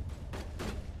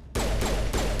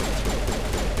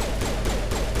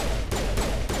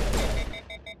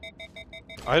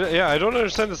 I don't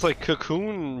understand this like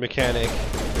cocoon mechanic,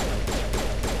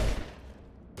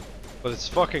 but it's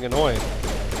fucking annoying.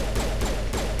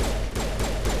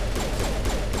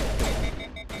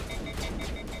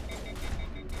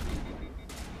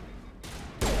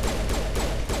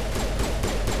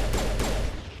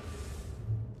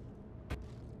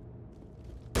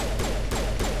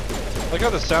 Like how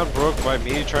the sound broke by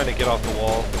me trying to get off the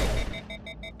wall.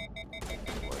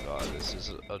 Oh my god, this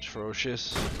is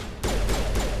atrocious.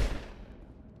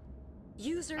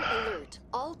 User alert.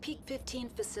 All Peak 15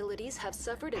 facilities have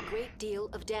suffered a great deal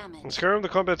of damage. In Skyrim the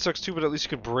combat sucks too, but at least you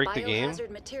could break the game.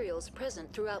 Biohazard materials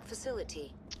present throughout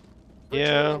facility.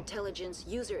 Virtual intelligence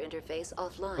user interface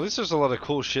offline. At least there's a lot of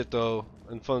cool shit though,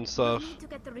 and fun stuff. We need to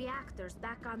get the reactors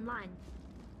back online.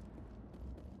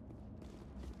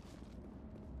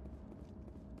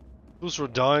 Who's we're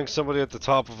dying somebody at the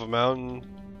top of a mountain.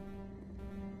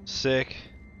 Sick.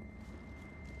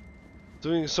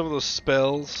 Doing some of those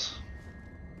spells.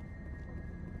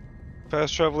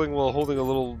 Fast traveling while holding a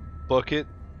little bucket.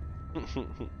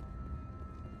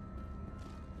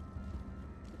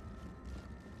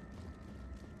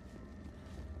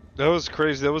 That was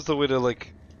crazy. That was the way to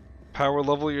like power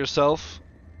level yourself.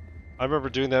 I remember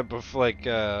doing that before, like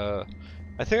I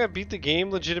think I beat the game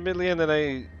legitimately, and then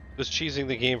I was cheesing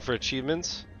the game for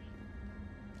achievements,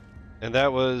 and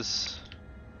that was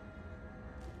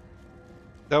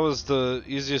the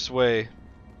easiest way.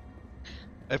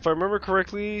 If I remember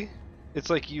correctly, it's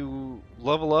like you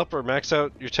level up or max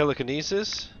out your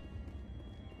telekinesis,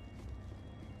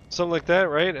 something like that,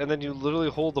 right? And then you literally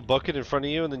hold the bucket in front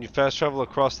of you, and then you fast travel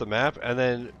across the map, and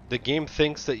then the game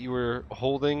thinks that you were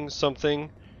holding something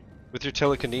with your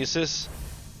telekinesis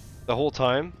the whole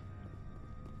time.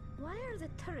 Why are the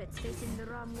turrets facing the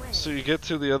wrong way? So you get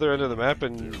to the other end of the map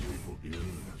and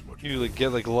you like get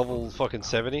like level fucking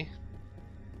 70.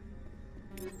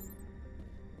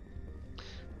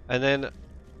 And then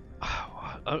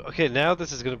okay, now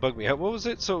this is gonna bug me. What was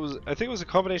it? So it was, I think it was a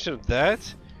combination of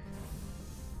that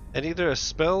and either a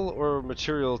spell or a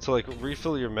material to like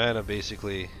refill your mana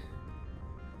basically,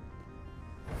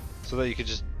 so that you could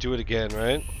just do it again,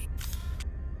 right?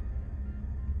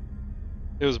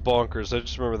 It was bonkers. I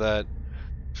just remember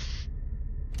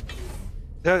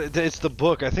that. It's the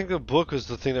book. I think the book was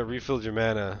the thing that refilled your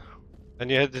mana,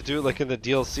 and you had to do it like in the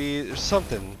DLC or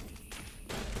something.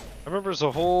 I remember it was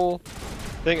a whole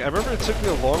thing. I remember it took me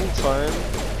a long time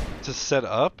to set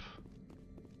up,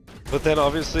 but then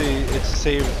obviously it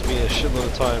saved me a shitload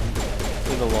of time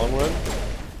in the long run.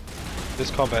 This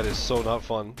combat is so not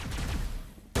fun.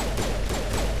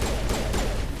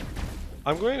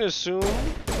 I'm going to assume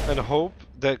and hope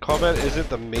that combat isn't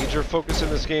the major focus in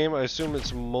this game. I assume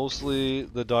it's mostly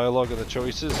the dialogue and the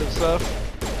choices and stuff.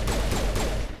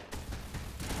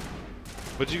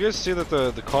 But do you guys see that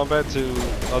the combat to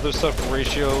other stuff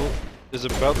ratio is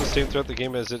about the same throughout the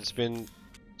game as it's been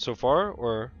so far,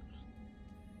 or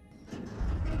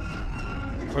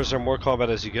is there more combat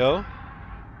as you go?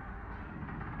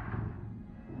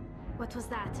 What was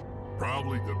that?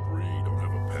 Probably debris. Don't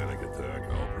have a panic attack.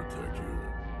 I'll protect you.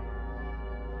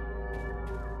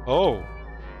 Oh.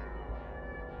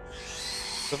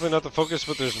 Definitely not the focus,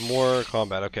 but there's more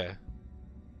combat. Okay.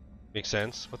 Makes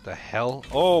sense. What the hell?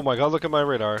 Oh my god, look at my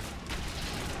radar.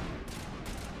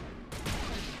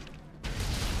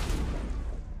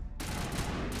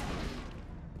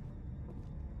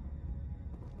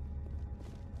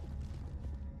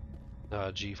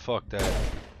 Ah, gee, fuck that.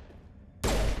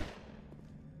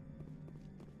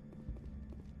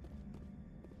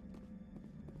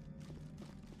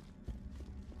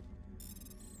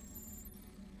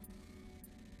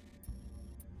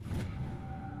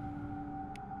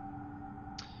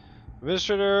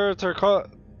 Administrator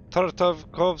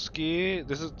Tartakovsky,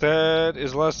 that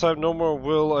is the last time. No more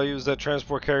will I use that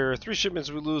transport carrier. 3 shipments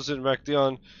we lose in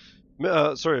Macedon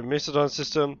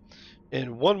system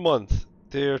in 1 month.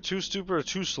 They are too stupid or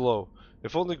too slow.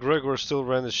 If only Gregor still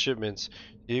ran the shipments,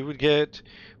 he would get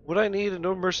what I need, and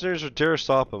no mercenaries would dare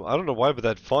stop him. I don't know why, but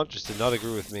that font just did not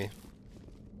agree with me.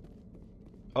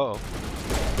 Uh-oh.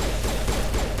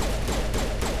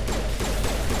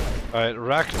 Alright,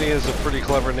 Rachni is a pretty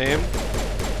clever name.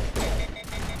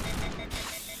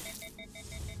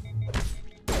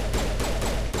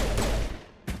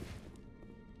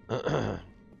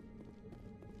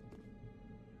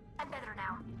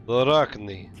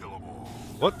 Rachni.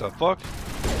 What the fuck?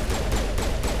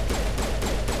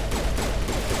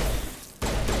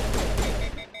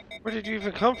 Where did you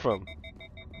even come from?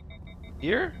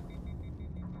 Here?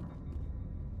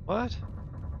 What?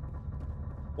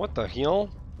 What the hell?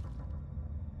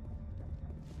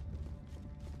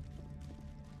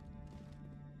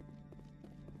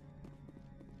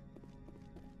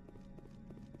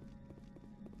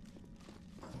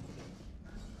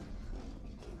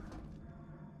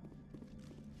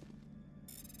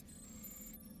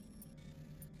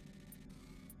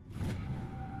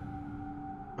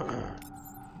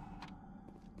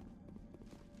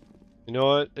 You know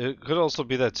what? It could also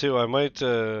be that too. I might,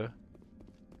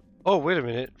 Oh, wait a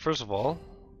minute. First of all.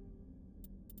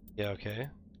 Yeah, okay.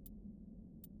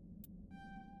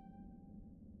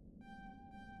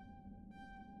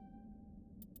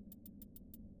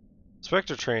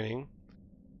 Spectre training.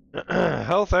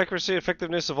 Health, accuracy,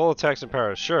 effectiveness of all attacks and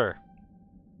powers. Sure.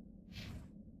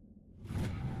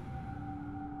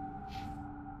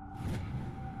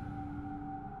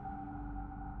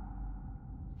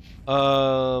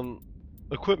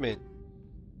 Equipment.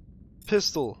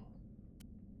 Pistol.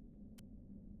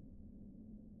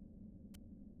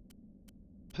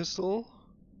 Pistol?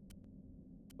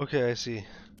 Okay, I see.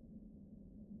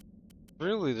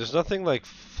 Really, there's nothing like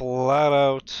flat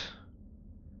out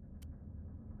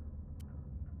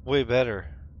way better.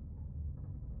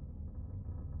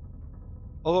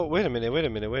 Although, wait a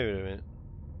minute.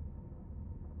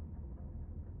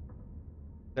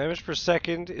 Damage per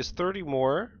second is 30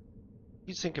 more.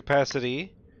 Heatsink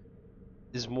capacity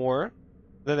is more.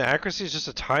 Then the accuracy is just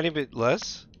a tiny bit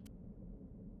less.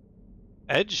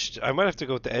 Edge, I might have to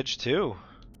go with the edge too.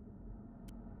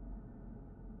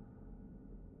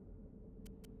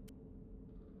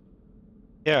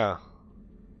 Yeah.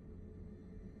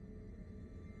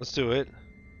 Let's do it.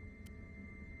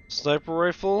 Sniper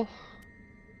rifle.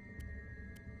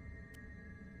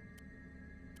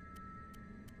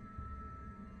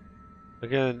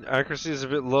 Again, accuracy is a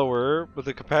bit lower, but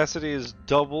the capacity is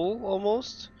double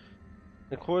almost.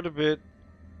 And quite a bit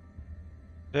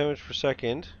damage per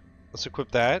second. Let's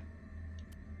equip that.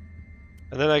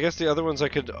 And then I guess the other ones I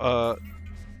could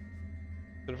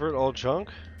convert all junk.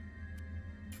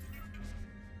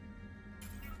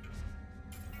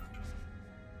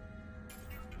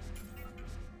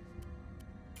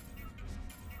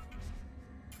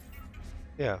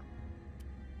 Yeah.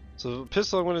 So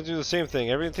pistol, I'm going to do the same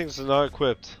thing. Everything's not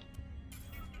equipped.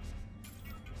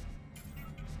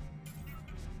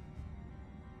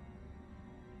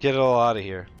 Get it all out of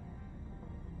here.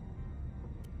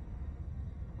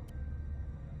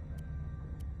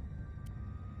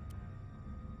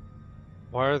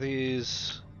 Why are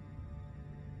these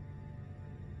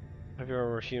heavy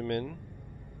armor human?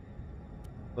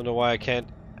 Don't know why I can't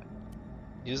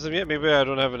use them yet. Maybe I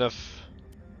don't have enough.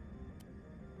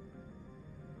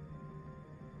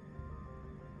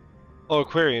 Oh,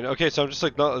 Aquarian. Okay, so I'm just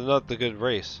like not the good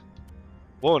race.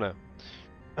 Whoa, now.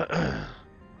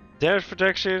 Damage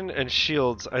protection and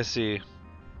shields. I see.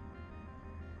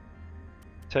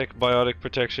 Tech biotic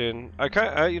protection.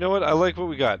 You know what? I like what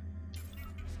we got.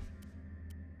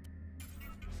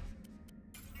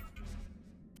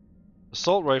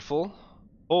 Assault rifle.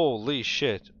 Holy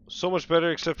shit! So much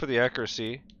better, except for the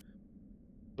accuracy.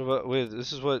 What about, wait,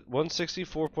 this is what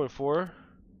 164.4,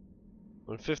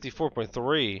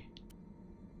 154.3.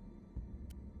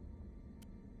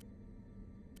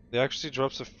 The accuracy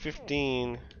drops to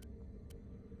 15.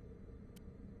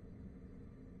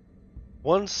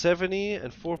 170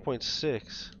 and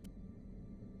 4.6.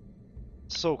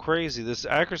 So crazy. This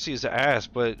accuracy is ass,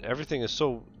 but everything is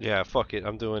so... Yeah, fuck it.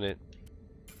 I'm doing it.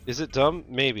 Is it dumb?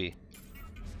 Maybe.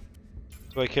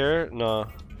 Do I care? Nah.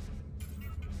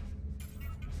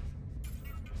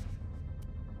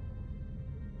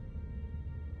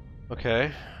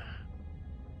 Okay.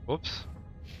 Whoops.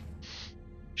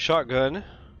 Shotgun.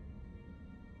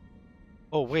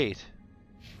 Oh, wait.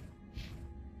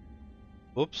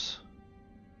 Whoops.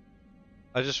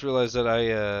 I just realized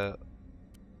that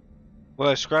when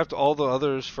I scrapped all the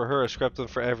others for her, I scrapped them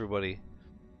for everybody.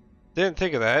 Didn't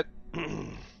think of that.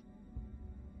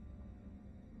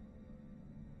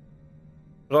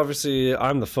 But obviously,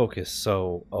 I'm the focus,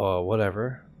 so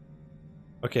whatever.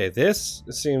 Okay, this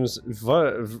seems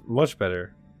much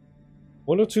better.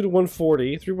 102 to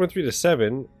 140, 313 to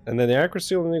 7, and then the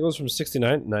accuracy only goes from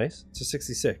 69, nice, to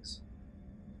 66.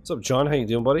 What's up, John? How you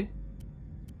doing, buddy?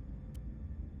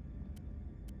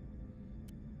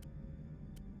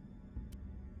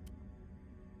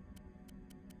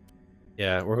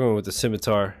 Yeah, we're going with the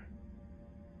scimitar.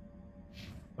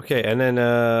 Okay, and then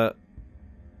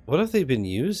what have they been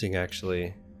using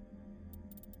actually?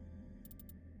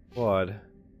 Quad.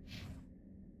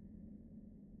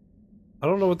 I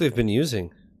don't know what they've been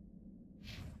using.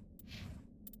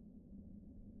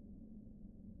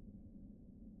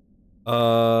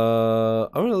 I'm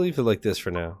gonna leave it like this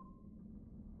for now.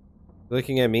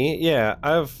 Looking at me? Yeah,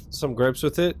 I have some gripes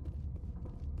with it.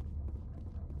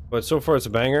 But so far it's a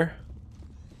banger.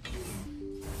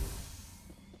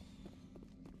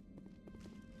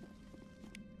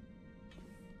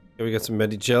 Okay, we got some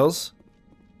medi gels.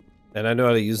 And I know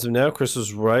how to use them now. Chris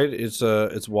was right. It's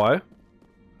Y.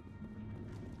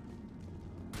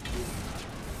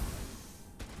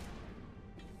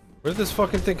 Where did this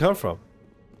fucking thing come from?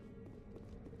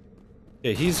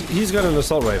 Yeah, he's got an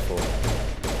assault rifle.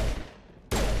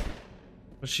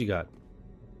 What's she got?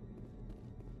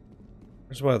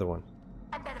 Where's my other one?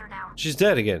 I'm better now. She's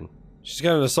dead again. She's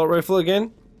got an assault rifle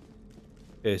again?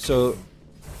 Okay, so...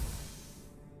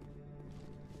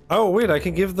 Oh, wait, I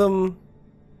can give them...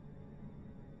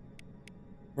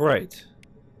 Right.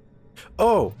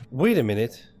 Oh, wait a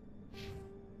minute.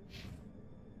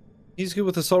 He's good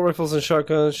with assault rifles and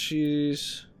shotguns.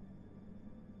 She's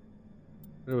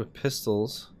good with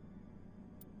pistols.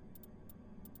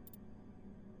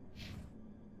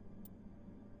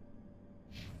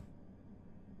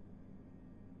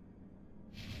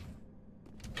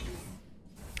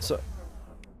 So,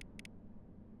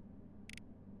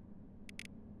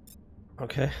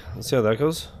 okay, let's see how that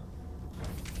goes.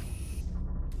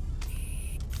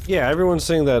 Yeah, everyone's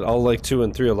saying that I'll like 2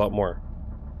 and 3 a lot more.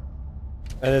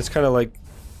 And it's kind of like,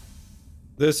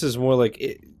 this is more like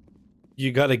it,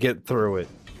 you got to get through it.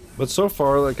 But so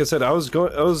far, like I said, I was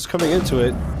coming into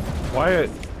it. Why?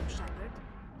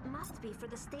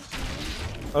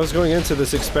 I was going into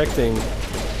this expecting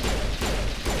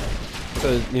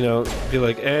to, you know, be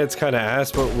like, it's kind of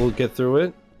ass, but we'll get through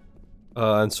it.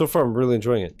 And so far, I'm really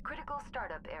enjoying it. Critical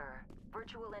startup error.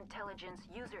 Virtual intelligence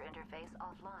user interface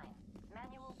offline.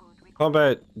 Manual boot.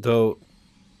 Combat, though,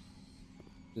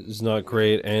 is not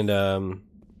great, and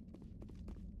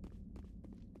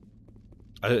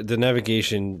the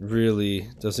navigation really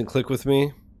doesn't click with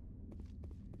me.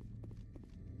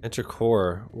 Enter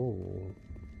core. Ooh.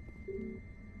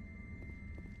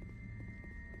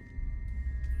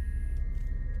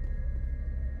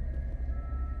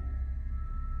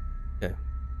 Okay.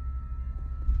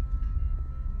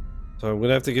 So I'm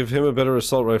gonna have to give him a better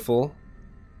assault rifle.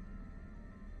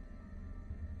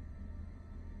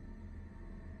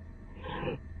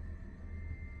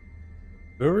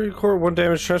 Memory core 1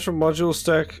 damage, transfer module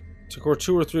stack to core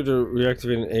 2 or 3 to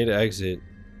reactivate an A to exit.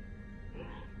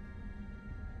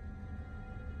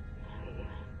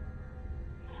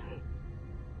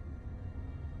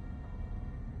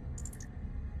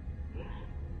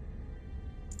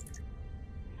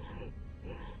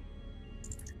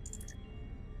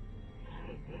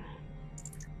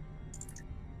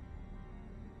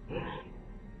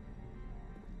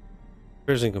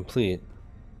 Repairs incomplete.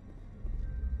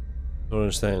 Don't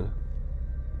understand.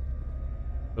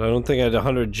 But I don't think I had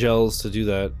 100 gels to do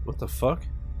that. What the fuck?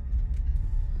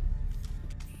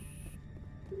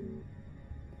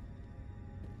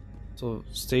 So,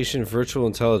 station virtual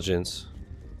intelligence.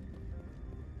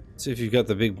 Let's see if you've got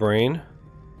the big brain.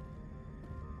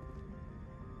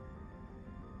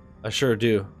 I sure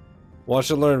do.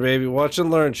 Watch and learn, baby. Watch and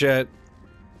learn, chat.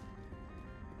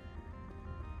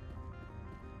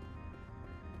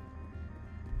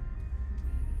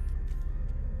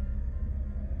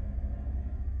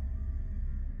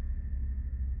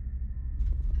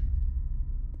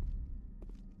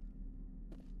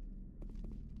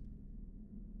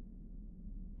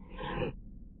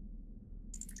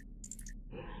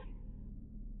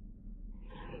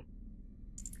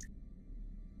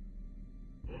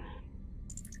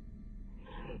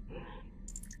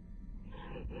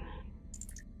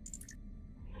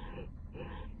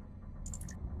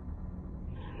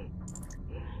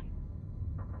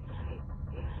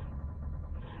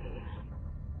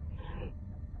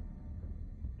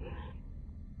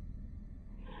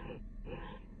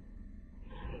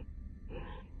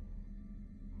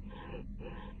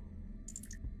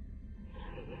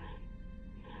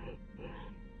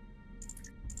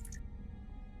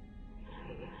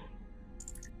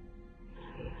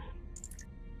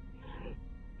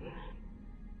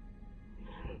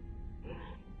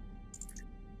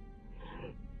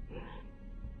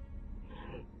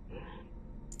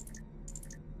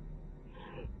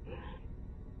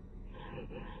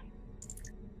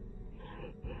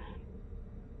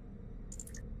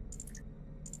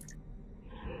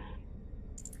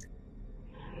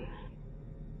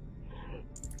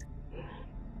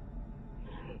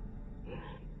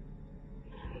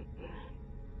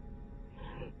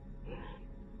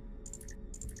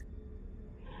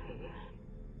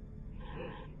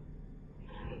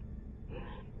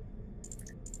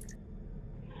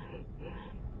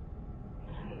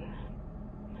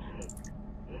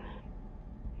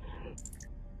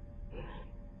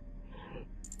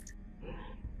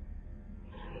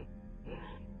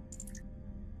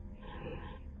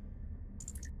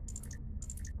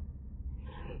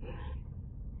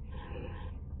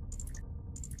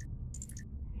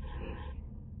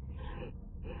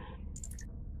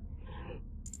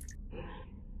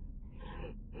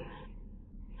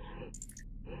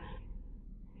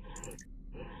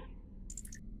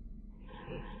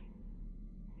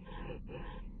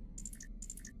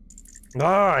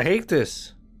 Ah, I hate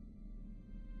this.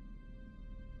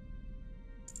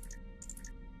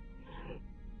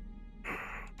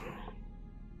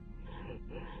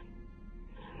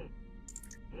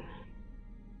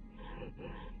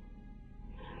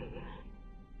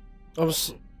 I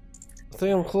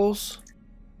think I'm close.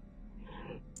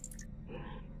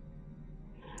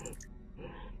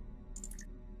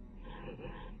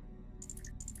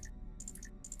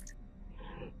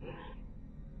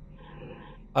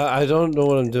 I don't know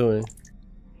what I'm doing.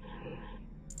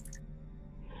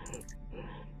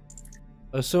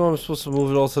 I assume I'm supposed to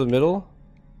move it all to the middle?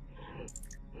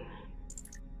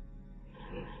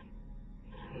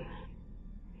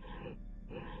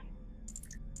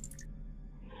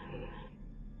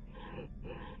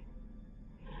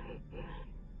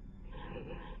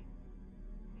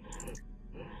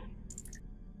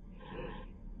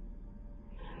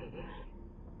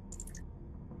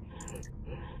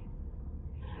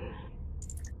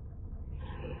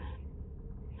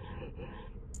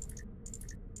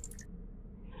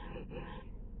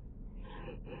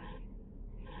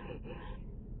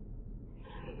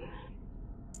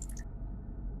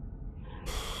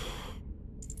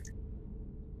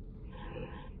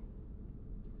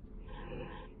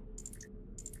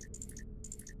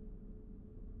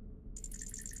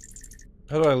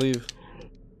 How do I leave?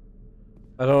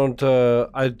 I don't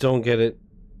get it.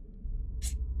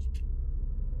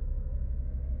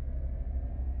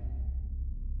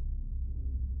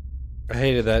 I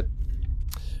hated that.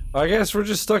 I guess we're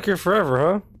just stuck here forever,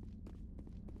 huh?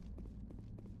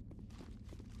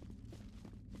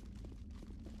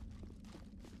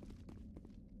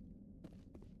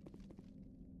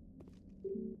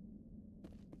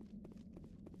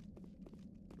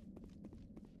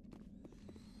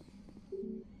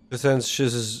 This ends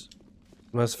Shiz's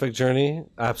Mass Effect journey?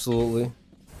 Absolutely.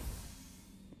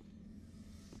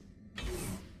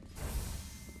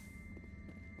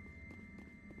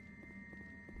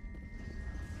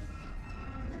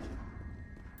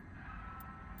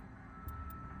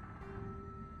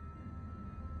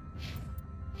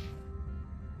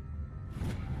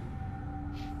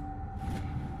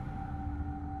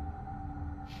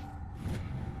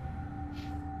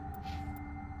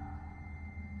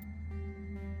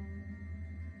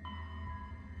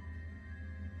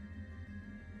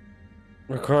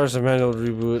 Requires a manual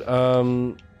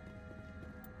reboot.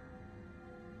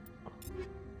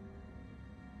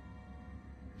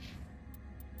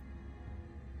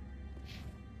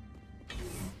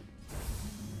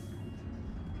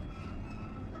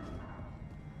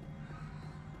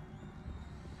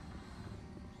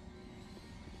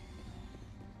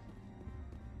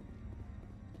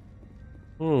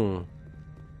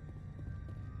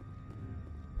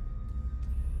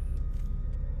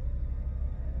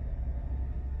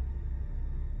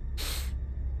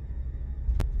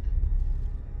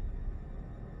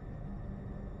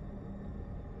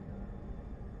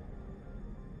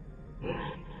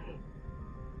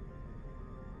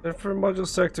 And for module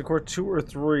sector core 2 or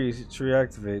 3 to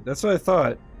reactivate. That's what I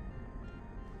thought.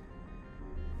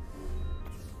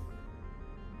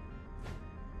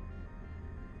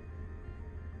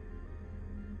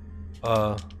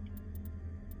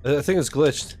 I think it's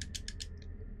glitched.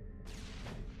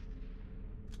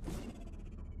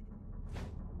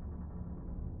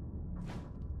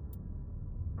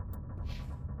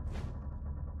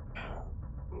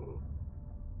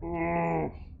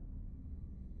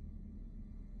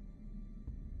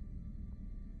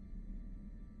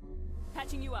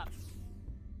 Patching you up.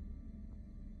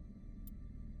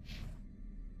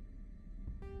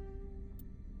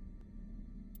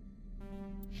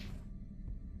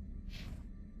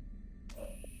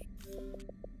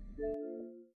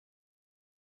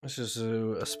 Let's just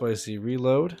do a spicy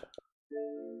reload.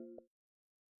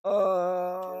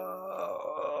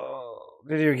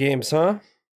 Video games, huh?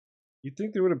 You'd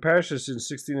think they would have patched this in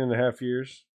 16 and a half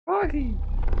years. Buggy!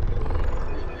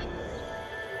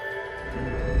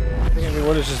 I think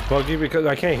everyone is just buggy because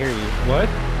I can't hear you. What?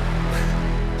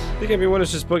 I think everyone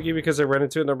is just buggy because I ran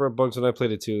into a number of bugs when I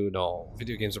played it too. No,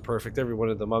 video games are perfect. Every one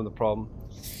of them. I'm the problem.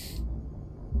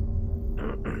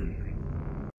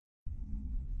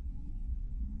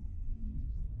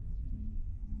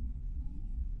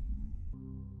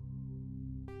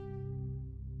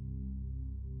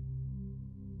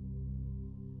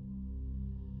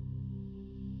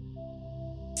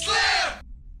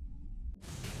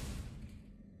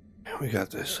 We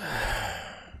got this.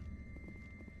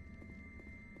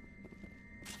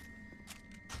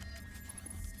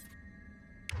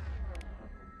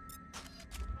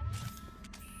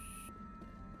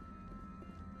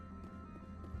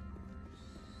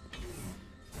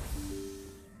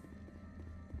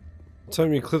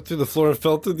 Time you clipped through the floor and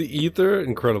fell through the ether?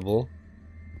 Incredible.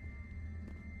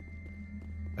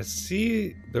 I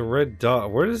see the red dot.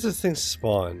 Where does this thing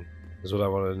spawn? Is what I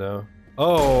want to know.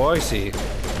 Oh, I see.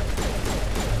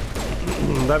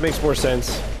 That makes more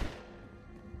sense.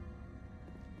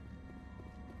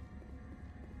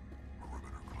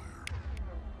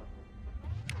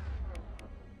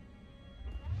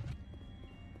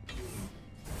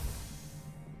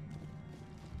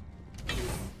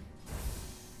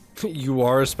 You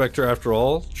are a Spectre after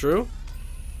all. True.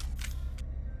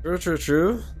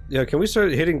 True. Yeah, can we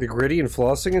start hitting the gritty and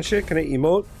flossing and shit? Can I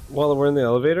emote while we're in the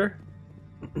elevator?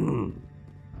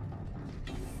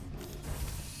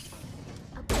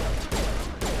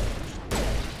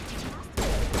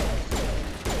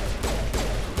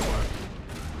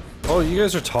 Oh, you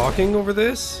guys are talking over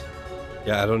this?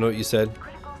 Yeah, I don't know what you said.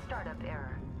 Critical startup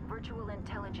error. Virtual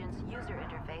intelligence user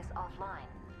interface offline.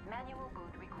 Manual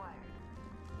boot required.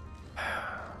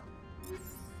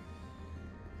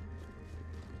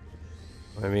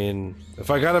 I mean, if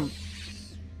I gotta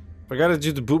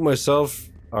do the boot myself,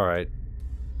 all right.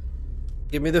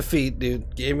 Give me the feet,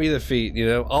 dude. Give me the feet. You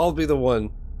know, I'll be the one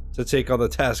to take on the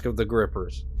task of the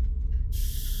grippers,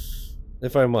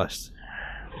 if I must.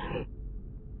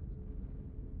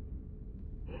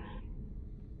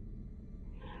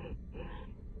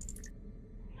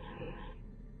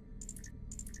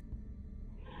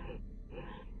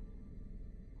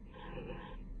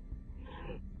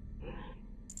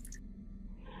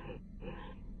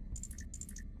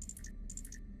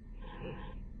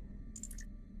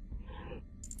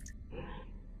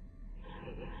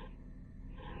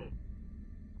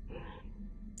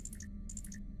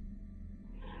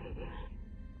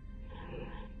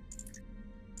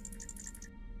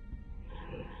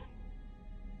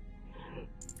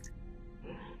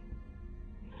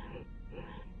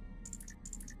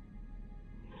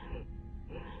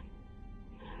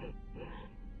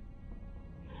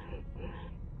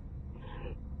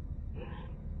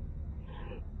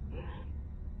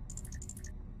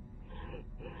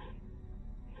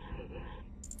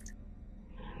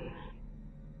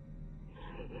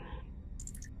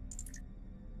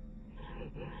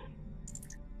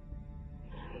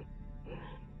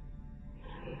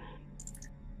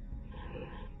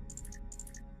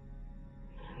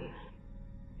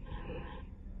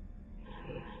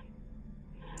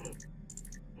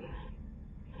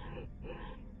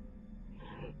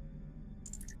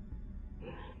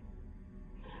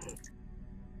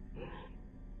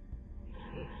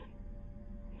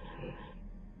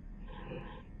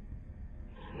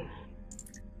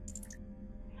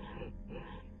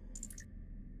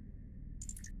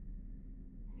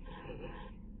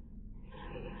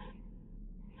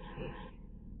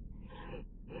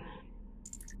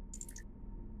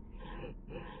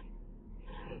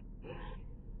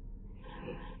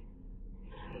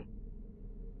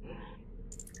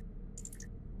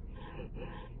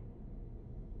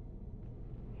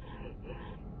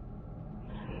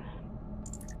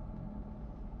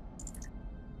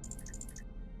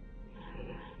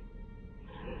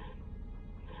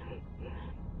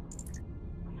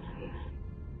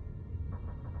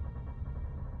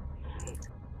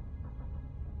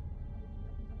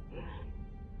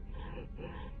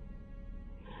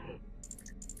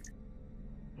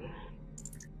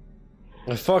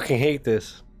 I fucking hate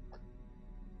this.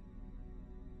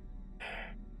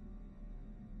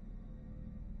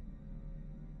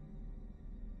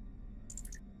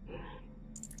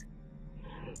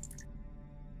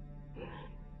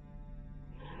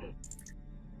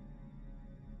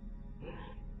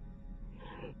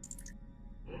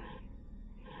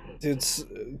 Dude,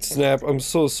 Snap, I'm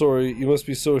so sorry. You must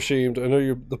be so ashamed. I know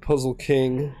you're the puzzle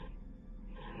king.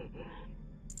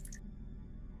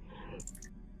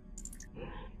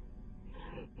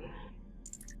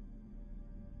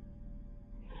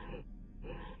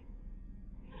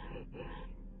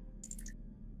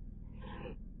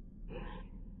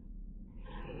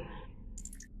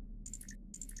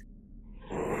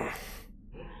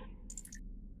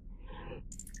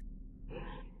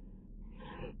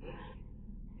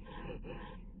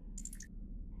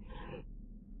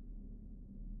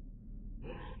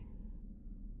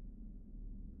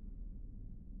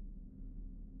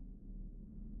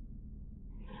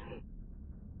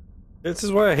 This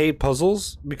is why I hate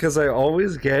puzzles, because I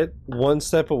always get one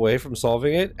step away from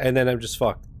solving it, and then I'm just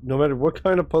fucked. No matter what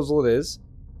kind of puzzle it is.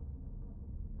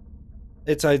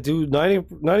 I do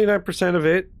 99% of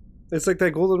it. It's like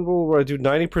that golden rule where I do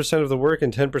 90% of the work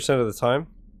in 10% of the time.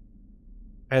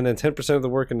 And then 10% of the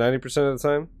work in 90% of the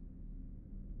time.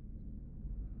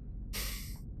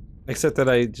 Except that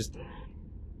I just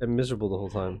am miserable the whole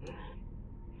time.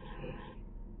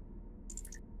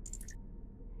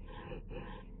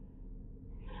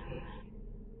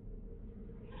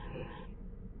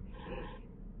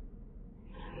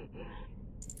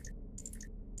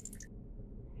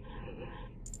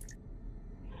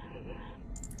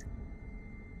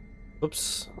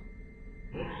 Oops.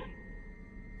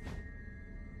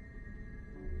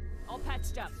 All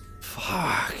patched up.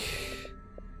 Fuck.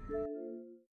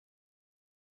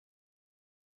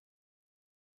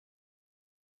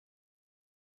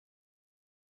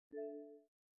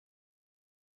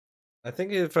 I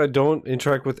think if I don't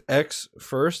interact with X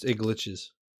first, it glitches.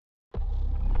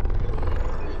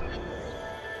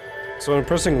 So when I'm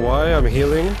pressing Y, I'm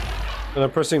healing. When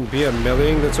I'm pressing B, I'm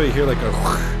meleeing. That's why you hear like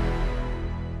a...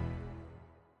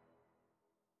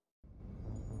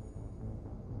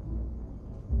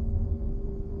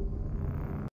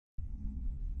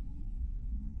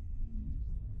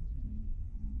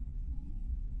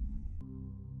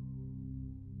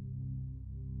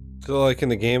 So like in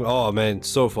the game, oh man,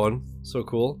 so fun, so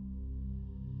cool.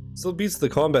 Still beats the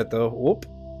combat though. Whoop,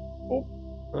 whoop.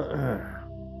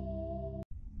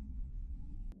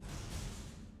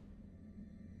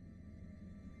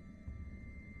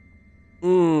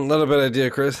 Not a bad idea,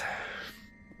 Chris.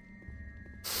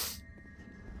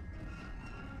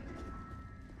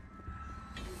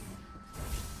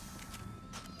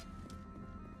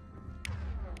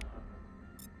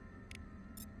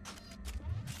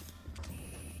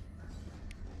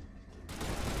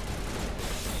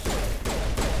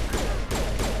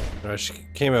 She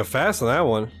came out fast on that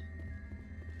one.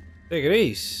 Take it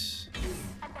easy.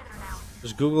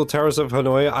 Just Google Towers of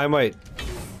Hanoi. I might.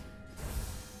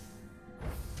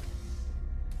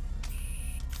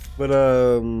 But,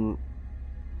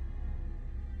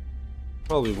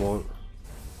 probably won't.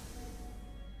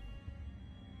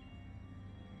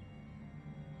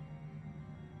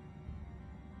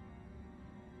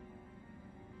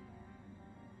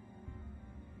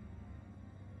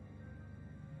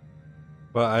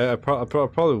 But I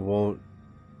probably won't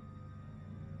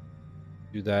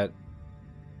do that.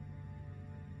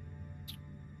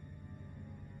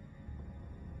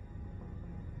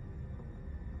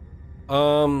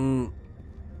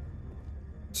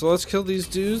 So let's kill these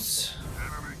dudes.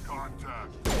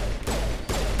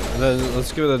 And then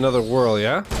let's give it another whirl,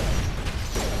 yeah?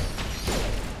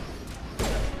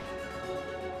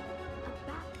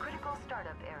 Critical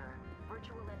startup error.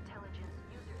 Virtual intelligence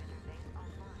user interface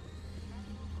offline.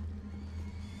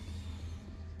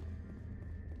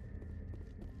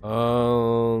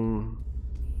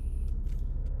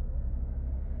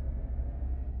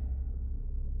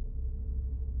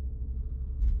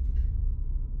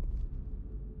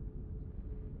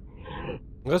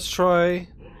 Let's try.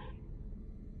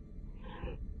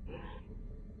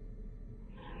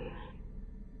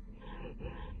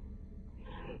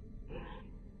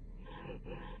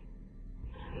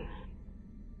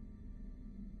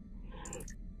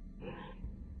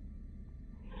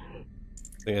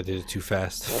 I think I did it too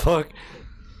fast. Fuck.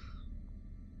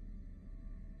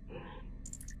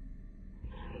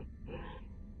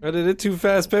 I did it too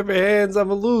fast, Pepper Hands. I'm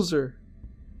a loser.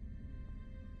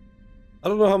 I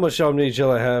don't know how much Omni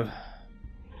Gel I have.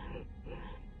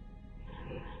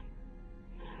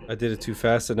 I did it too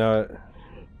fast and now I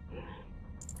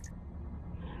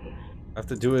have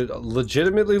to do it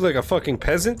legitimately like a fucking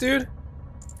peasant, dude?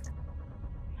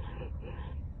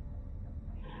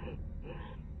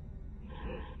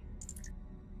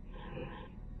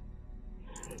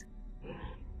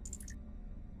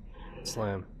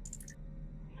 Slam.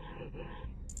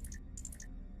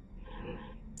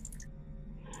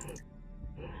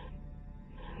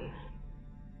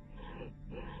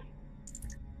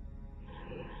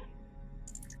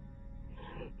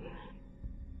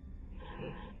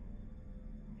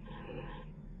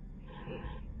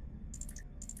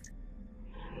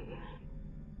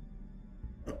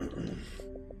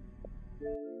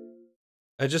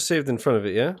 I just saved in front of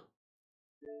it, yeah?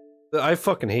 I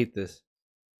fucking hate this.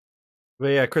 But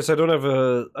yeah, Chris, I don't have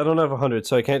 100,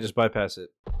 so I can't just bypass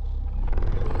it.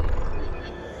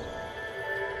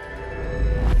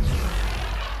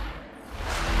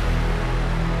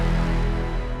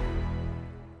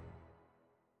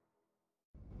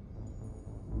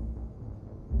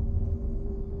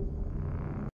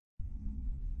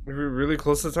 We're really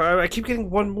close to time. I keep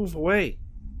getting one move away.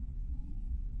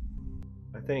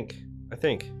 I think.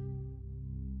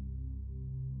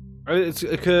 It's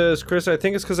because, Chris, I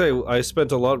think it's because I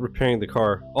spent a lot repairing the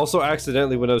car. Also,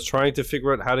 accidentally, when I was trying to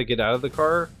figure out how to get out of the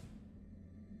car.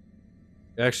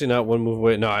 Actually, not one move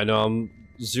away. No, I know, I'm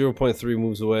 0.3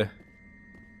 moves away.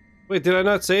 Wait, did I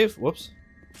not save? Whoops.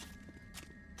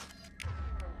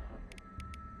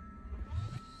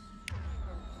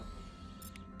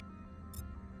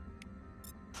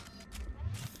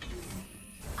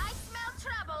 I smell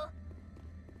trouble.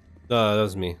 No, that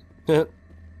was me.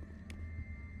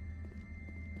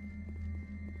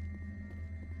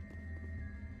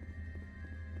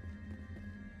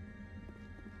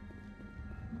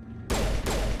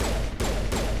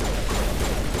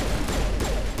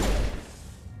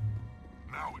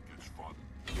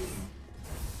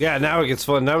 Yeah, now it gets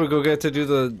fun. Now we go get to do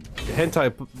the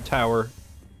hentai tower.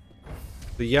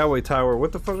 The Yahweh tower.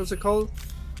 What the fuck is it called?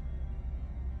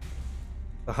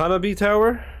 The Hanabi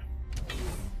tower?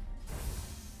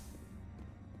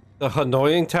 The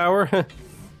Hanoi tower?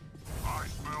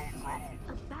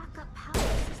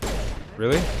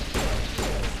 Really?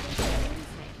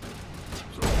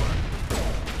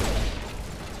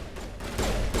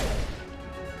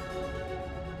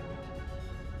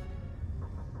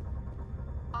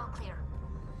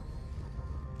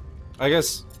 I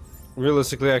guess,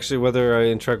 realistically, actually, whether I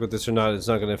interact with this or not, it's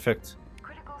not going to affect.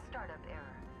 Critical startup error.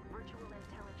 Virtual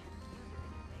intelligence user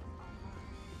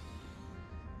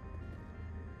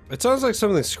interface. It sounds like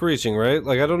something screeching, right?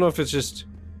 Like, I don't know if it's just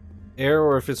air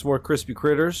or if it's more crispy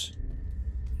critters.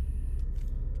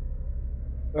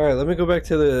 Alright, let me go back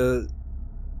to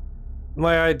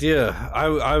my idea.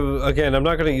 Again, I'm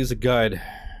not going to use a guide.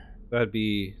 That'd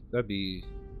be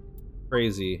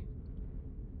crazy.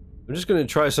 I'm just gonna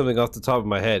try something off the top of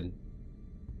my head.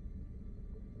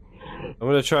 I'm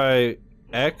gonna try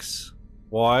X,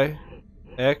 Y,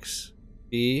 X,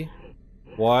 B,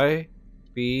 Y,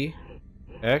 B,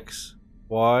 X,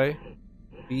 Y,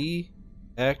 B,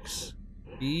 X,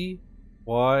 B,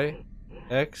 Y,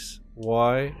 X,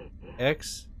 Y,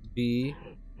 X, B,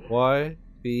 Y,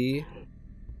 B,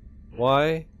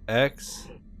 Y, X,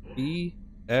 B,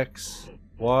 X,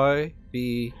 Y,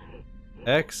 B,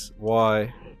 X,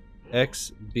 Y,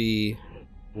 X, B,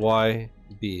 Y,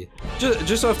 B.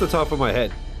 Just off the top of my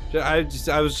head. I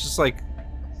was just like,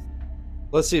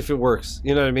 let's see if it works.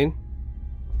 You know what I mean?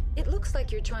 It looks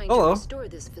like you're trying to restore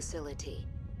this facility.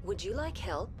 Would you like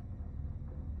help?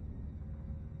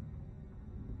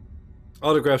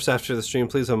 Autographs after the stream,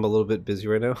 please. I'm a little bit busy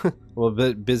right now. I'm a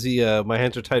bit busy. My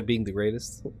hands are tied being the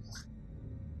greatest.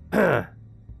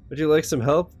 Would you like some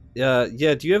help? Yeah,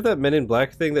 do you have that Men in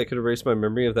Black thing that could erase my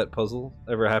memory of that puzzle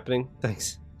ever happening?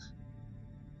 Thanks.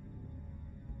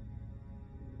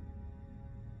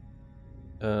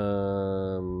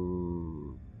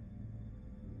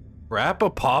 Wrap a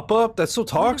pop-up? That's so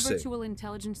toxic. Virtual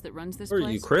intelligence that runs this Who are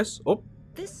place? you, Chris? Oh.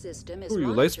 This system is Who are you,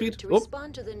 monitored Lightspeed? to Oh.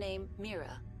 respond to the name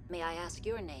Mira. May I ask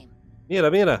your name?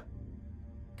 Mira.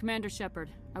 Commander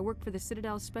Shepard. I work for the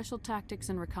Citadel's Special Tactics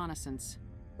and Reconnaissance.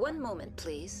 One moment,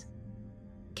 please.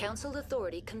 Council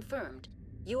authority confirmed.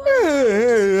 You are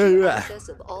entitled to access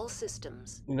of all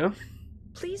systems. You know?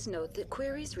 Please note that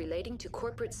queries relating to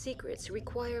corporate secrets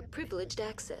require privileged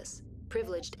access.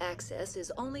 Privileged access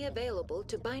is only available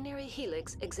to Binary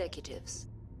Helix executives.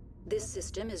 This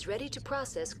system is ready to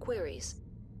process queries.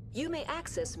 You may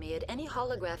access me at any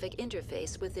holographic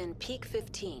interface within Peak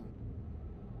 15.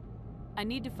 I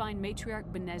need to find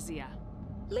Matriarch Benezia.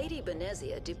 Lady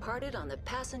Benezia departed on the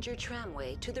passenger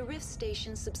tramway to the Rift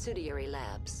Station subsidiary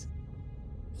labs.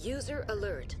 User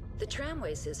alert. The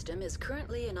tramway system is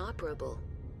currently inoperable.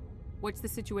 What's the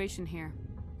situation here?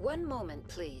 One moment,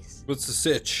 please. What's the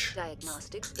sitch?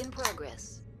 Diagnostics in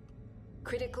progress.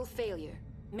 Critical failure.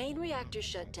 Main reactor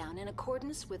shut down in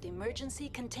accordance with emergency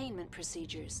containment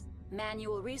procedures.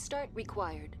 Manual restart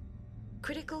required.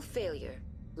 Critical failure.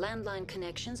 Landline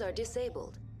connections are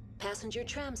disabled. Passenger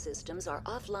tram systems are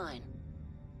offline.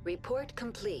 Report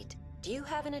complete. Do you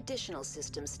have an additional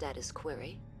system status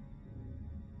query?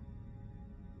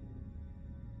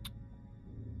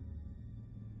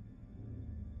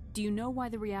 Do you know why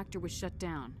the reactor was shut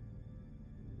down?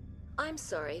 I'm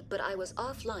sorry, but I was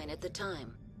offline at the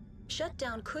time.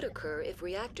 Shutdown could occur if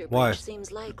reactor Why? breach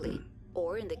seems likely,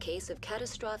 or in the case of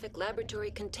catastrophic laboratory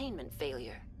containment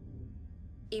failure.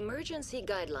 Emergency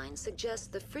guidelines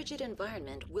suggest the frigid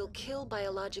environment will kill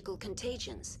biological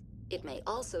contagions. It may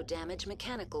also damage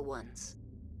mechanical ones.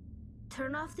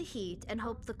 Turn off the heat and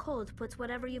hope the cold puts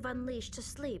whatever you've unleashed to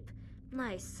sleep.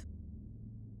 Nice.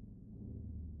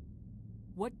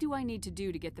 What do I need to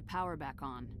do to get the power back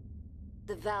on?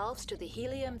 The valves to the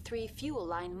helium-3 fuel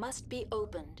line must be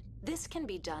opened. This can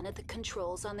be done at the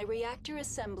controls on the reactor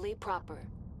assembly proper.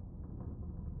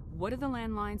 What are the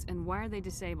landlines and why are they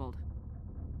disabled?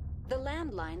 The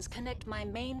landlines connect my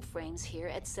mainframes here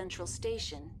at Central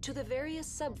Station to the various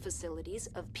sub-facilities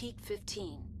of Peak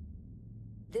 15.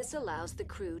 This allows the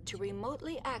crew to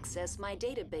remotely access my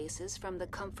databases from the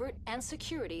comfort and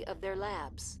security of their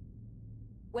labs.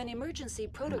 When emergency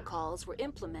protocols were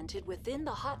implemented within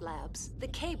the hot labs, the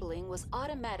cabling was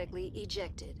automatically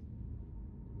ejected.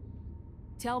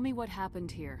 Tell me what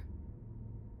happened here.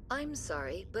 I'm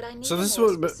sorry, but I need So a this is more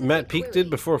what specific Matt Peak query. did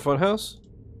before Funhouse?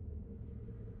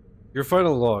 Your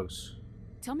final logs.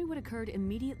 Tell me what occurred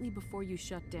immediately before you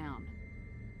shut down.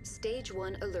 Stage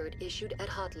 1 alert issued at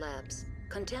hot labs.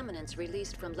 Contaminants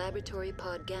released from laboratory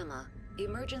pod Gamma.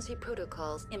 emergency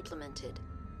protocols implemented.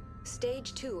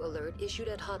 Stage 2 alert issued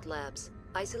at Hot Labs.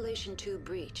 Isolation 2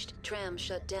 breached. Tram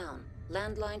shut down.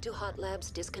 Landline to Hot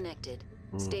Labs disconnected.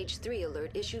 Stage 3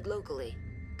 alert issued locally.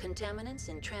 Contaminants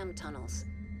in tram tunnels.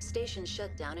 Station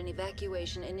shutdown and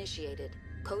evacuation initiated.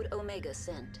 Code Omega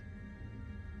sent.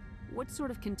 What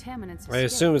sort of contaminants? I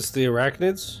assume it's the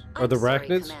arachnids? Or the Sorry,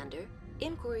 arachnids? Commander.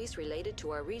 Inquiries related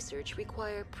to our research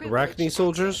require Arachne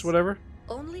soldiers, access. whatever?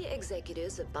 Only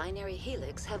executives of Binary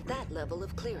Helix have that level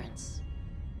of clearance.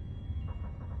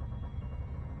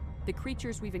 The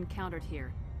creatures we've encountered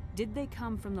here, did they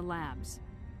come from the labs?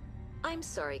 I'm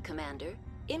sorry, Commander.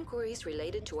 Inquiries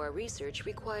related to our research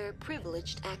require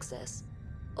privileged access.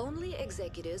 Only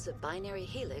executives of Binary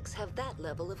Helix have that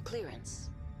level of clearance.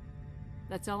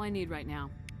 That's all I need right now.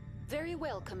 Very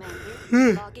well,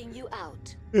 Commander. Logging you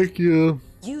out. Thank you.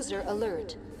 User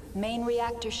alert. Main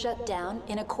reactor shut down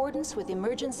in accordance with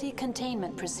emergency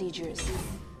containment procedures.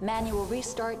 Manual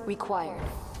restart required.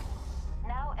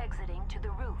 Now exiting to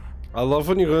the roof. I love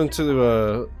when you go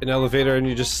into an elevator and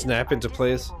you just snap into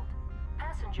place.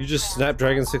 You just snap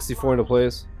Dragon 64 into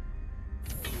place.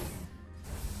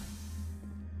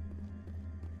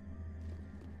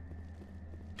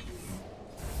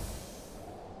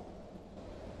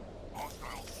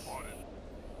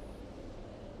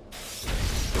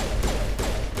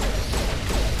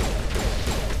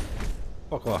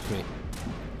 Fuck off me.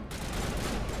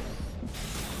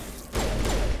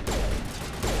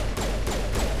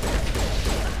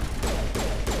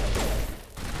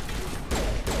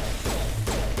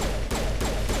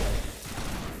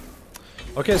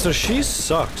 Okay, so she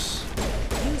sucks.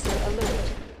 User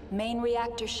alert. Main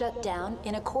reactor shut down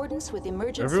in accordance with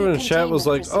emergency Everyone in chat was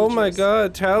like, containment oh my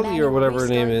god, Tally or Manual whatever her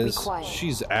name restart is. required.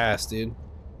 She's ass, dude.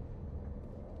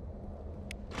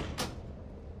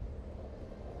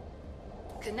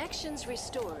 Connections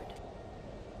restored.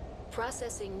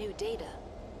 Processing new data.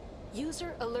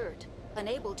 User alert.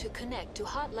 Unable to connect to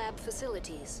hot lab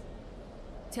facilities.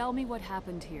 Tell me what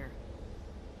happened here.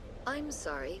 I'm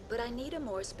sorry, but I need a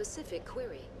more specific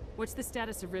query. What's the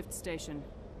status of Rift Station?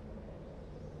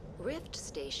 Rift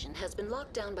Station has been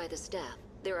locked down by the staff.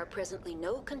 There are presently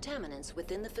no contaminants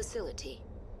within the facility.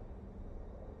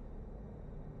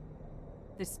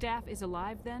 The staff is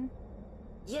alive then?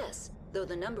 Yes, though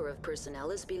the number of personnel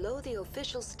is below the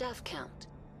official staff count.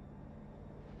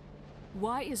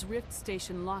 Why is Rift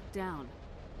Station locked down?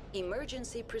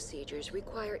 Emergency procedures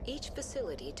require each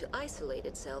facility to isolate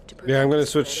itself to prevent Yeah, I'm gonna the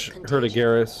spread switch of her to contagion.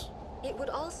 Garrus. It would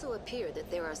also appear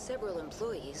that there are several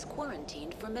employees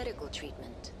quarantined for medical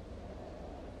treatment.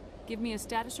 Give me a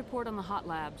status report on the hot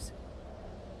labs.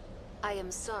 I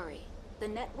am sorry. The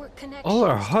network connection. All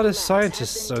our hottest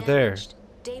scientists are there.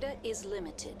 Data is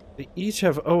limited. They each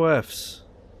have OFs.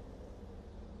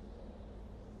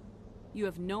 You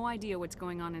have no idea what's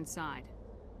going on inside.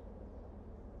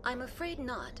 I'm afraid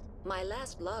not. My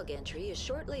last log entry is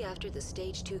shortly after the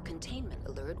Stage 2 containment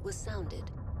alert was sounded.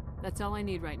 That's all I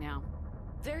need right now.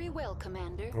 Very well,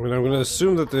 Commander. I mean, I'm gonna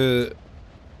assume that the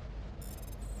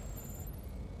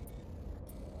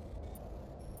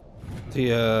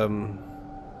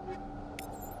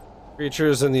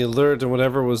creatures and the alert and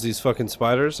whatever was these fucking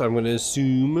spiders. I'm gonna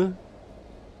assume.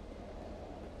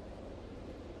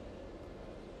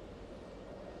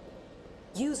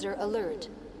 User alert.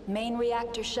 Main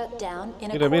reactor shut down in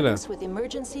Mira, accordance mira. with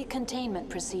emergency containment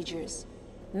procedures.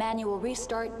 Manual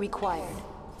restart required.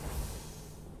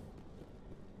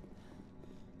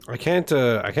 I can't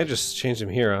just change them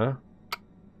here, huh?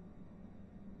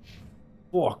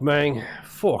 Fuck, man.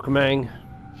 Fuck, man.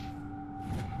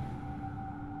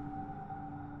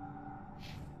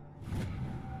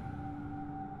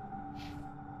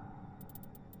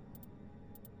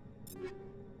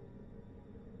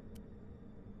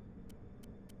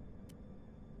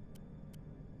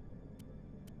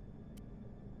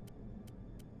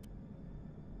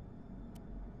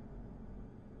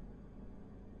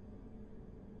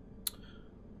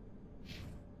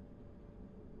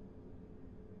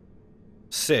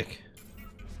 Sick.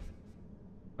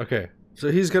 Okay,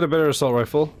 so he's got a better assault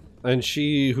rifle, and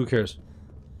she, who cares?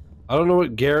 I don't know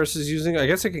what Garrus is using. I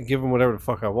guess I can give him whatever the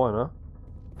fuck I want,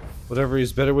 huh? Whatever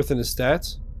he's better with in his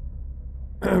stats.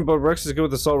 But Rex is good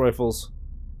with assault rifles.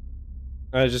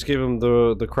 I just gave him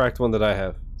the cracked one that I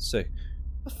have. Sick.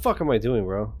 What the fuck am I doing,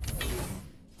 bro?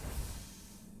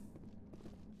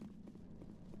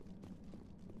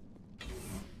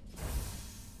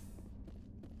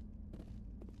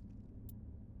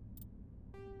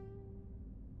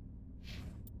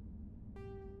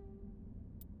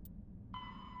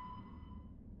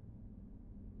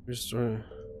 Restore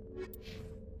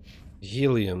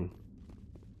helium.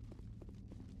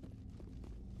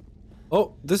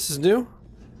 Oh, this is new.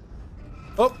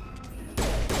 Oh.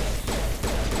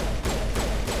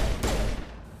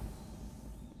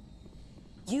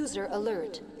 User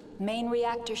alert. Main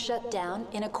reactor shut down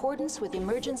in accordance with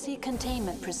emergency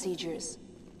containment procedures.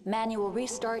 Manual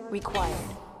restart required.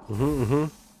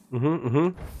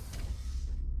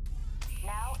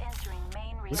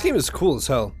 This game is cool as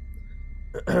hell.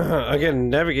 Again,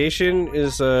 navigation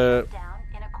is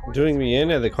doing me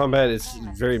in, and the combat is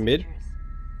very mid.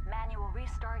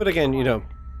 But again, you know,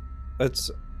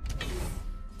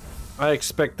 I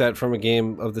expect that from a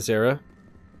game of this era.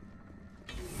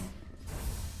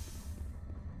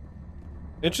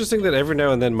 Interesting that every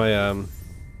now and then my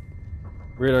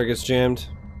radar gets jammed.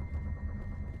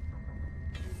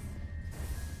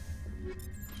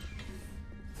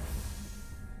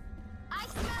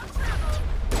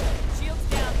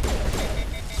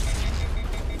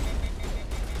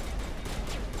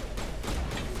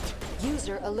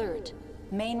 User alert.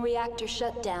 Main reactor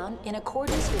shut down in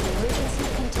accordance with emergency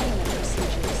containment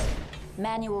procedures.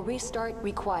 Manual restart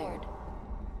required.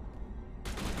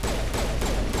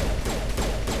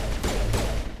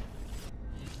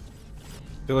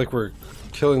 I feel like we're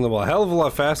killing them a hell of a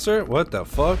lot faster. What the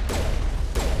fuck?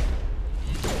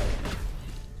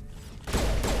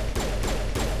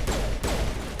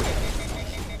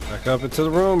 Back up into the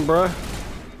room, bruh.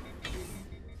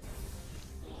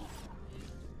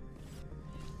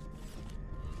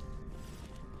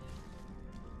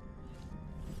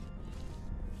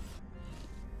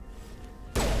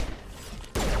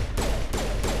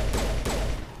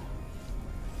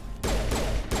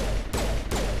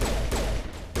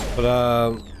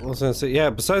 But what was I gonna say?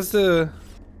 Yeah, besides the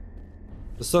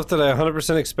stuff that I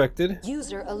 100% expected.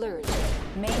 User alert.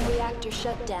 Main reactor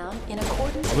shut down in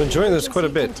accordance I'm enjoying this quite a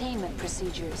bit. Containment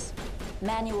procedures.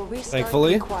 Manual restart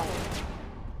Thankfully. required.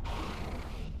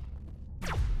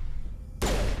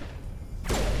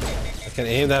 I can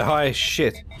aim that high.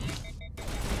 Shit.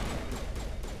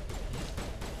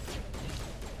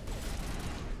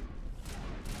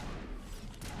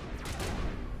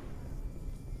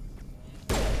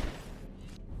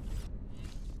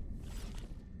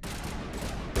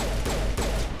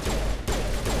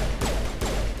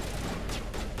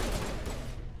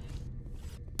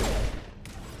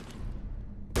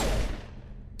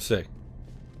 Sick.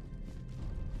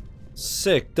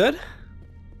 Sick, dude.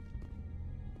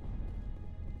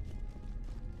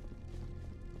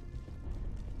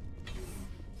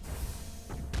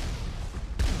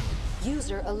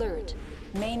 User alert.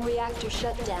 Main reactor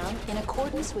shut down in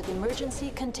accordance with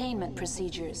emergency containment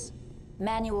procedures.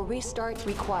 Manual restart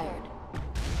required.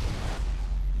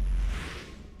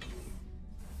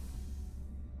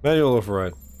 Manual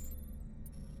override.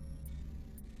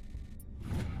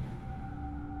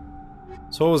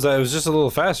 So what was that? It was just a little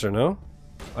faster, no?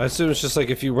 I assume it's just like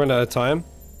if you run out of time,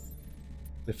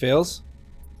 it fails.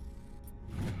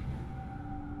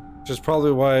 Which is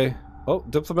probably why... Oh,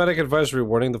 diplomatic advisory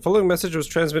warning. The following message was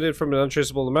transmitted from an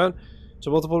untraceable amount to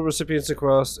multiple recipients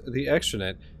across the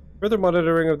extranet. Further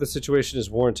monitoring of the situation is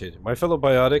warranted. My fellow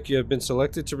biotic, you have been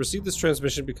selected to receive this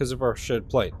transmission because of our shared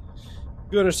plight.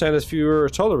 You understand us, fewer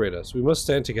tolerate us. We must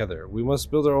stand together. We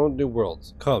must build our own new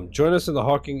world. Come, join us in the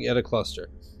Hawking Eta cluster.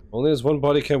 Only as one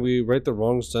body can we right the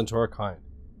wrongs done to our kind.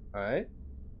 Alright?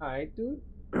 Alright, dude?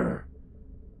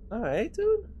 Alright,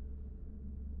 dude?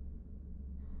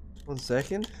 1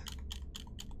 second.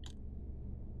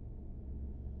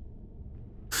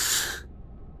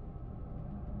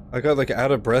 I got like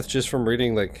out of breath just from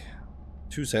reading like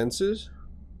 2 sentences.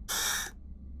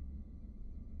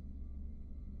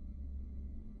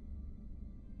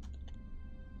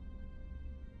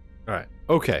 Alright,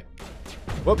 okay.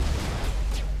 Whoop.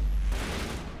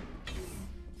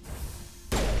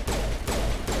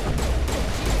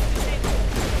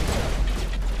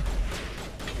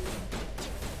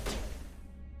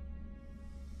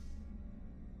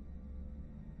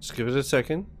 Just give it a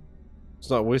second. Let's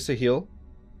not waste a heal.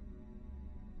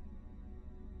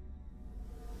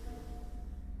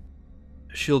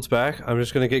 Shield's back. I'm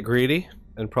just gonna get greedy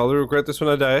and probably regret this when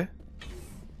I die.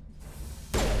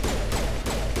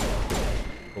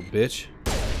 Oh, bitch. I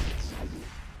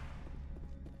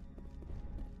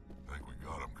think we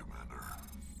got him, Commander.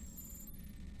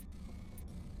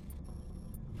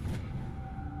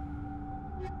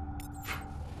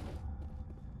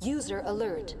 User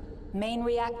alert. Main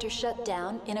reactor shut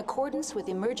down in accordance with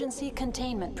emergency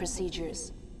containment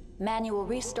procedures. Manual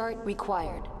restart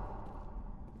required.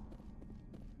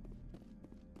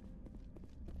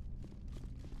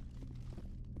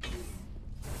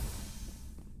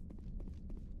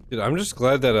 Dude, I'm just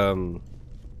glad that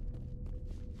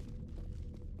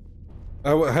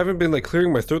I haven't been like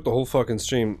clearing my throat the whole fucking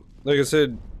stream. Like I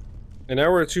said, an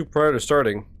hour or two prior to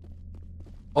starting,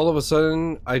 all of a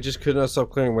sudden I just could not stop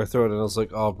clearing my throat, and I was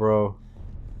like, oh bro,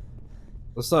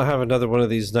 let's not have another one of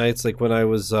these nights like when I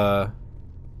was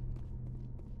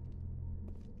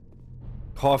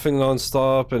coughing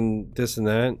non-stop and this and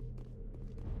that.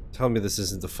 Tell me this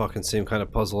isn't the fucking same kind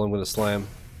of puzzle I'm gonna slam.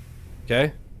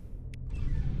 Okay?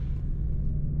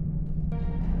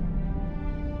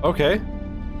 Okay.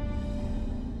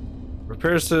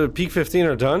 Repairs to peak 15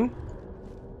 are done?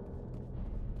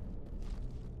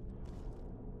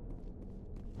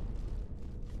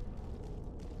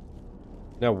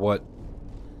 Now what?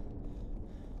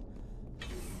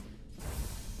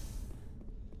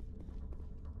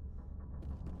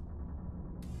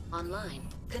 Online.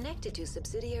 Connected to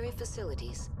subsidiary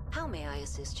facilities. How may I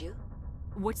assist you?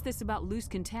 What's this about loose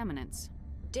contaminants?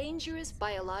 Dangerous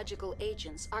biological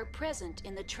agents are present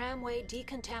in the tramway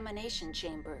decontamination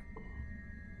chamber.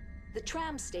 The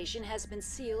tram station has been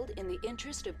sealed in the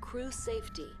interest of crew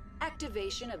safety.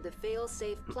 Activation of the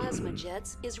fail-safe plasma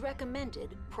jets is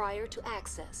recommended prior to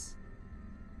access.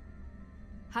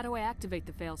 How do I activate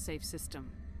the fail-safe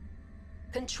system?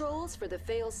 Controls for the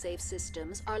fail-safe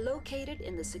systems are located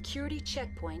in the security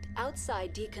checkpoint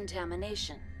outside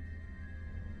decontamination.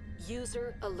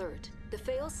 User alert. The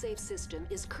fail-safe system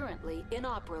is currently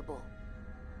inoperable.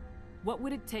 What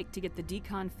would it take to get the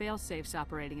decon fail-safes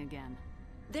operating again?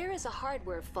 There is a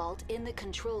hardware fault in the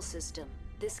control system.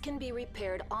 This can be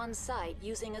repaired on-site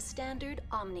using a standard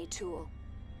Omni tool.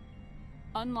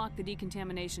 Unlock the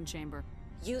decontamination chamber.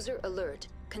 User alert.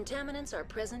 Contaminants are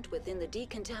present within the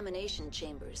decontamination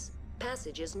chambers.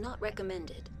 Passage is not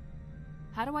recommended.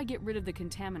 How do I get rid of the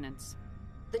contaminants?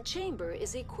 The chamber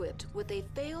is equipped with a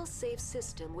fail-safe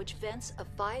system which vents a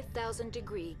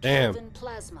 5,000-degree Kelvin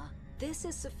plasma. This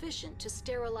is sufficient to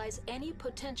sterilize any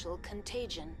potential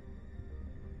contagion.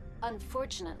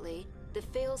 Unfortunately, the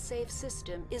fail-safe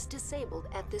system is disabled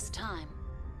at this time.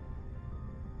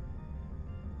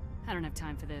 I don't have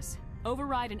time for this.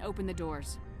 Override and open the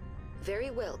doors. Very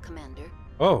well, Commander.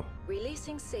 Oh.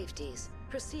 Releasing safeties.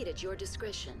 Proceed at your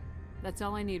discretion. That's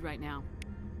all I need right now.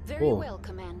 Very well,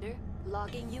 Commander.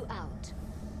 Logging you out.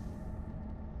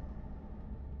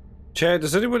 Chad,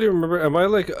 does anybody remember, am I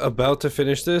like about to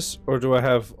finish this, or do I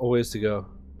have a ways to go?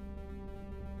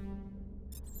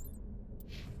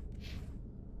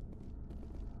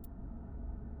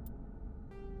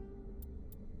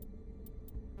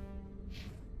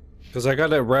 Because I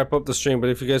gotta wrap up the stream, but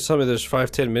if you guys tell me there's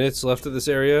 5-10 minutes left of this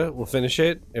area, we'll finish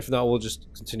it. If not, we'll just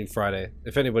continue Friday.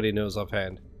 If anybody knows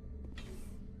offhand.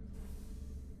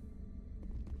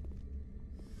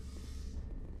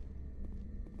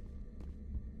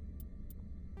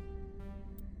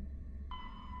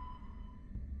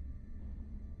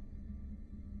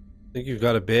 I think you've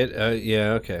got a bit.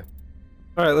 Yeah, okay.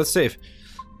 Alright, let's save.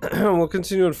 We'll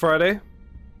continue on Friday.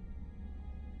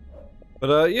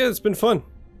 But yeah, it's been fun.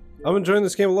 I'm enjoying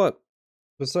this game a lot.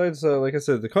 Besides, like I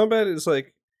said, the combat is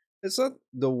like, it's not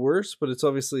the worst, but it's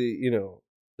obviously, you know,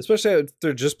 especially if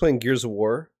they're just playing Gears of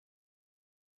War.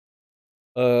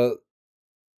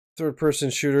 Third-person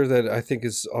shooter that I think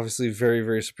is obviously very,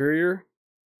 very superior.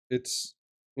 It's,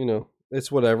 you know,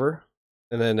 it's whatever.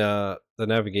 And then the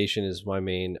navigation is my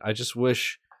main. I just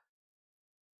wish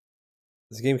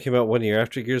this game came out 1 year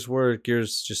after Gears of War.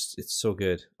 Gears just, it's so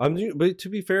good. But to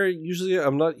be fair, usually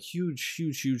I'm not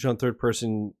huge on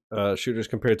third-person shooters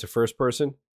compared to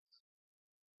first-person.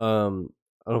 I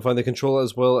don't find they control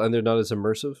as well, and they're not as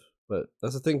immersive. But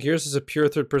that's the thing. Gears is a pure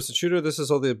third-person shooter. This is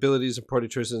all the abilities and party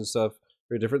choices and stuff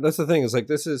very different. That's the thing. Is like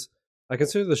this is, I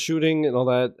consider the shooting and all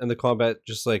that and the combat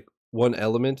just like one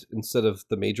element instead of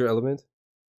the major element.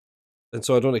 And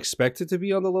so I don't expect it to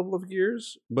be on the level of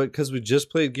Gears, but because we just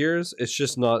played Gears, it's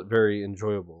just not very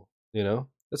enjoyable, you know?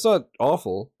 It's not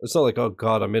awful. It's not like, oh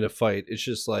god, I'm in a fight. It's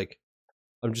just like,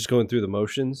 I'm just going through the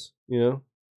motions, you know?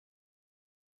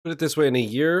 Put it this way, in a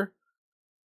year,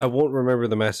 I won't remember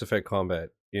the Mass Effect combat,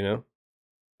 you know?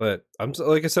 But,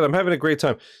 like I said, I'm having a great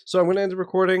time. So I'm going to end the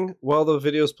recording. While the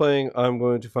video's playing, I'm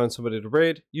going to find somebody to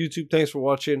raid. YouTube, thanks for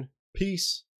watching.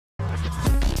 Peace.